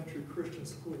elementary Christian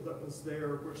school that was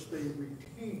there, which they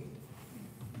retained.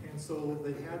 And so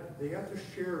they had to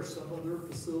share some of their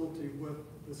facility with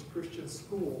this Christian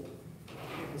school.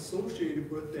 And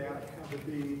associated with that had to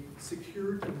be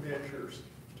security measures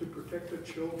to protect the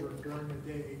children during the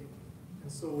day.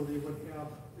 And so they would have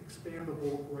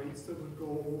expandable grates that would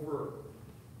go over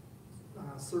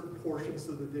certain portions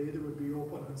of the day that would be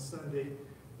open on Sunday.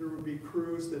 There would be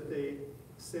crews that they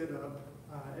set up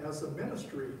as a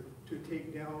ministry to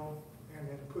take down and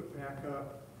then put back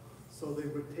up. So they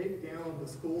would take down the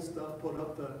school stuff, put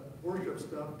up the worship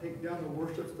stuff, take down the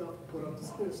worship stuff, put up the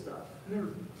school stuff. And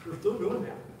they're still doing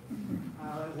that,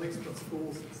 at least when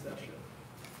school's in session.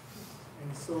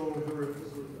 And so there was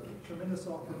tremendous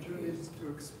opportunities to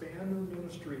expand the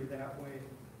ministry that way.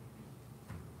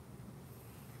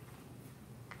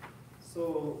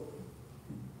 So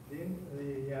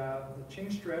the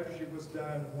change strategy was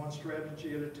done one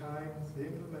strategy at a time. The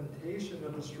implementation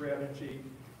of the strategy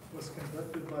was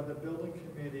conducted by the building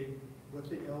committee with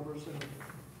the elders and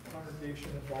the congregation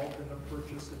involved in the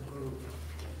purchase and move.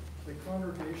 The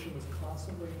congregation was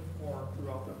constantly informed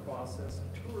throughout the process, and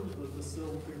tours of the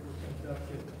facility were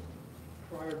conducted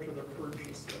prior to the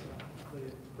purchase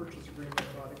agreement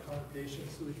by the congregation,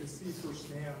 so they could see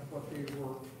firsthand what they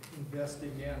were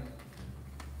investing in.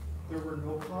 There were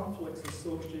no conflicts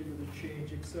associated with the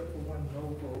change except for one no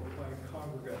vote by a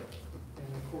congregant.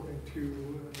 And according to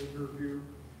the review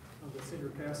of the senior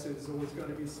pastor, there's always got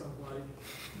to be somebody.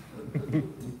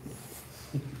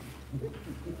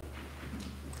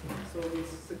 So the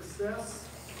success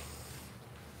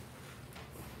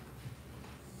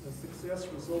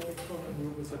resulting from the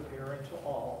move was apparent to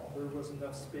all. There was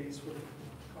enough space for the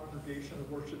congregation to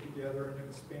worship together and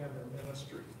expand their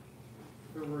ministry.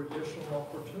 There were additional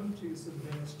opportunities to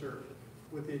minister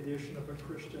with the addition of a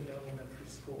Christian elementary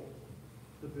school.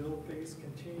 The build phase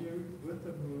continued with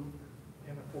the move,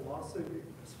 and a philosophy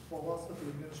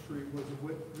of ministry was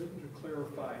written to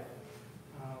clarify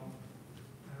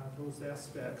those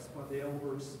aspects by the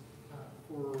elders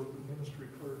for the ministry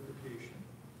clarification.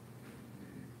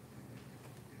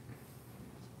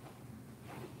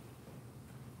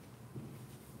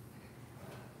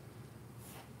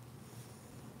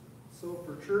 So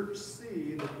for Church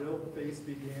C, the build phase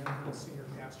began when the senior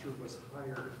pastor was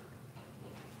hired.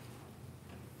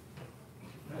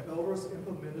 The elders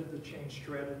implemented the change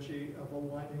strategy of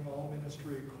aligning all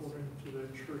ministry according to the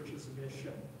church's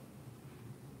mission.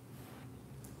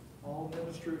 All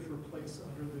ministries were placed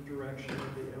under the direction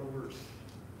of the elders.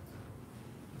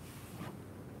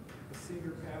 The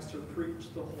senior pastor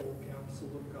preached the whole counsel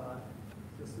of God,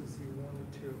 just as he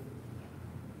wanted to.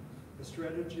 The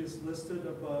strategies listed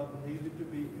above needed to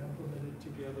be implemented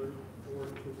together for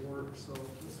it to work. So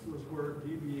this was where it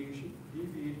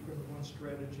deviated from one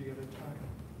strategy at a time.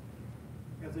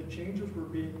 As the changes were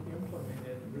being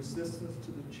implemented, resistance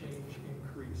to the change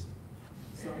increased.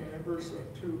 Some members of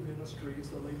two ministries,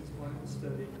 the Ladies' Bible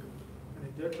Study and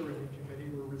a decorating committee,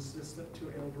 were resistant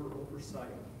to elder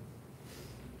oversight.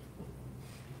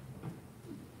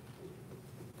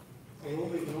 Although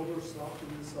the elders sought to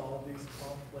resolve these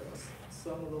conflicts,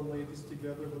 some of the ladies,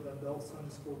 together with an adult Sunday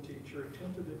school teacher,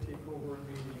 attempted to take over a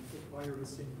meeting to fire the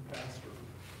senior pastor.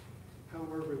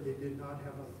 However, they did not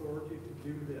have authority to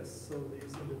do this, so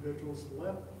these individuals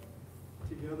left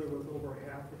together with over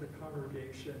half of the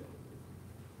congregation.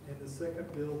 And the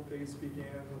second build phase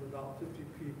began with about 50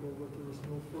 people, but there was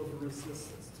no further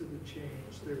resistance to the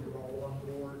change. They were all on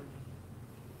board.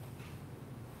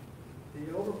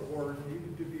 The elder board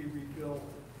needed to be rebuilt,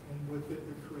 and with it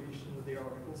the creation of the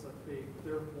Articles of Faith.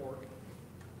 Therefore,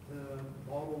 the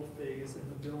model phase and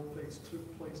the build phase took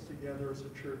place together as a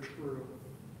church grew.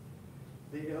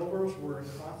 The elders were in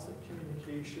constant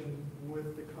communication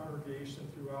with the congregation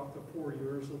throughout the 4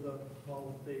 years of the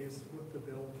model phase with the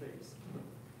build phase.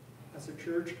 As the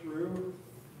church grew,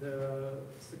 the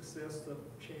success of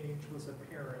change was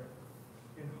apparent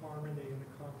in harmony in the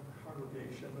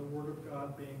congregation, the Word of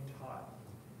God being taught,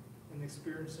 and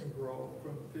experiencing growth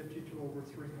from 50 to over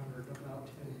 300 in about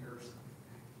 10 years.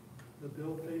 The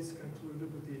build phase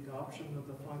concluded with the adoption of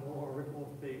the final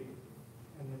article of faith,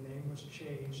 and the name was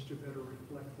changed to better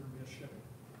reflect their mission.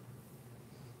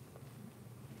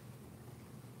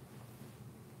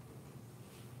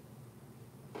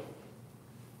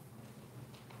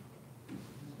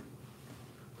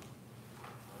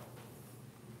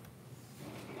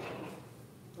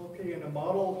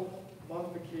 model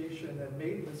modification and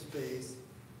maintenance phase,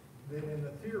 then in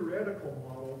the theoretical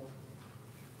model,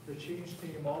 the change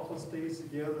team also stays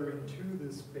together into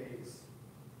this phase.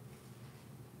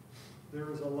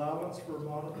 There is allowance for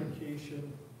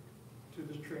modification to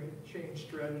the change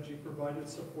strategy provided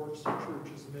supports the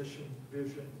church's mission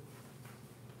vision.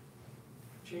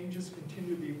 Changes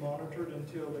continue to be monitored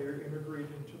until they are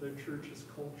integrated into the church's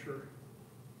culture.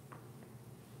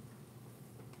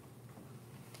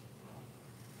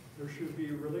 There should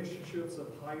be relationships of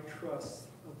high trust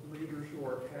of leaders who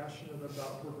are passionate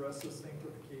about progressive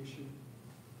sanctification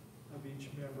of each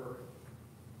member.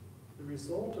 The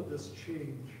result of this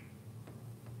change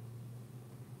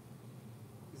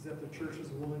is that the church is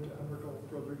willing to undergo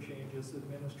further changes, the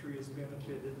ministry is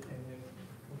benefited, and it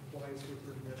complies with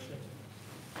their mission.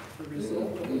 The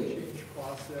result of the change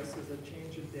process is a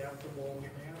change adaptable,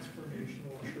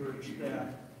 transformational church that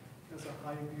has a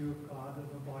high view of God and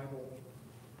the Bible,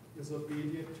 is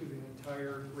obedient to the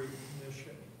entire Great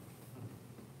Commission.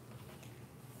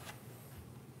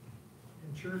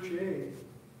 In Church A,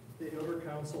 the Elder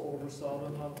Council oversaw the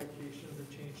modification of the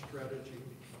change strategy,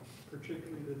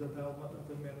 particularly the development of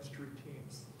the ministry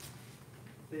teams.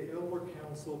 The Elder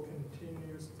Council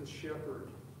continues to shepherd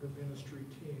the ministry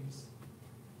teams.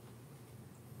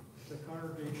 The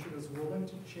congregation is willing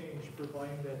to change,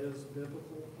 providing that it is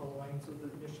biblical, aligns with the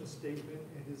mission statement,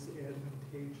 and is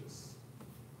advantageous.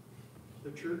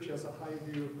 The church has a high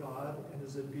view of God and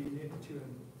is obedient to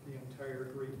the entire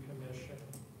Great Commission.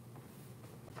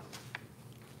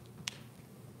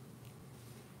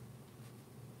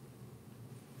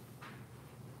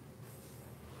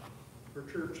 For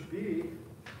Church B,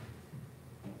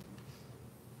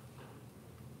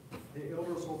 the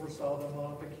elders oversaw the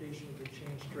modification of the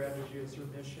change strategy as their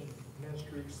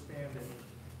ministry expanded.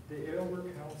 The Elder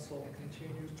Council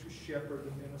continues to shepherd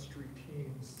the ministry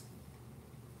teams.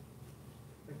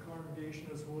 The congregation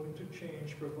is willing to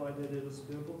change, provided it is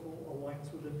biblical, aligns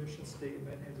with the mission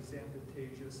statement, and is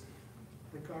advantageous.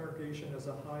 The congregation has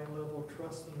a high level of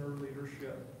trust in their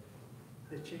leadership.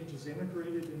 The change is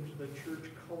integrated into the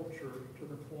church culture to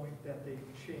the point that they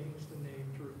change the name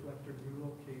to reflect their new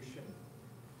location.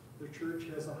 The church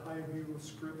has a high view of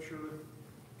Scripture,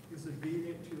 is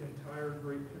obedient to the entire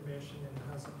Great Commission, and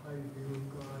has a high view of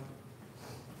God.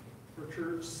 For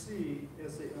Church C,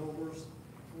 as the elders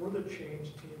or the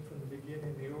change team from the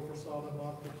beginning, they oversaw the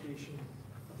modification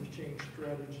of the change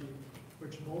strategy,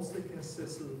 which mostly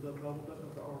consists of the development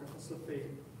of the Articles of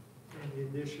Faith and the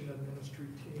addition of ministry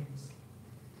teams.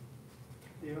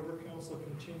 The Elder Council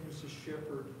continues to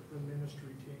shepherd the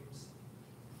ministry teams.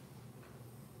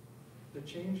 The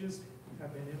changes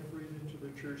have been integrated into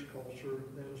the church culture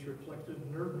that is reflected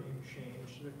in their name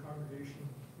change. The congregation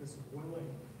is willing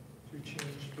to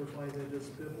change, provided it is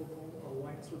biblical,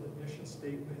 aligns with the mission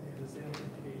statement, and is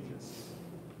advantageous.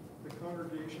 The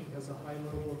congregation has a high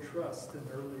level of trust in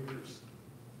their leaders.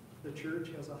 The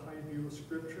church has a high view of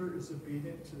Scripture, is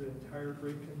obedient to the entire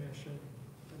Great Commission,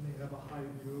 and they have a high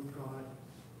view of God.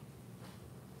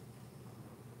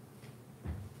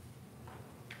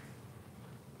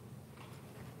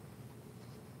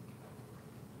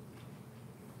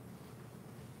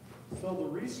 So the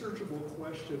researchable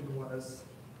question was,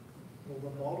 will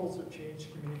the models of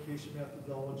change communication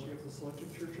methodology of the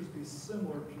selected churches be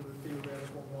similar to the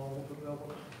theoretical model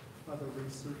developed by the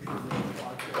researcher in this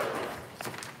project?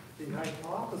 The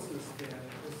hypothesis then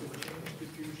is the change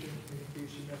diffusion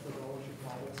communication methodology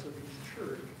models of each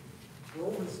church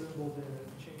will resemble the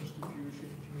change diffusion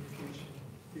communication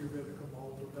theoretical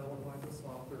model developed by this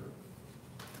author.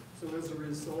 So as a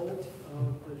result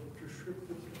of the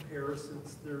descriptive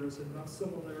comparisons, there is enough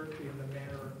similarity in the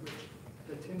manner in which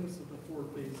the tenets of the four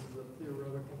phases of the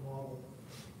theoretical model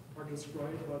are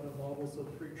described by the models of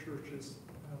three churches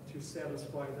to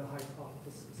satisfy the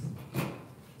hypothesis.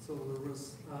 So there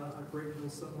was a great deal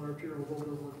of similarity, although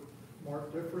there were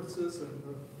marked differences in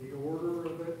the order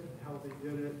of it and how they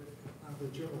did it. The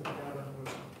general pattern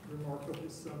was remarkably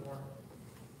similar.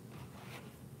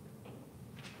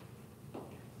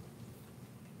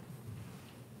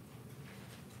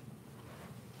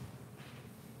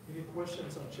 Any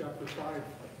questions on chapter 5?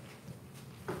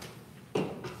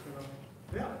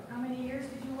 Yeah. How many years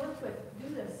did you work with, do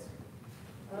this?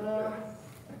 About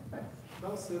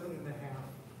 7.5.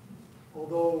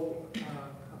 Although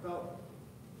about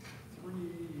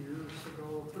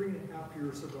 3.5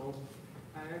 years ago,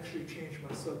 I actually changed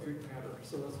my subject matter,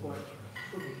 so that's why I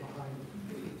put it behind.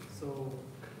 So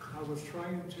I was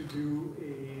trying to do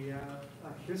a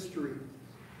history,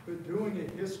 but doing a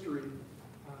history,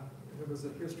 it was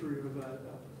a history of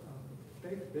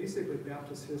basically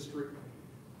Baptist history.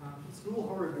 It's a little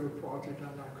hard to do a project, and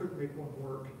I couldn't make one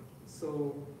work.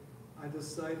 So I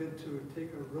decided to take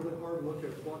a really hard look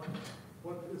at what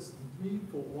is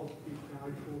needful, what would be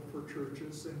valuable for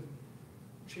churches, and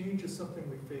change is something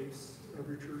we face.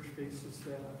 Every church faces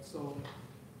that. So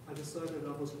I decided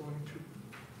I was going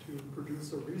to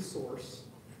produce a resource.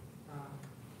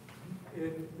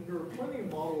 And there are plenty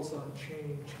of models on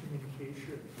change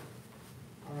communication.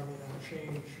 On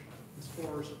change as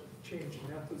far as change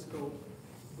methods go,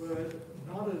 but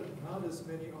not as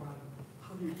many on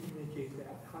how do you communicate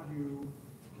that? How do you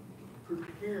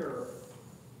prepare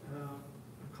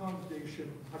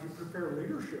accommodation? How do you prepare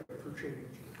leadership for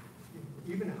change?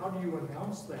 Even how do you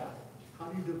announce that? How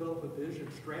do you develop a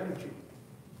vision, strategy?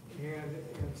 And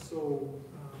so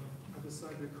I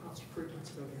decided to concentrate my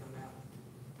study on that.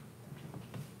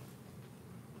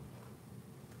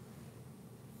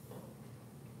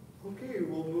 Okay,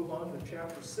 we'll move on to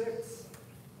chapter 6.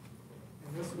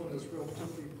 And this one is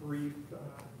relatively brief,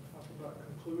 talk about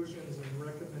conclusions and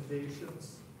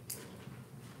recommendations.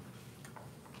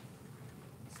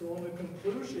 So on the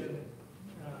conclusion,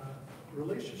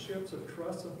 relationships of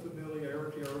trust and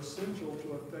familiarity are essential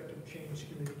to effective change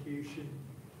communication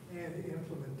and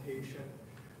implementation.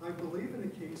 I believe in the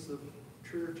case of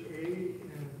Church A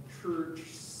and Church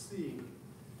C,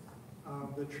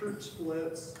 the church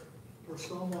splits were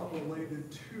somewhat related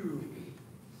to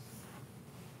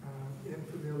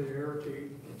infamiliarity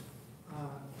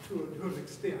to an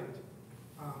extent,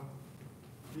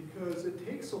 because it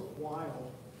takes a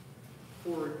while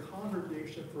for a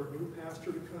congregation, for a new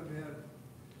pastor to come in.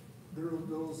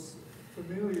 Those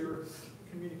familiar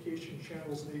communication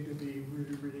channels need to be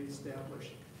really, really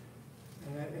established.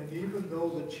 And even though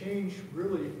the change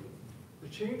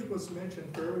was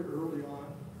mentioned fairly early on,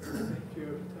 I think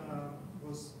it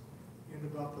was in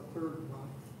about the 3rd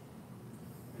month.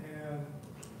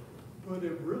 But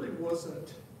it really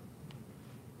wasn't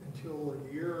until about a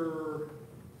year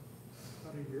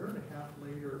and a half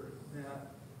later that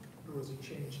there was a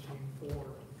change team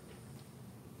formed.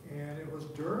 And it was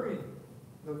during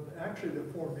the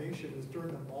formation is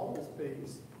during the model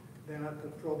phase that the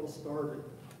trouble started.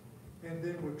 And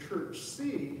then with Church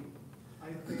C,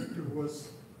 I think there was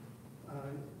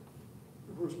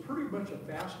pretty much a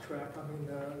fast track. I mean,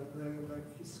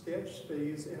 the sketch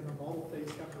phase and the model phase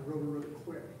happened really, really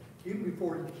quick, even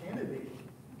before the candidate.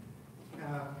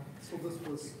 So this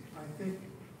was, I think,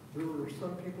 there were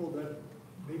some people that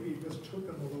maybe mistook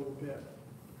him a little bit.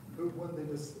 But when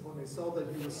they saw that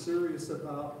he was serious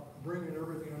about bringing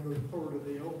everything under the authority of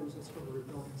the elders, that's when the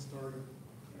rebellion started.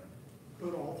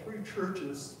 But all 3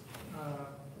 churches,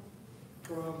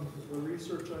 from the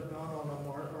research I've done on them,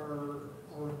 are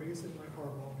amazingly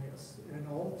harmonious. And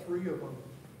all 3 of them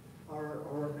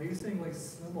are amazingly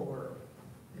similar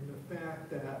in the fact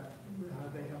that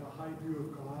they have a high view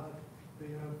of God. They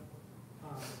have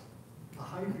a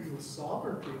high view of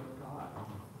sovereignty of God.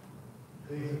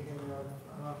 They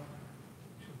have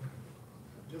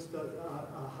just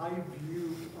a high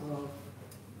view of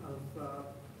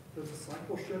the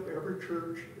discipleship. Every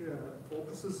church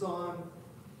focuses on,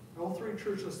 all 3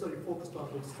 churches study focused on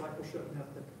the discipleship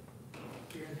method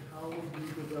and how we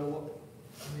develop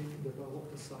and they can develop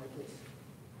disciples.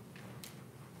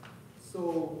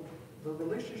 So the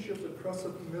relationships of trust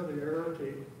and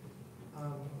familiarity,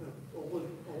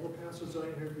 all the pastors I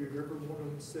interviewed, every one of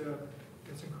them said,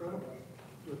 it's incredible.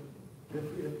 If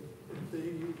they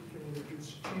can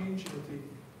introduce change, and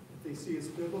if they see it's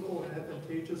biblical and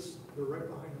advantageous, they're right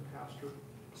behind the pastor.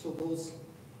 So those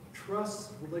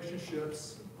trust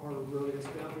relationships are really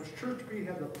established. Church B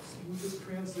had the smoothest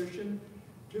transition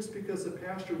just because the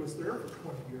pastor was there for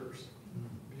 20 years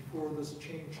before this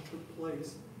change took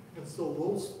place. And so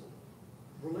those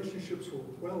relationships were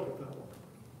well developed.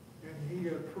 And he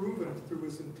had proven through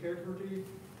his integrity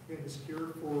and his care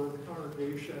for the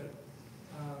congregation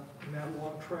in that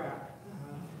long track,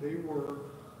 it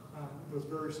was a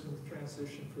very smooth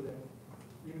transition for them,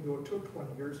 even though it took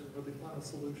 20 years until they found a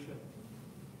solution.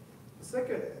 The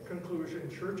second conclusion,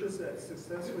 churches that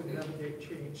successfully navigate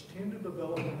change tend to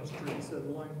develop ministries that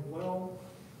align well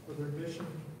with their mission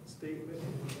statement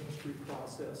and the ministry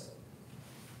process.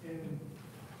 And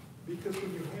because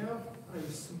when you have a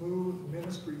smooth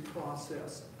ministry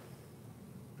process,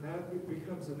 that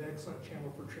becomes an excellent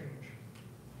channel for change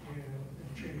and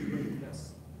change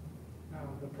readiness. Now,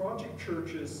 the project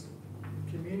churches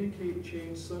communicate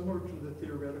change similar to the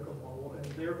theoretical model, and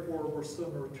therefore we're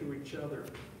similar to each other.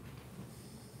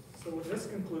 So in this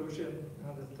conclusion,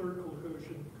 the third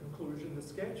conclusion, the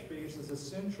sketch phase is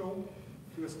essential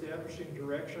to establishing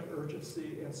direction,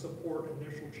 urgency, and support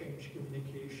initial change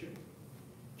communication.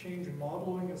 Change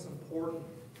modeling is important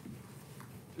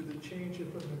to the change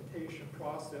implementation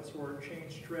process where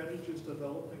change strategy is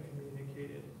developed and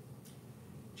communicated.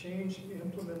 Change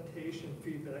implementation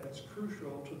feedback is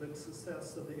crucial to the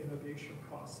success of the innovation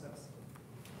process.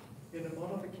 In the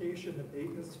modification and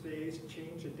maintenance phase,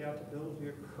 change adaptability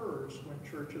occurs when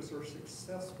churches are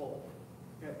successful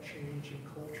at change and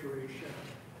culturation.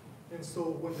 And so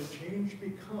when the change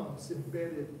becomes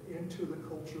embedded into the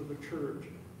culture of the church,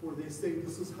 where they say,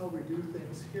 this is how we do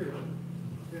things here,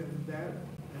 then that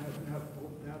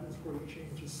is where the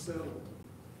change is settled.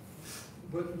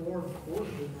 But more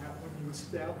important than that, when you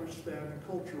establish that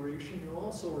enculturation, you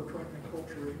also are trying to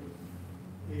enculturate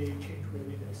a change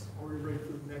readiness. Are you ready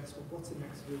for the next one? What's the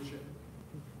next vision?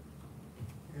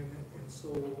 And so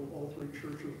all three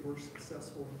churches were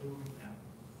successful in doing that.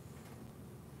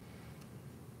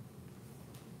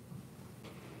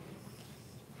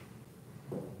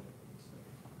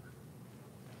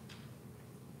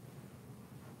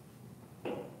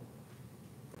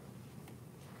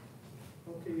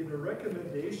 Okay, the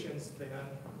recommendations then,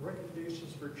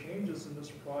 recommendations for changes in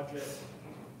this project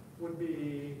would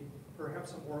be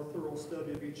perhaps a more thorough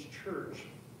study of each church.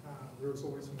 There's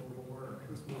always more to learn,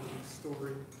 there's more to the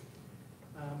story.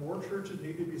 More churches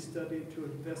need to be studied to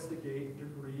investigate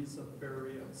degrees of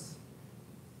variance.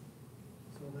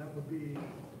 So that would be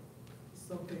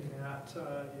something that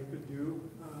you could do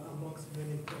amongst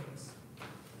many things.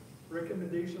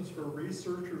 Recommendations for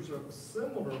researchers of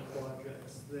similar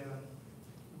projects then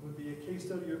would be a case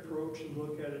study approach and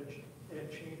look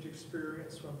at change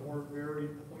experience from more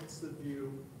varied points of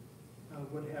view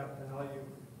would have value.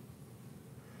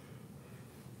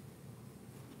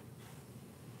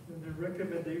 And the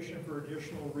recommendation for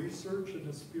additional research in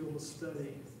this field of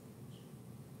study.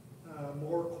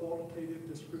 More qualitative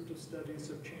descriptive studies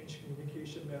of change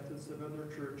communication methods of other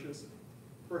churches.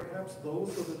 Perhaps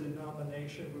those of the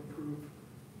denomination would prove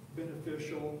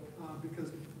beneficial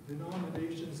because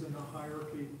denominations in the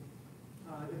hierarchy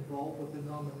involved with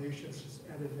denominations just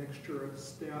add an extra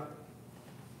step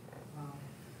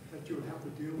that you would have to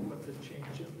deal with the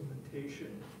change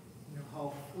implementation. You know,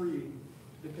 how free,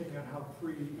 depending on how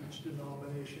free each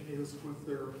denomination is with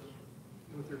their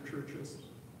churches.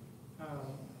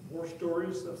 More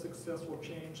stories of successful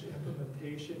change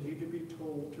implementation need to be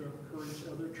told to encourage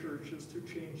other churches to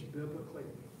change biblically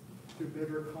to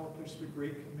better accomplish the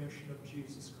Great Commission of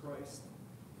Jesus Christ.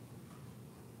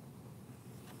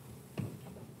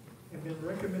 And then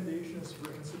recommendations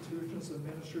for institutions of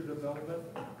ministry development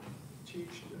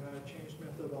teach change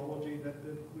methodology that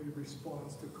biblically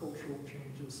responds to cultural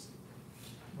changes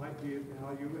might be of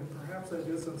value, and perhaps that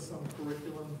is in some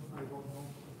curriculum, I don't know.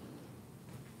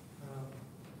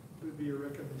 Would be a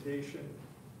recommendation.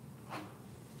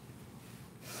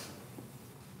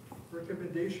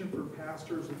 Recommendation for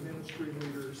pastors and ministry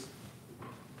leaders.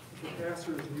 If the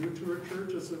pastor is new to a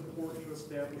church, it's important to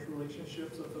establish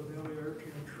relationships of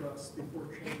familiarity and trust before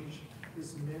change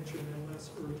is mentioned unless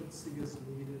urgency is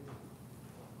needed.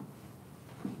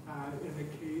 In the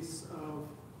case of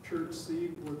Church C,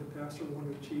 where the pastor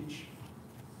wanted to teach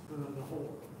the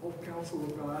whole counsel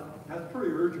of God, that's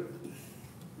pretty urgent.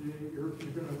 You're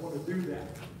going to want to do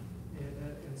that.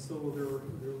 And so there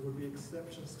would be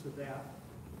exceptions to that.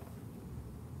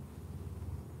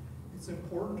 It's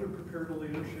important to prepare the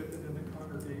leadership and in the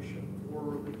congregation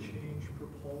for the change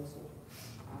proposal.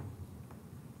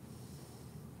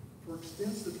 For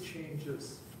extensive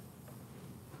changes,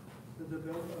 the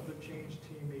development of a change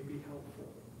team may be helpful.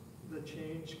 The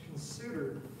change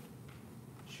considered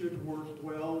should work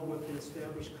well with the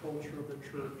established culture of the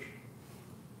church.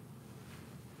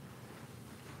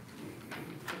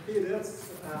 Okay, that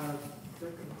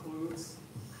concludes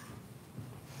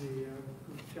the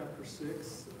chapter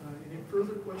 6. Any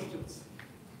further questions?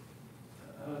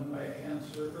 My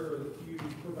answer, or you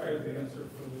provided the answer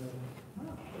for the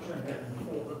question I had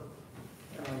before,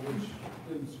 which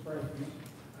didn't surprise me.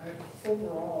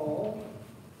 Overall,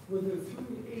 with the 3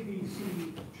 ABC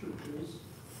churches,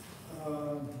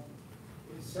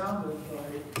 it sounded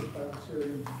like, if I was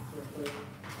hearing correctly,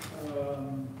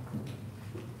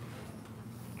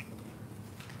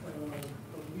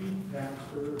 the lead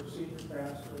pastor, or senior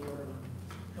pastor, whatever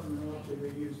terminology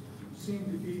they use, seemed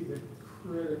to be the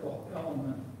critical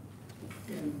element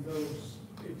in those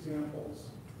examples.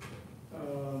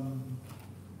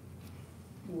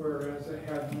 Whereas I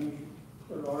had me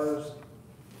put ours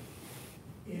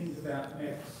into that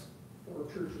mix for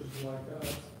churches like us,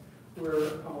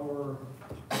 where our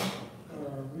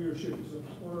leadership is a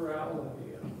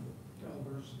plurality of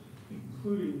elders,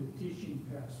 including the teaching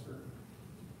pastor.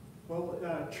 Well,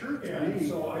 Church And B,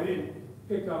 so I didn't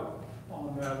pick up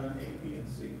on that in A, B, and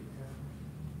C.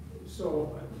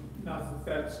 So, not that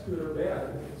that's good or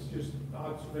bad, it's just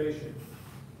observation.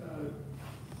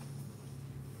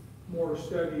 More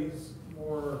studies,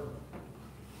 more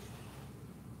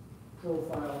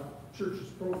profile, church's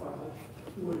profile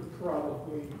would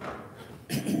probably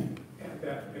add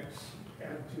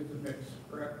to the mix,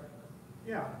 correct?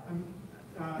 Yeah,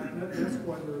 that's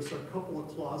why there's a couple of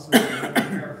clauses in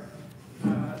there,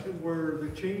 where the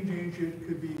change agent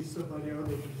could be somebody other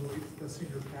than the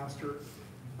senior pastor.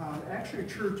 Actually,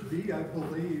 Church B, I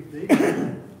believe, they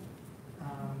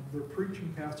their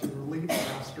preaching pastor, their lead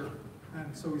pastor,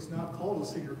 and so he's not called a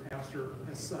senior pastor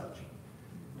as such.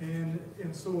 And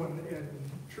so in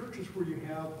churches where you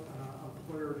have a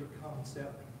polarity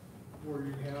concept, where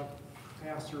you have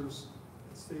pastors,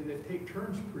 say, that take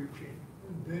turns preaching,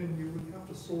 and then you would have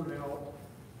to sort out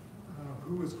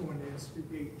who is going to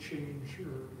instigate change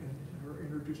or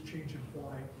introduce change and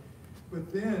why.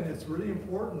 But then it's really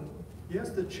important, yes,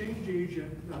 the change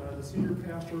agent, the senior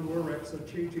pastor, whoever acts as a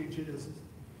change agent is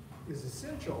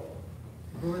essential,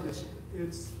 but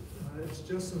it's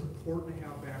just important to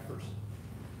have backers.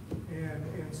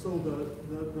 And so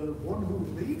the one who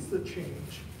leads the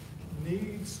change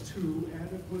needs to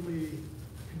adequately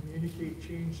communicate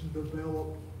change and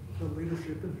develop the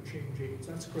leadership and the change aids.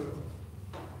 That's critical.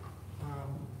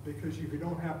 Because if you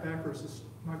don't have backers, it's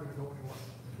not going to go anywhere.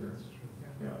 Sure.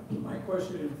 Yeah, my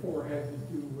question in 4 had to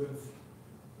do with,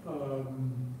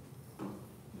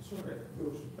 sort of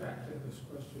goes back to this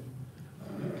question,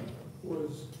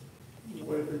 was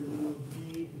whether you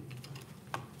need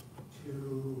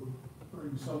to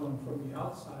bring someone from the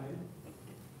outside,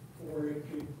 or it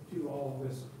could do all of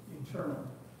this internal.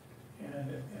 And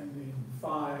in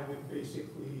 5, it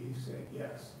basically said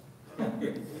yes.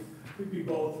 Could be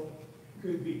both,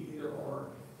 could be either or.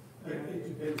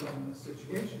 It depends on the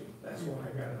situation. That's why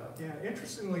I got it up. Yeah,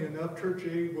 interestingly enough, Church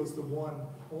A was the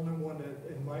only one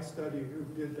that, in my study who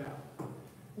did that.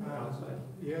 Outside.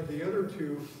 Yeah, the other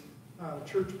 2,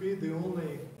 Church B, the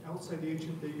only outside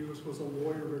agent they used was a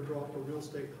lawyer to draw up a real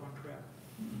estate contract.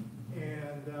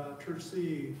 And Church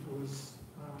C was,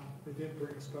 they didn't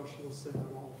bring a specialist in at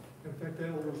all. In fact, the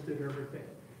elders did everything.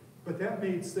 But that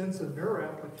made sense in their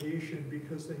application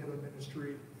because they had a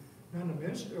ministry, not a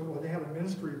ministry, well, they had a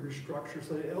ministry restructure.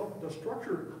 So the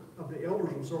structure of the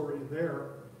elders was already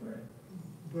there, Right.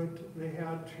 but they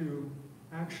had to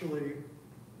actually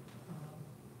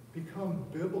become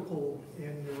biblical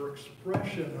in their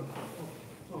expression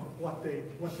of what they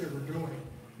were doing.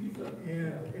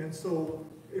 And so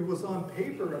it was on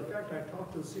paper. In fact, I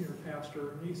talked to the senior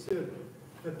pastor, and he said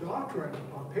the doctrine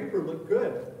on paper looked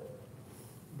good,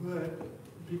 but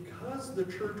because the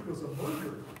church was a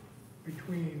merger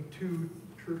between 2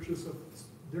 churches of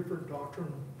different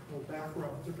doctrinal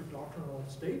backgrounds, different doctrinal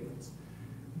statements,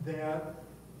 that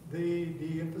they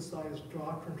de-emphasized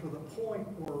doctrine to the point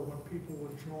where when people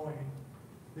would join,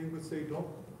 they would say, don't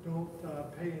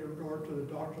pay any regard to the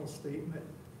doctrinal statement.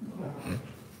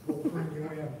 We'll bring you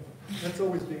in. That's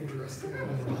always dangerous.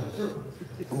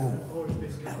 Always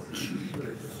dangerous.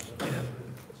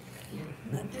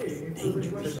 Okay, any further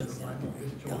questions?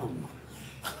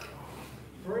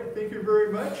 All right, thank you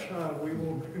very much. We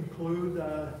will conclude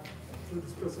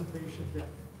this presentation.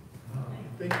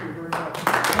 Thank you very much.